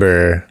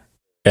remember,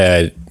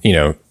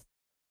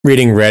 reading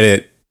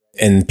Reddit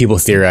and people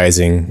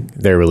theorizing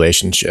their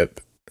relationship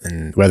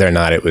and whether or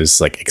not it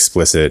was like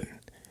explicit.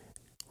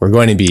 We're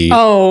going to be.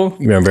 Oh,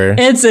 remember?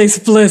 It's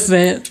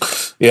explicit.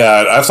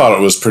 Yeah, I thought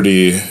it was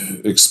pretty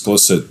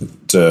explicit,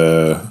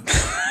 or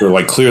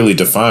like clearly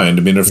defined.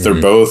 I mean, if they're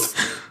both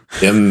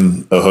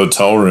in a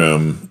hotel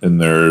room in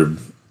their,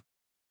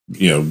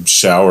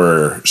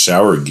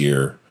 shower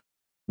gear,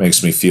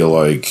 makes me feel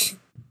like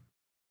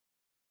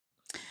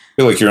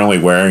you're only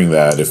wearing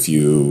that if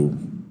you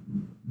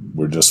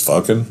were just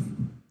fucking.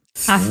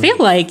 I feel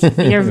like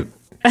you're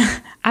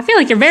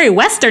very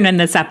Western in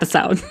this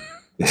episode.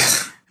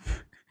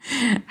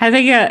 I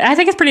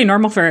think it's pretty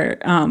normal for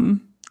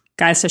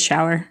guys to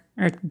shower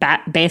or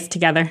bathe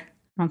together. I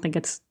don't think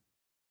it's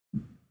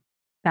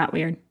that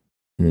weird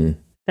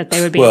that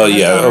they would be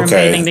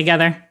bathing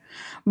together.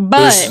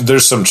 But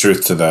there's some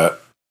truth to that.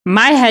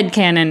 My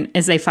headcanon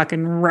is they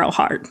fucking real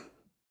hard.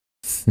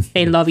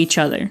 They love each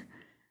other,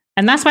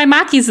 and that's why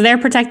Maki's there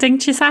protecting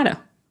Chisato.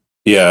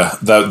 Yeah,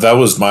 that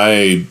was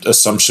my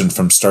assumption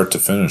from start to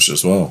finish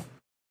as well.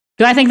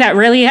 Do I think that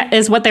really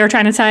is what they were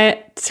trying to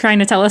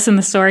tell us in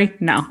the story?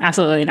 No,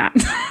 absolutely not.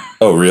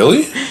 Oh,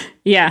 really?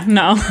 Yeah,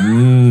 no.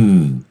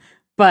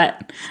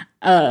 But,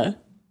 I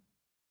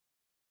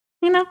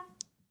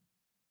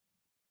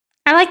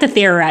like to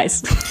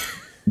theorize.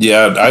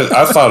 Yeah,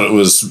 I thought it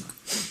was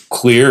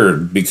clear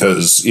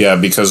because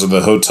of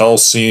the hotel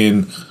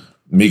scene,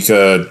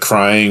 Mika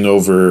crying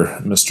over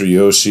Mr.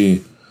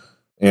 Yoshi,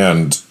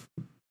 and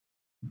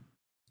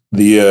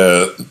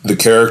the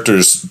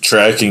characters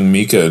tracking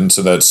Mika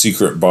into that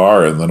secret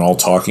bar and then all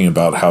talking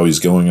about how he's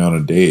going on a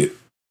date.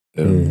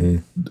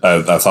 And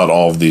I thought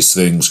all of these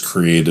things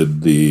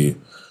created the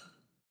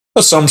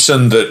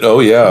assumption that, oh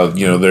yeah,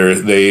 you know,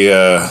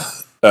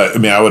 I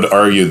mean, I would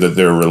argue that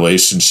their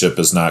relationship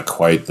is not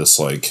quite this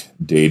like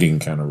dating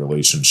kind of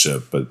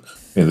relationship, but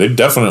I mean, they're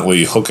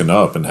definitely hooking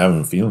up and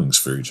having feelings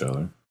for each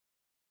other.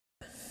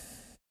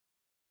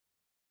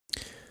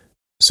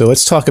 So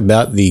let's talk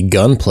about the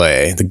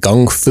gunplay, the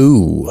gung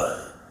fu.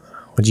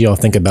 What do y'all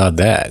think about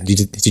that?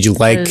 Did you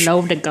like? I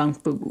love the gung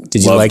fu.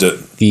 Did you like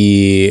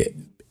the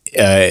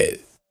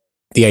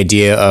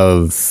idea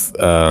of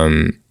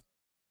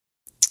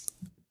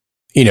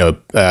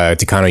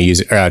Takano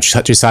using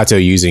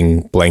Chisato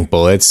using blank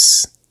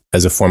bullets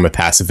as a form of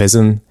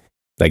pacifism?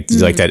 Like, did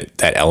you like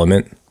that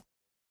element?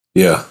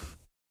 Yeah.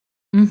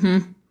 Mm-hmm.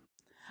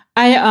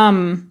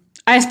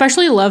 I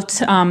especially loved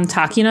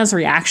Takina's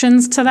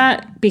reactions to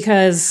that,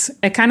 because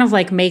it kind of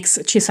like makes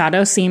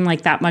Chisato seem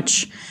like that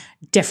much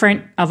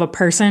different of a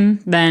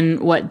person than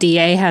what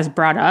DA has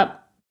brought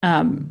up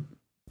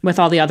with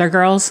all the other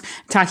girls.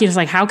 Takina's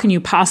like, how can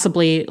you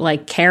possibly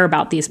like care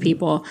about these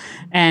people?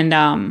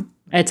 And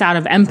it's out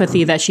of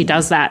empathy that she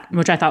does that,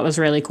 which I thought was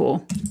really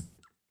cool.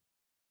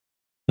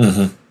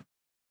 Mm-hmm.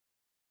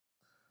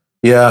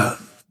 Yeah.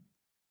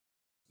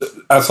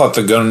 I thought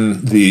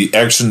the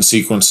action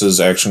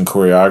sequences, action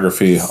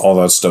choreography, all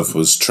that stuff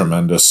was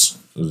tremendous.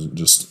 It was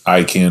just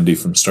eye candy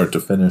from start to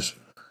finish.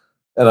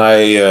 And I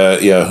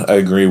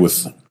agree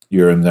with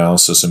your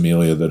analysis,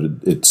 Amelia,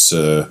 that it's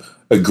a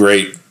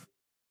great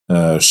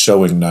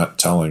showing, not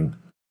telling,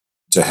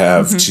 to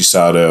have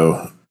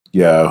Chisato,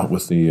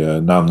 with the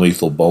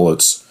non-lethal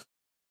bullets.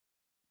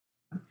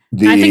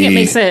 I think it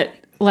makes it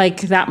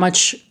like that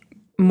much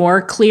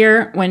more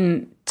clear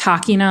when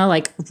Takina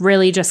like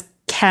really just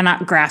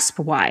cannot grasp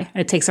why.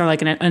 It takes her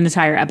like an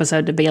entire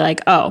episode to be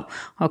like, oh,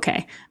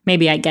 okay,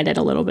 maybe I get it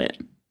a little bit.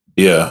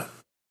 Yeah.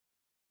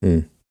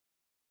 The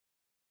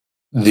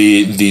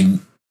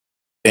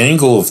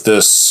angle of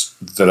this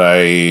that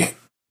I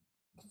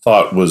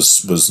thought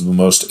was the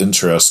most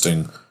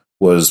interesting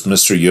was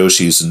Mr.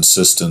 Yoshi's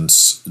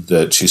insistence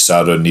that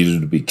Chisato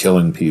needed to be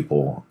killing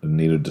people and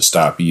needed to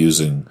stop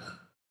using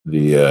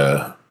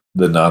the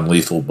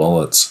non-lethal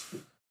bullets.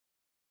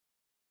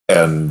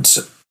 And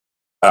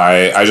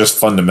I just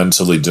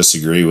fundamentally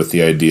disagree with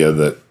the idea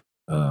that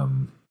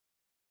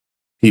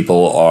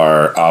people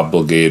are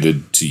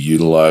obligated to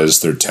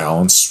utilize their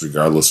talents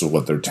regardless of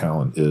what their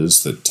talent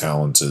is. That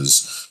talent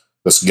is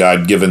this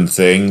God-given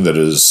thing that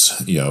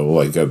is,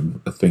 like a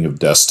thing of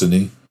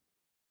destiny.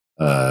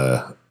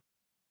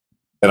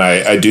 And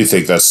I do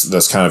think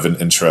that's kind of an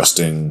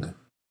interesting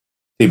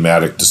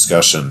thematic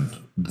discussion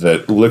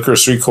that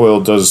Licorice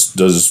Recoil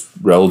does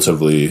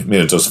relatively. I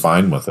mean, it does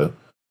fine with it.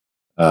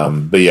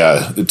 But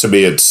yeah, to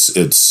me,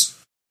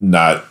 it's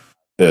not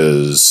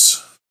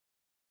as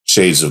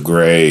shades of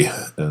gray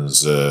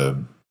as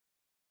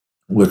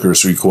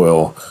Licorice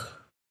Recoil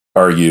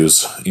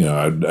argues.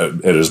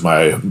 It is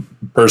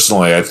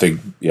personally, I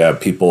think,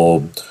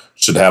 people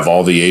should have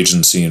all the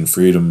agency and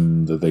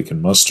freedom that they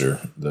can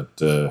muster.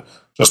 That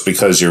just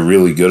because you're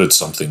really good at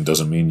something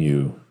doesn't mean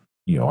you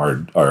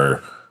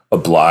are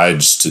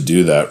obliged to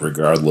do that,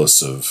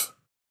 regardless of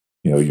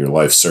your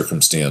life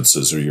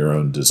circumstances or your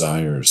own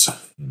desires.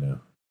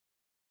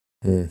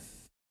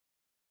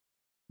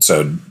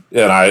 So,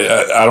 and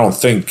I don't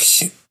think.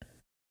 I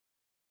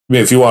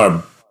mean, if you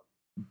want to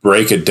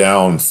break it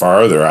down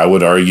farther, I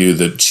would argue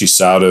that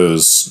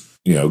Chisato's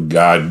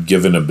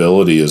God-given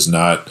ability is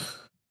not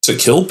to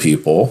kill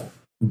people,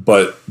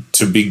 but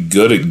to be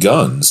good at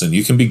guns, and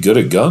you can be good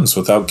at guns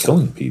without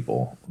killing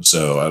people.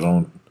 So I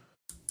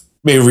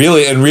mean,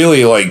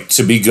 really, like,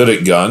 to be good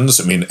at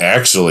guns, I mean,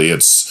 actually,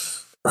 it's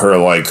her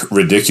like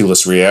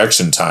ridiculous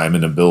reaction time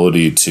and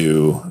ability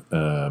to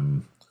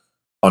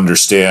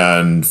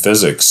understand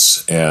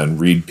physics and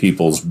read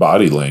people's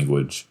body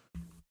language.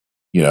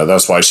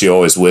 That's why she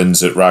always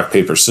wins at rock,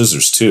 paper,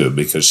 scissors too,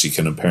 because she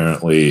can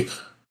apparently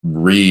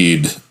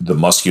read the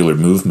muscular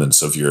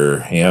movements of your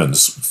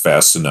hands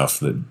fast enough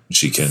that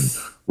she can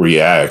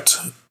react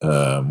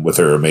with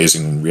her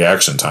amazing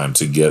reaction time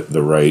to get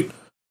the right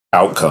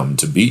outcome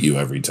to beat you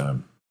every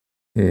time.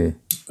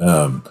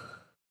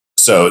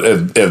 So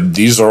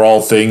these are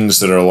all things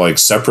that are like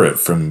separate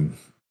from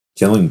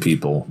killing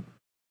people.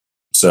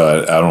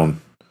 So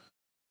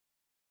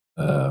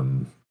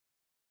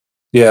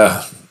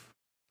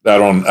I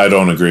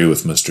don't agree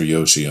with Mr.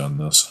 Yoshi on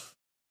this.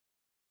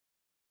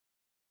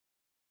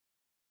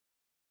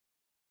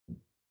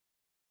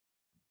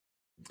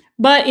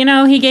 But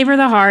he gave her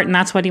the heart, and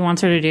that's what he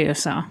wants her to do.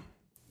 So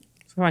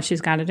that's what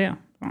she's got to do.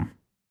 So.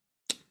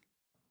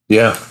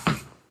 Yeah.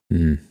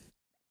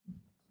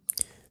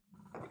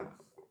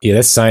 Yeah,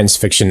 that science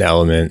fiction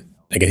element,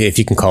 like if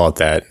you can call it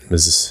that,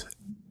 was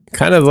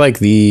kind of like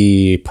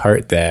the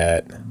part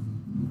that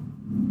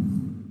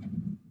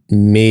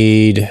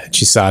made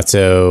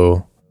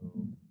Chisato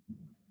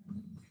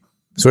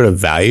sort of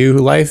value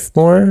life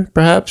more,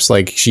 perhaps.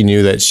 Like she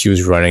knew that she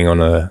was running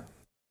on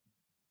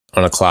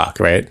on a clock,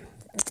 right?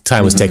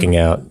 Time was ticking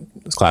out,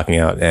 was clocking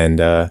out, and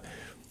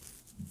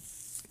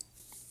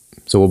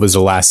so what was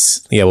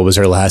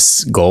her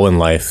last goal in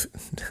life?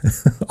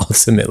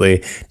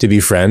 Ultimately, to be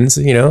friends,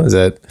 is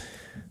that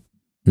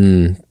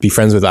be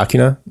friends with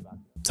Takina,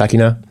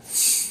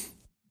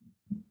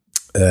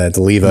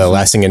 to leave a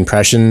lasting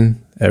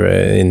impression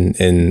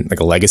in like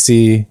a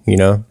legacy,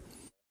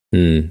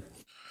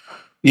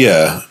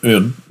 Yeah,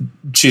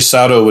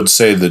 Chisato would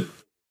say that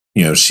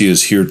she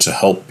is here to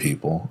help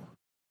people,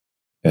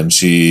 and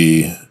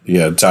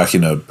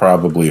Takina,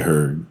 probably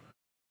her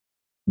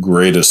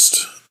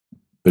greatest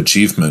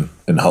achievement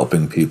in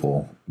helping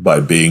people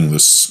by being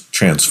this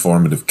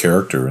transformative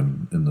character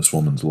in this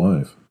woman's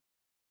life.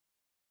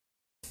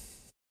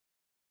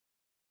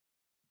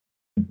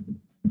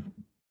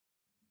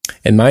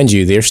 And mind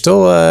you, they're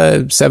still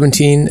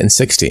 17 and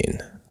 16.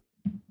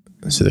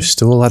 So there's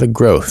still a lot of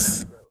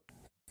growth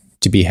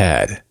to be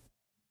had.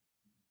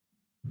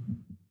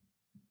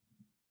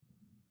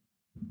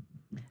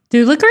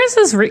 Do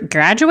licorices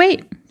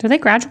graduate? Do they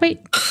graduate?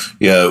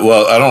 Yeah,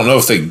 well, I don't know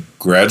if they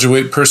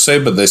graduate per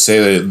se, but they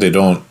say they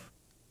don't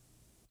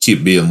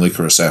keep being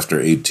licorice after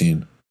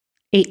 18.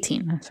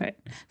 18, that's right.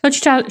 So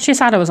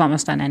Chisato was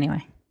almost done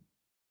anyway.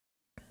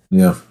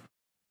 Yeah.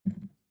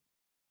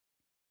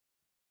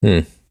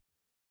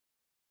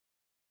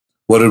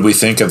 What did we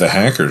think of the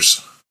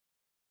hackers?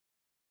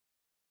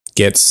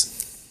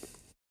 Gets.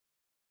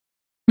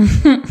 I'm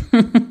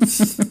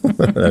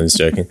just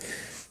joking.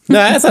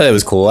 No, I thought it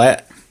was cool.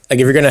 Like if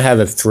you're gonna have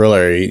a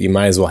thriller, you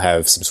might as well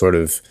have some sort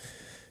of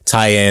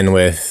tie-in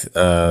with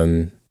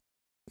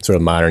sort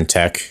of modern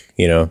tech.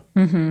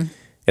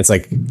 It's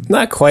like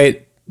not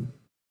quite.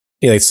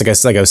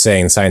 It's like I was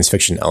saying, science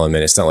fiction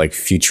element. It's not like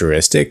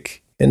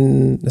futuristic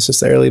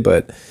necessarily,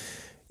 but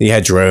you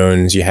had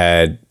drones. You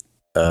had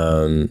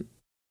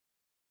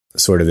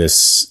sort of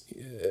this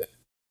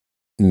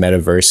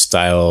metaverse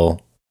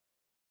style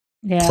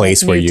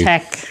place where you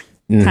tech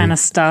kind of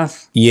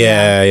stuff.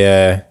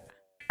 Yeah.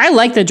 I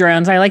like the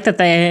drones. I like that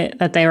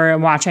they were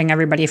watching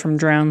everybody from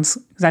drones,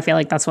 because I feel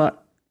like that's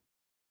what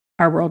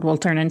our world will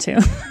turn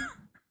into.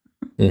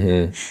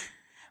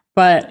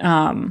 But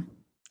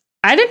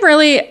I didn't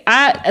really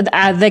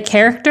the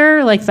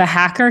character, like the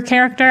hacker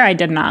character, I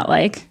did not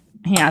like.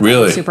 Yeah,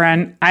 really?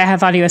 I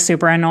thought he was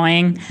super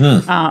annoying.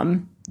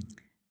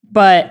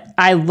 But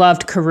I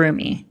loved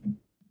Kurumi.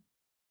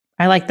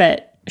 I like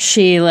that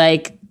she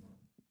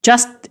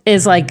just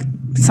is like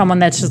someone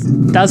that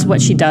just does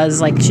what she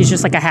does. Like she's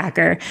just like a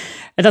hacker.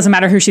 It doesn't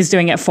matter who she's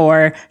doing it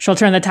for. She'll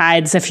turn the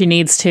tides if she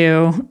needs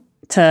to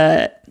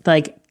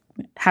like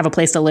have a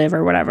place to live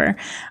or whatever.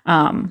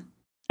 And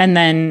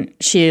then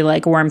she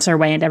like worms her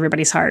way into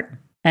everybody's heart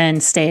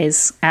and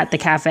stays at the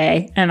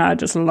cafe. And I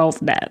just love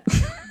that.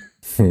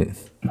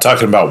 I'm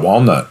talking about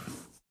Walnut.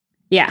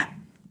 Yeah.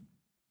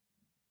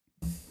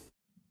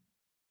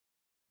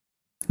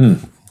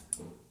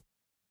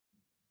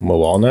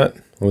 Walnut?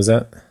 What was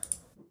that?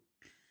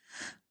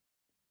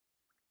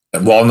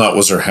 And Walnut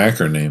was her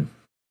hacker name.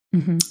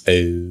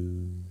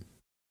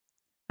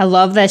 I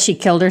love that she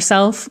killed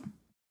herself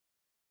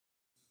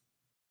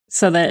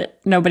so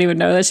that nobody would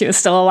know that she was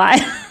still alive.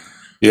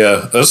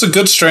 Yeah, that's a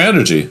good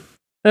strategy.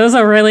 It was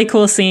a really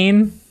cool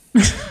scene.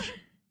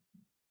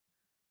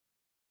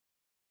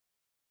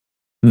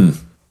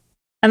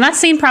 And that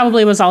scene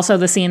probably was also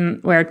the scene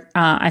where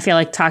I feel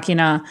like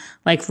Takina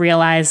like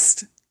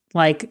realized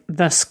like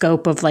the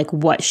scope of like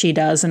what she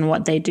does and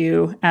what they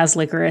do as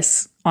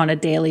Licorice on a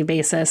daily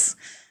basis.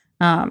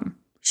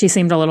 She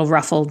seemed a little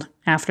ruffled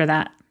after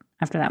that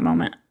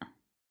moment.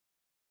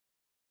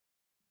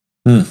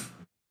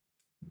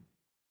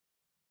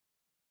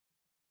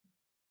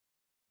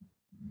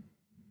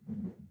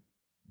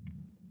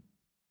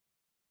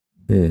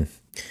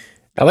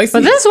 I like,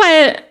 but this is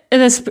why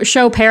this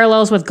show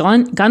parallels with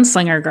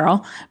Gunslinger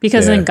Girl,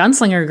 because in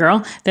Gunslinger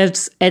Girl,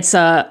 it's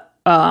a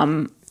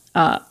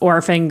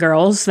orphan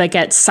girls that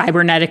get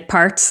cybernetic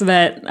parts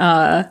that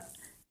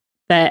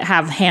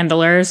have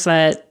handlers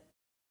that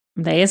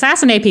they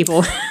assassinate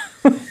people.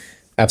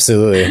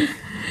 Absolutely.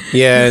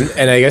 Yeah,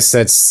 and I guess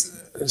that's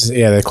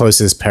the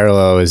closest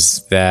parallel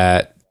is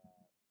that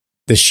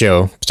this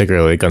show,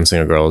 particularly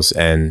Gunslinger Girls,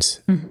 and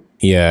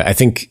I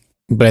think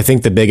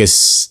the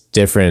biggest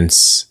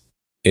difference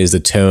is the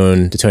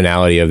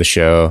tonality of the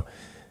show,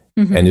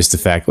 and just the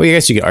fact. Well, I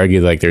guess you could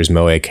argue like there's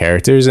moe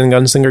characters in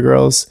Gunslinger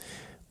Girls,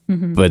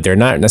 but they're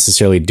not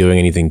necessarily doing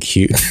anything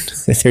cute.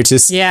 They're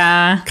just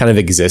kind of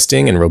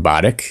existing and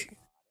robotic.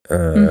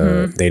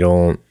 They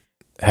don't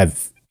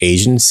have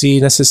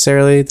agency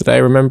necessarily that I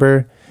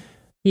remember.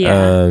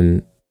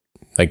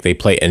 Like they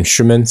play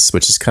instruments,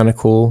 which is kind of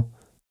cool.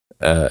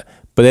 But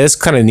it's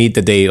kind of neat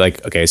that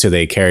they so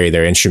they carry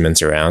their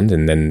instruments around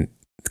and then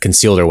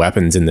conceal their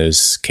weapons in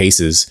those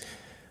cases.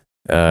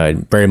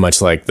 Very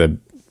much like the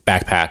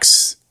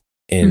backpacks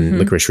in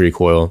Licorice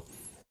Recoil.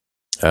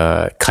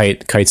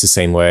 Kite's the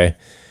same way.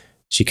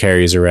 She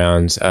carries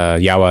around,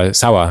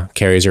 Sawa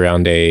carries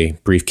around a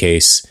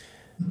briefcase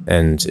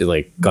and it,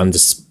 like, gun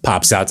just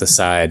pops out the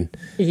side.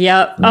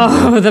 Yep.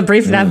 Oh, that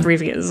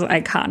briefing is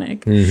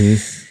iconic.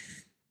 Mm-hmm.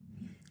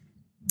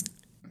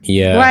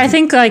 Yeah. Well, I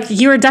think like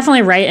you were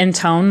definitely right in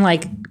tone.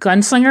 Like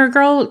Gunslinger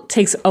Girl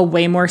takes a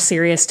way more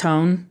serious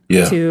tone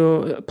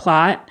to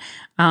plot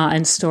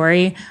and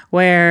story,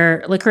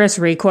 where Licorice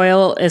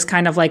Recoil is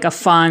kind of like a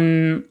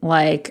fun,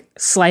 like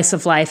slice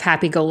of life,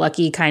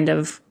 happy-go-lucky kind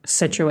of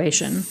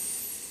situation.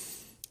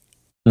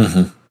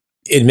 Mm-hmm.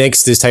 It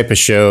makes this type of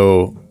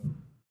show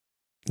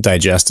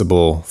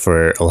digestible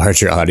for a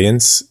larger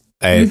audience.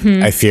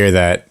 I fear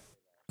that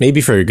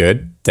maybe for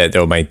good that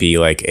there might be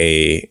like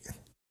a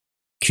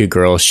cute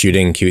girls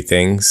shooting cute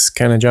things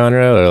kind of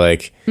genre, or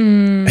like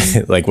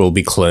like we'll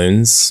be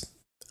clones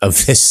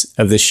of this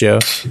show.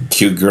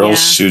 Cute girls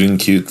shooting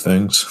cute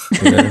things.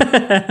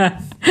 A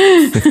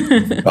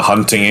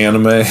hunting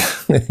anime.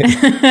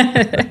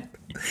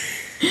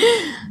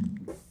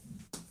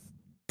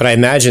 But I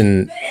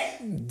imagine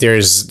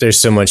there's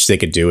so much they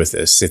could do with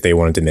this if they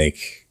wanted to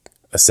make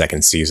a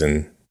second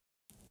season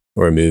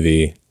or a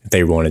movie, if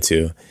they wanted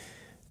to.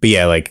 But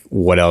yeah, like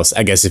what else?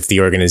 I guess if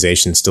the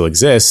organization still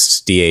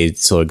exists, DA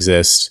still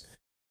exists.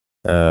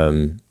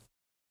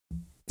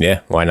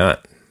 Yeah, why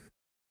not?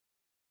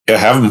 Yeah,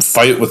 have them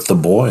fight with the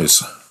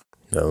boys.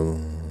 No.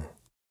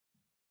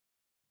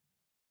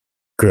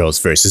 Girls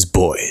versus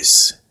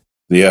boys.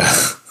 Yeah.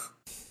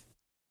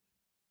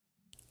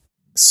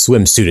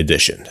 Swimsuit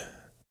edition.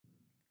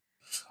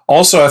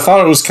 Also, I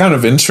thought it was kind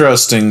of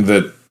interesting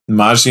that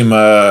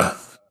Majima,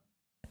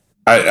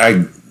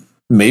 I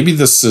maybe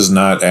this is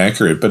not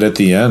accurate, but at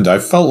the end, I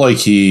felt like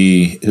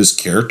his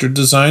character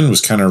design was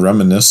kind of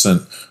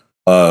reminiscent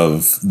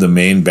of the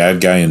main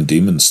bad guy in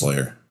Demon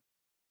Slayer.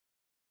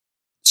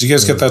 Did you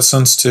guys get that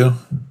sense too,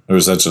 or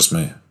is that just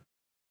me?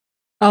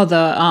 Oh,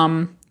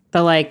 the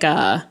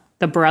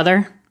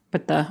brother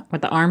with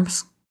the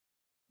arms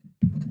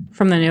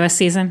from the newest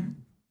season.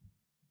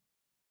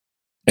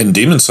 In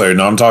Demon Slayer,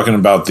 no, I'm talking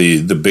about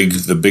the big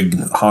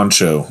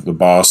honcho, the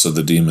boss of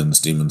the demons,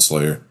 Demon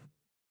Slayer.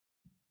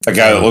 That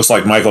guy that looks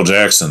like Michael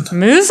Jackson.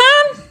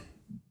 Muzan?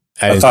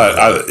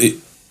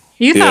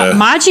 You thought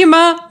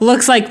Majima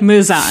looks like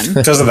Muzan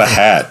because of the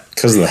hat.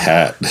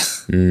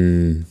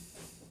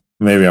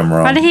 Maybe I'm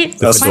wrong. But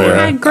That's fair.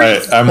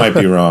 I might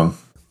be wrong.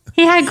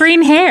 He had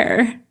green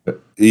hair.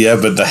 Yeah,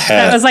 but the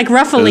hat. That was like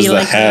ruffly,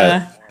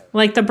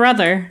 like the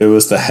brother. It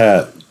was the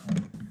hat.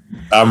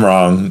 I'm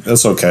wrong.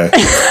 That's okay.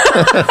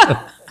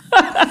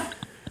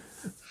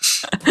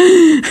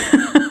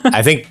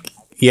 I think,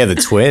 the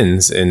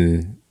twins,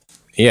 and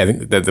I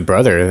think that the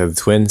brother, the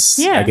twins,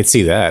 I could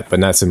see that, but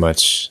not so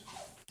much.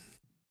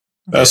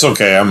 That's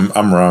okay.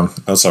 I'm wrong.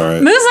 That's all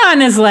right.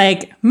 Muzan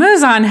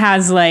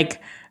has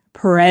like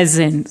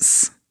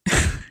presence.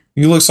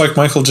 He looks like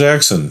Michael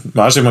Jackson.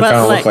 Majima kind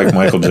of look like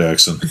Michael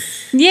Jackson.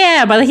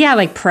 Yeah, but he had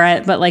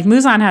but like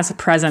Muzan has a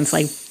presence.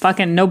 Like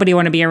fucking nobody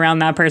want to be around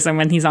that person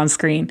when he's on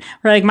screen.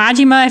 Or like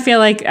Majima, I feel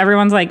like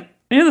everyone's like,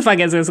 who the fuck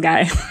is this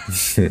guy?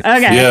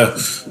 Okay. Yeah,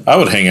 I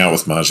would hang out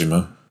with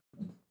Majima.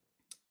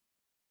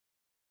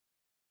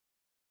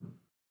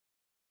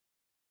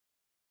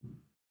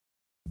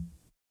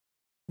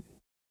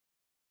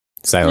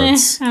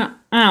 Silence. I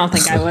don't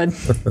think I would.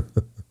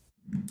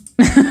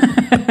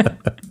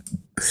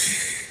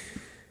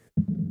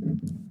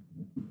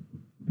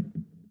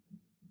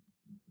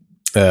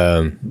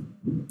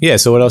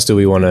 So what else do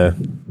we want to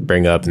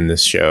bring up in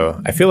this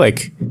show? I feel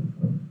like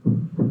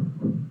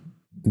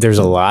there's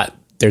not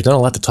a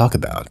lot to talk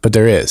about, but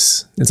there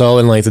is. It's all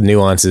in like the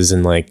nuances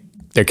and like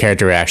their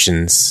character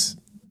actions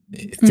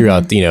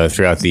throughout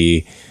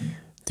the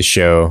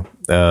show.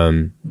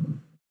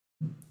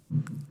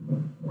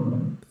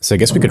 So I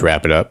guess we could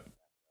wrap it up.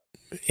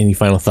 Any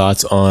final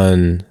thoughts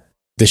on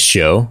this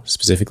show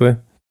specifically?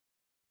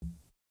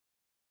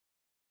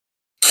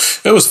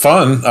 It was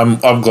fun.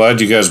 I'm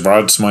glad you guys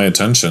brought it to my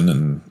attention,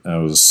 and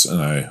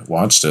I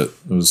watched it.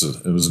 It was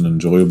an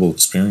enjoyable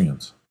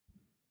experience.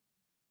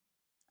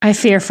 I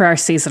fear for our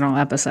seasonal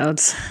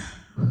episodes.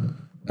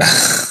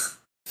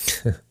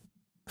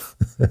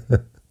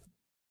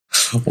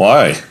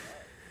 Why?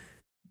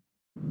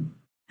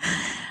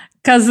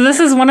 Because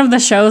this is one of the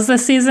shows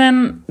this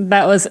season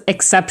that was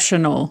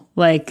exceptional.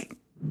 Like,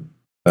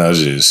 oh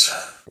jeez.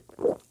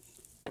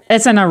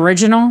 It's an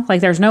original.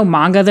 Like, there's no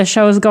manga the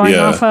show is going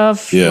off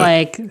of. Yeah.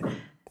 Like,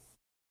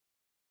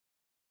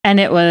 and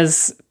it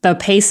was the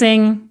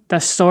pacing, the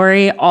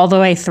story, all the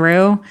way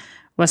through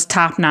was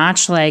top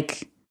notch.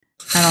 Like,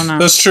 I don't know.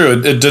 That's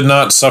true. It did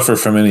not suffer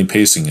from any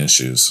pacing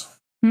issues.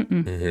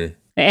 Mm-mm. Mm-hmm.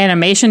 The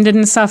animation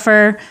didn't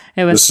suffer.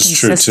 It was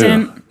consistent. This is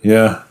true too.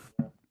 Yeah.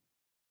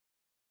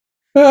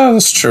 Yeah,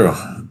 that's true.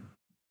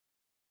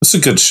 It's a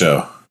good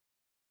show.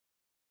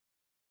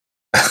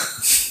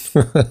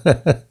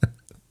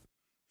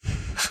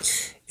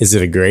 Is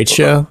it a great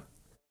show?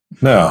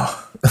 No.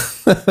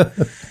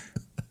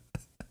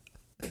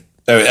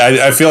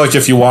 I feel like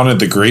if you wanted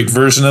the great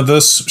version of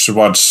this, you should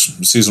watch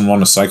season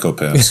 1 of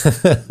Psycho-Pass.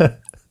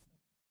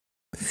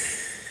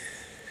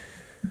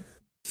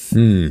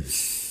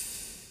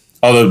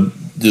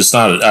 it's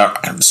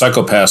not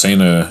Psycho-Pass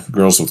ain't a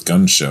Girls with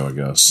Guns show, I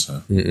guess.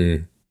 So.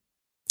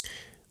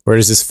 Where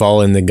does this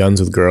fall in the Guns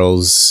with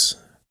Girls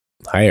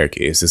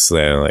hierarchy? Is this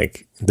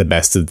like the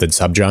best of the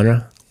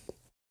subgenre?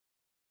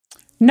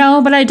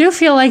 No, but I do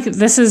feel like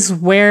this is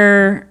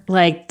where,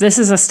 like, this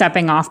is a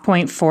stepping off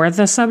point for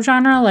the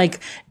subgenre. Like,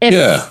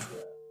 if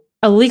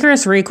a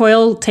Licorice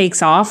Recoil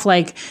takes off,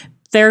 like,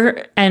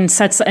 there and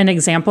sets an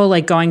example,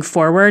 like, going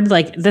forward,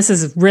 like, this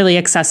is really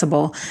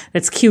accessible.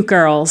 It's cute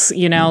girls,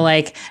 you know,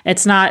 like,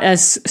 it's not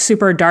as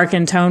super dark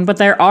in tone, but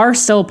there are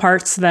still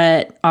parts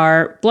that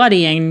are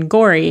bloody and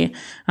gory,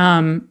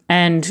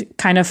 and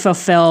kind of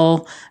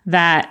fulfill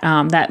that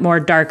that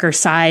more darker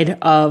side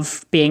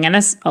of being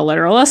a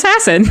literal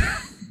assassin.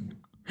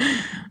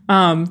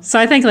 So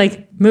I think,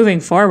 like, moving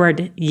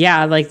forward,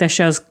 yeah, like, the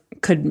shows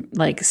could,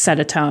 like,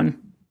 set a tone.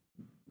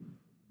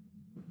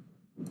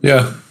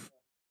 Yeah.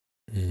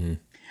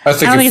 I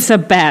think it's the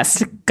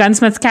best.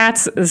 Gunsmith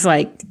Cats is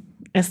like,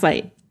 it's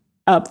like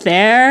up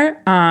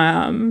there.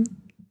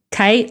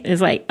 Kite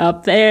is like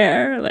up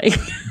there. Like,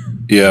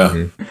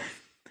 yeah.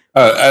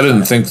 I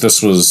didn't think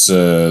this was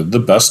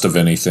the best of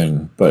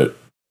anything, but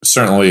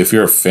certainly if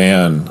you're a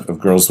fan of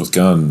Girls with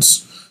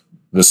Guns,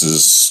 this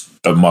is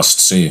a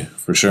must see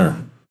for sure.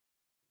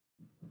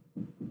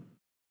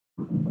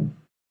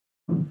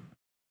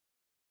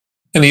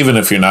 And even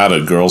if you're not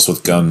a Girls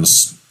with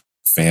Guns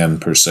fan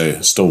per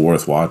se, still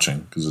worth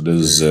watching because it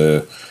is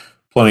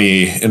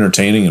plenty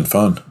entertaining and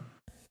fun.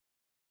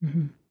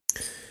 Mm-hmm.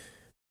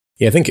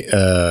 Yeah, I think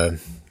the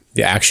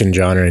action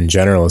genre in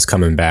general is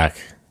coming back.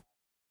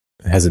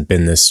 It hasn't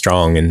been this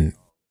strong and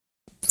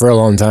for a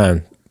long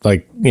time.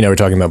 Like, you know, we're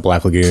talking about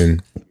Black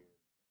Lagoon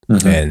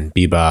and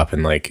Bebop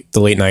and like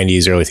the late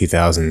 90s, early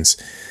 2000s.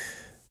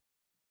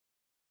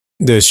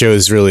 The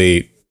shows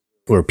really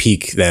were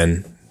peak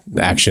then.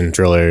 The action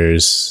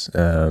thrillers,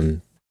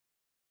 and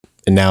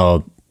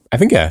now I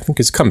think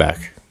it's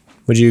comeback.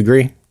 Would you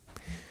agree?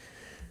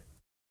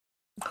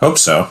 Hope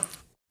so.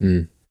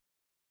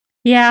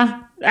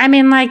 Yeah, I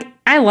mean, like,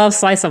 I love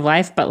slice of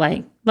life, but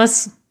like,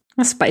 let's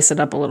spice it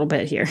up a little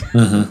bit here.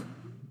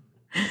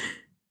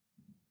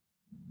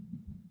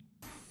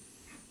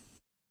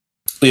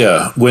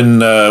 Yeah, when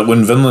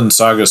Vinland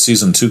Saga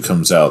season 2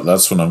 comes out,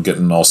 that's when I'm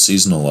getting all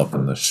seasonal up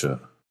in this shit.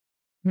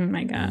 Oh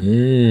my god.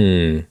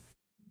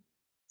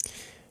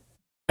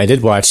 I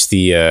did watch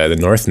the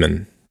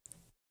Northman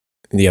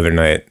the other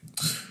night.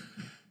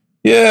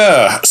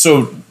 Yeah.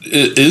 So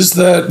is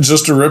that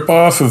just a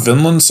ripoff of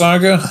Vinland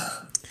Saga?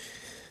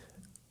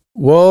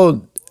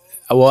 Well,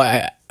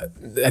 I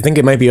think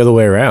it might be the other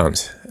way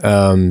around.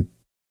 And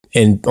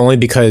only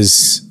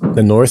because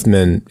the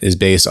Northman is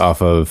based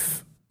off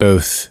of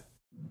both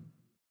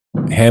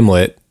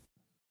Hamlet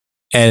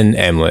and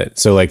Amlet.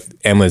 So like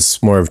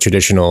Amlet's more of a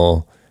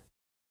traditional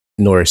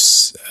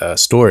Norse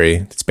story.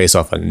 It's based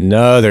off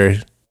another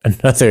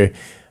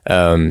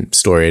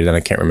story that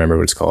I can't remember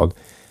what it's called.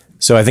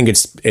 So I think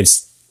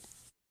it's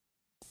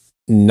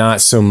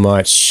not so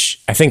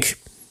much. I think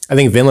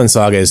Vinland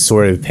Saga is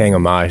sort of paying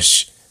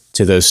homage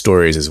to those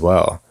stories as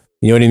well.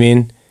 You know what I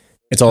mean?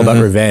 It's all about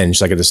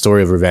revenge, like the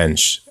story of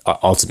revenge,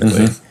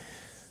 ultimately.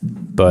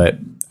 But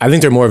I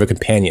think they're more of a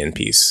companion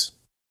piece.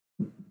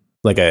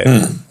 Like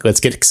let's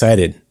get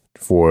excited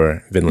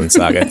for Vinland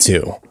Saga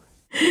 2,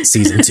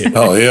 season 2.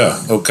 Oh yeah,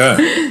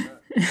 okay.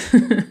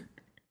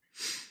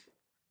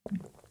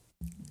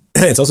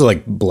 It's also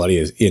like bloody.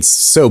 It's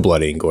so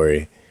bloody and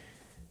gory.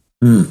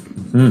 I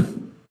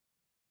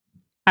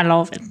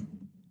love it.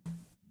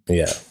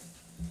 Yeah.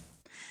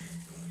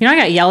 You know, I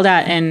got yelled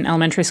at in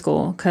elementary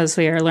school because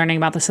we were learning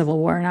about the Civil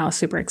War, and I was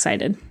super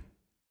excited.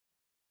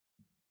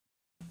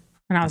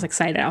 And I was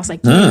excited. I was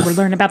like, yeah, we're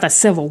learning about the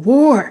Civil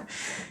War.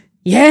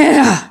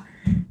 Yeah.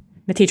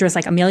 The teacher was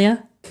like,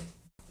 Amelia,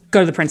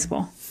 go to the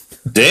principal.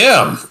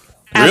 Damn.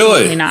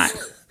 Absolutely Really? not.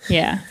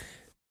 Yeah.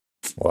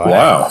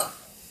 Wow.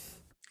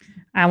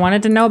 I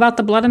wanted to know about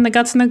the blood and the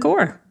guts and the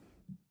gore.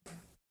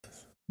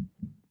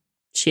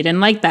 She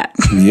didn't like that.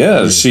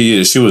 Yeah,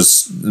 she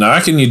was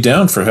knocking you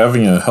down for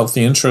having a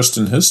healthy interest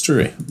in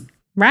history.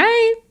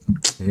 Right?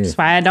 That's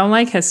why I don't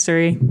like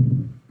history.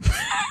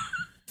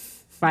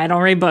 Why I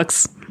don't read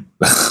books.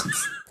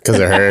 Because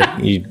of her?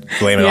 You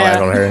blaming all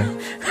that on her?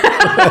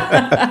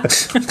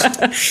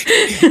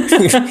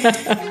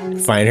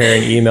 Find her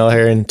and email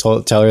her and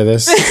tell her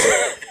this?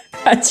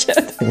 Gotcha.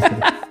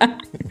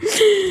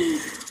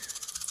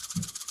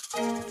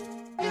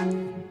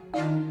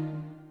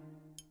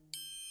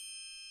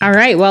 All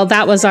right, well,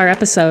 that was our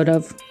episode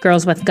of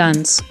Girls with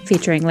Guns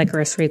featuring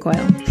Licorice Recoil.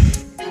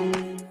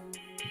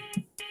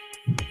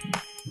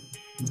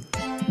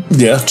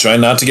 Yeah, try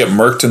not to get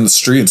murked in the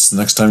streets the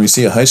next time you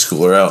see a high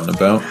schooler out and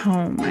about.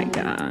 Oh my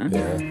god.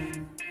 Yeah.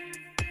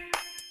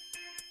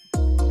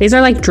 These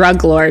are like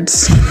drug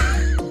lords.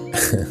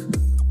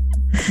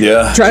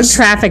 Yeah. Drug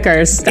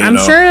traffickers. I'm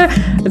sure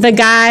the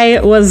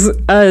guy was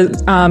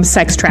a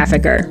sex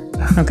trafficker.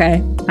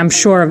 Okay? I'm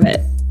sure of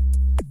it.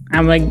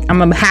 I'm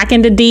gonna hack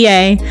into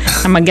DA.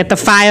 I'm gonna get the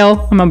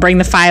file. I'm gonna bring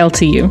the file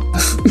to you.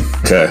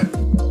 Okay.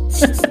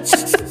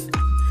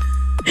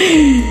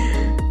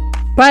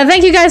 Well,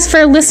 thank you guys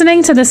for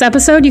listening to this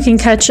episode. You can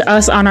catch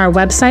us on our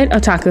website,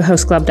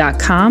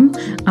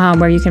 otakuhostclub.com,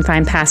 where you can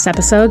find past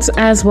episodes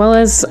as well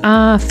as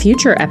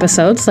future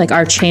episodes like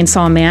our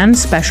Chainsaw Man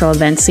special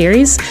event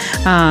series.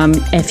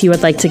 If you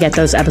would like to get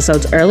those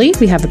episodes early,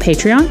 we have a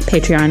Patreon,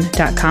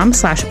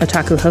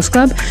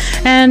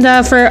 patreon.com/otakuhostclub. And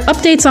for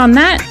updates on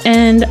that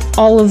and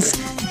all of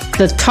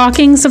the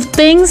talkings of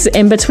things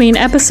in between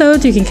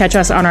episodes, you can catch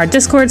us on our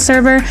Discord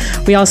server.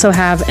 We also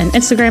have an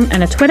Instagram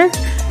and a Twitter,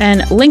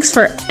 and links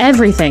for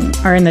everything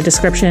are in the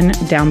description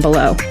down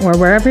below or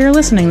wherever you're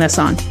listening this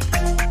on.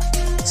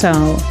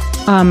 So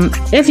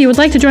if you would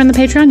like to join the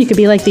Patreon, you could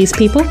be like these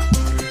people: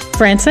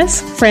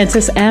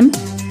 Francis M,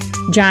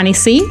 Johnny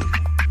C,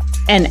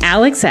 and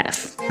Alex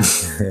F.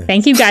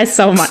 Thank you guys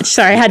so much.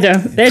 Sorry, I had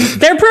to.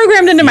 They're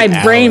programmed into my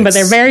brain, but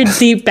they're very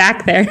deep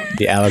back there.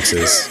 The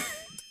Alexes.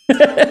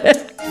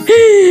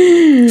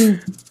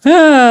 Wait,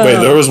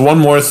 there was one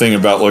more thing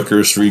about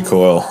Licorice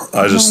Recoil.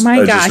 Oh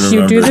my gosh,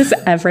 you do this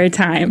every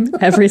time,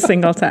 every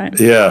single time.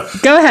 Yeah.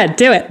 Go ahead,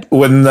 do it.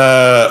 When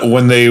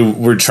they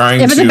were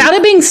trying If it's about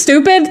it being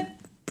stupid,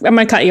 I'm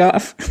going to cut you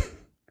off.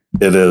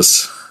 It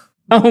is.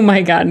 Oh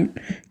my God.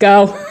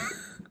 Go.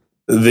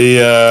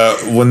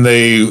 When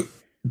they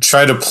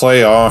try to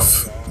play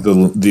off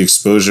the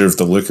exposure of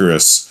the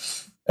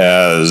licorice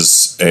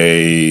as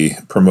a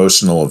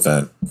promotional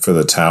event for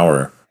the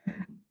tower.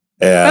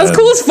 That was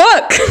cool as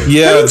fuck.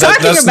 Yeah,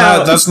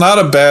 that's not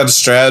a bad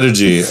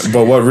strategy.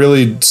 But what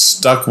really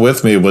stuck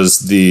with me was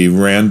the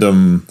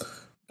random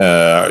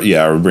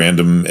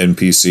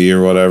NPC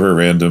or whatever,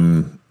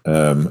 random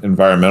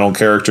environmental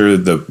character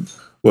that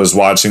was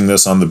watching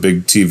this on the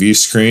big TV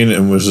screen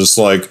and was just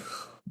like,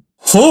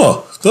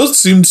 huh, that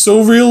seemed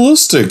so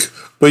realistic.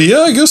 But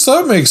yeah, I guess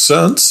that makes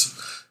sense.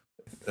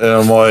 And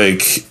I'm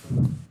like,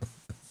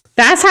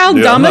 that's how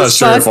dumb as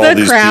fuck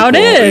the crowd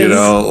is. You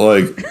know,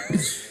 like...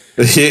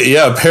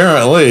 Yeah,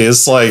 apparently.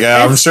 It's like,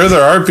 I'm sure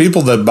there are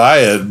people that buy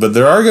it, but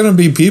there are going to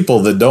be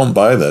people that don't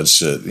buy that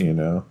shit, you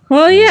know?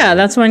 Well, yeah,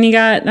 that's when you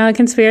got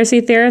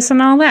conspiracy theorists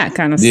and all that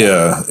kind of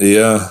stuff.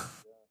 Yeah.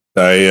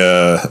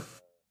 That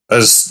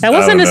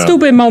wasn't a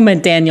stupid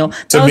moment, Daniel.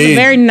 That was a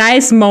very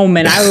nice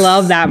moment. I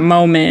love that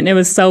moment. It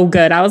was so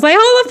good. I was like,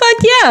 oh, the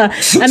fuck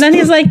yeah. And then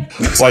he's like...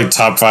 It's like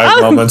top 5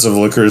 moments of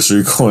Licorice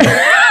Recoil.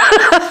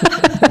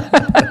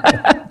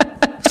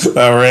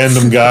 A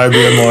random guy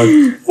being like,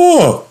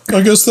 oh,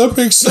 I guess that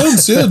makes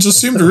sense. Yeah, it just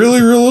seemed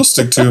really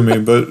realistic to me,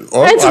 but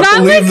I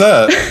believe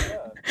that.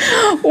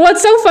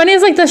 What's so funny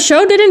is like the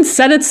show didn't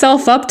set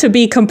itself up to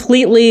be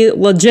completely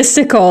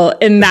logistical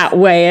in that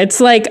way. It's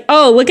like,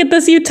 oh, look at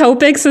this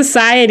utopic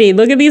society.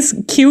 Look at these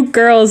cute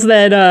girls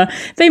that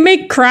they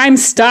make crime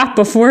stop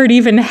before it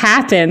even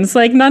happens.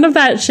 Like none of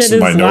that shit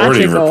is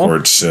Minority logical.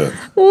 Report shit.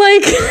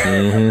 Like,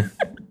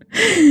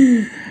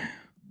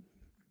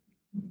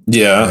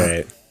 yeah. All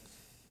right.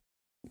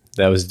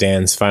 That was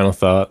Dan's final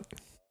thought.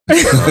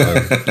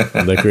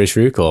 Licorice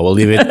Recoil. We'll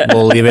leave it at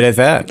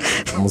that.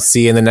 And we'll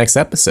see you in the next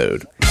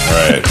episode.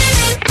 All right.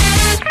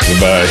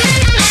 Goodbye.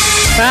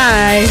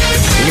 Bye.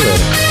 See you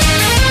later.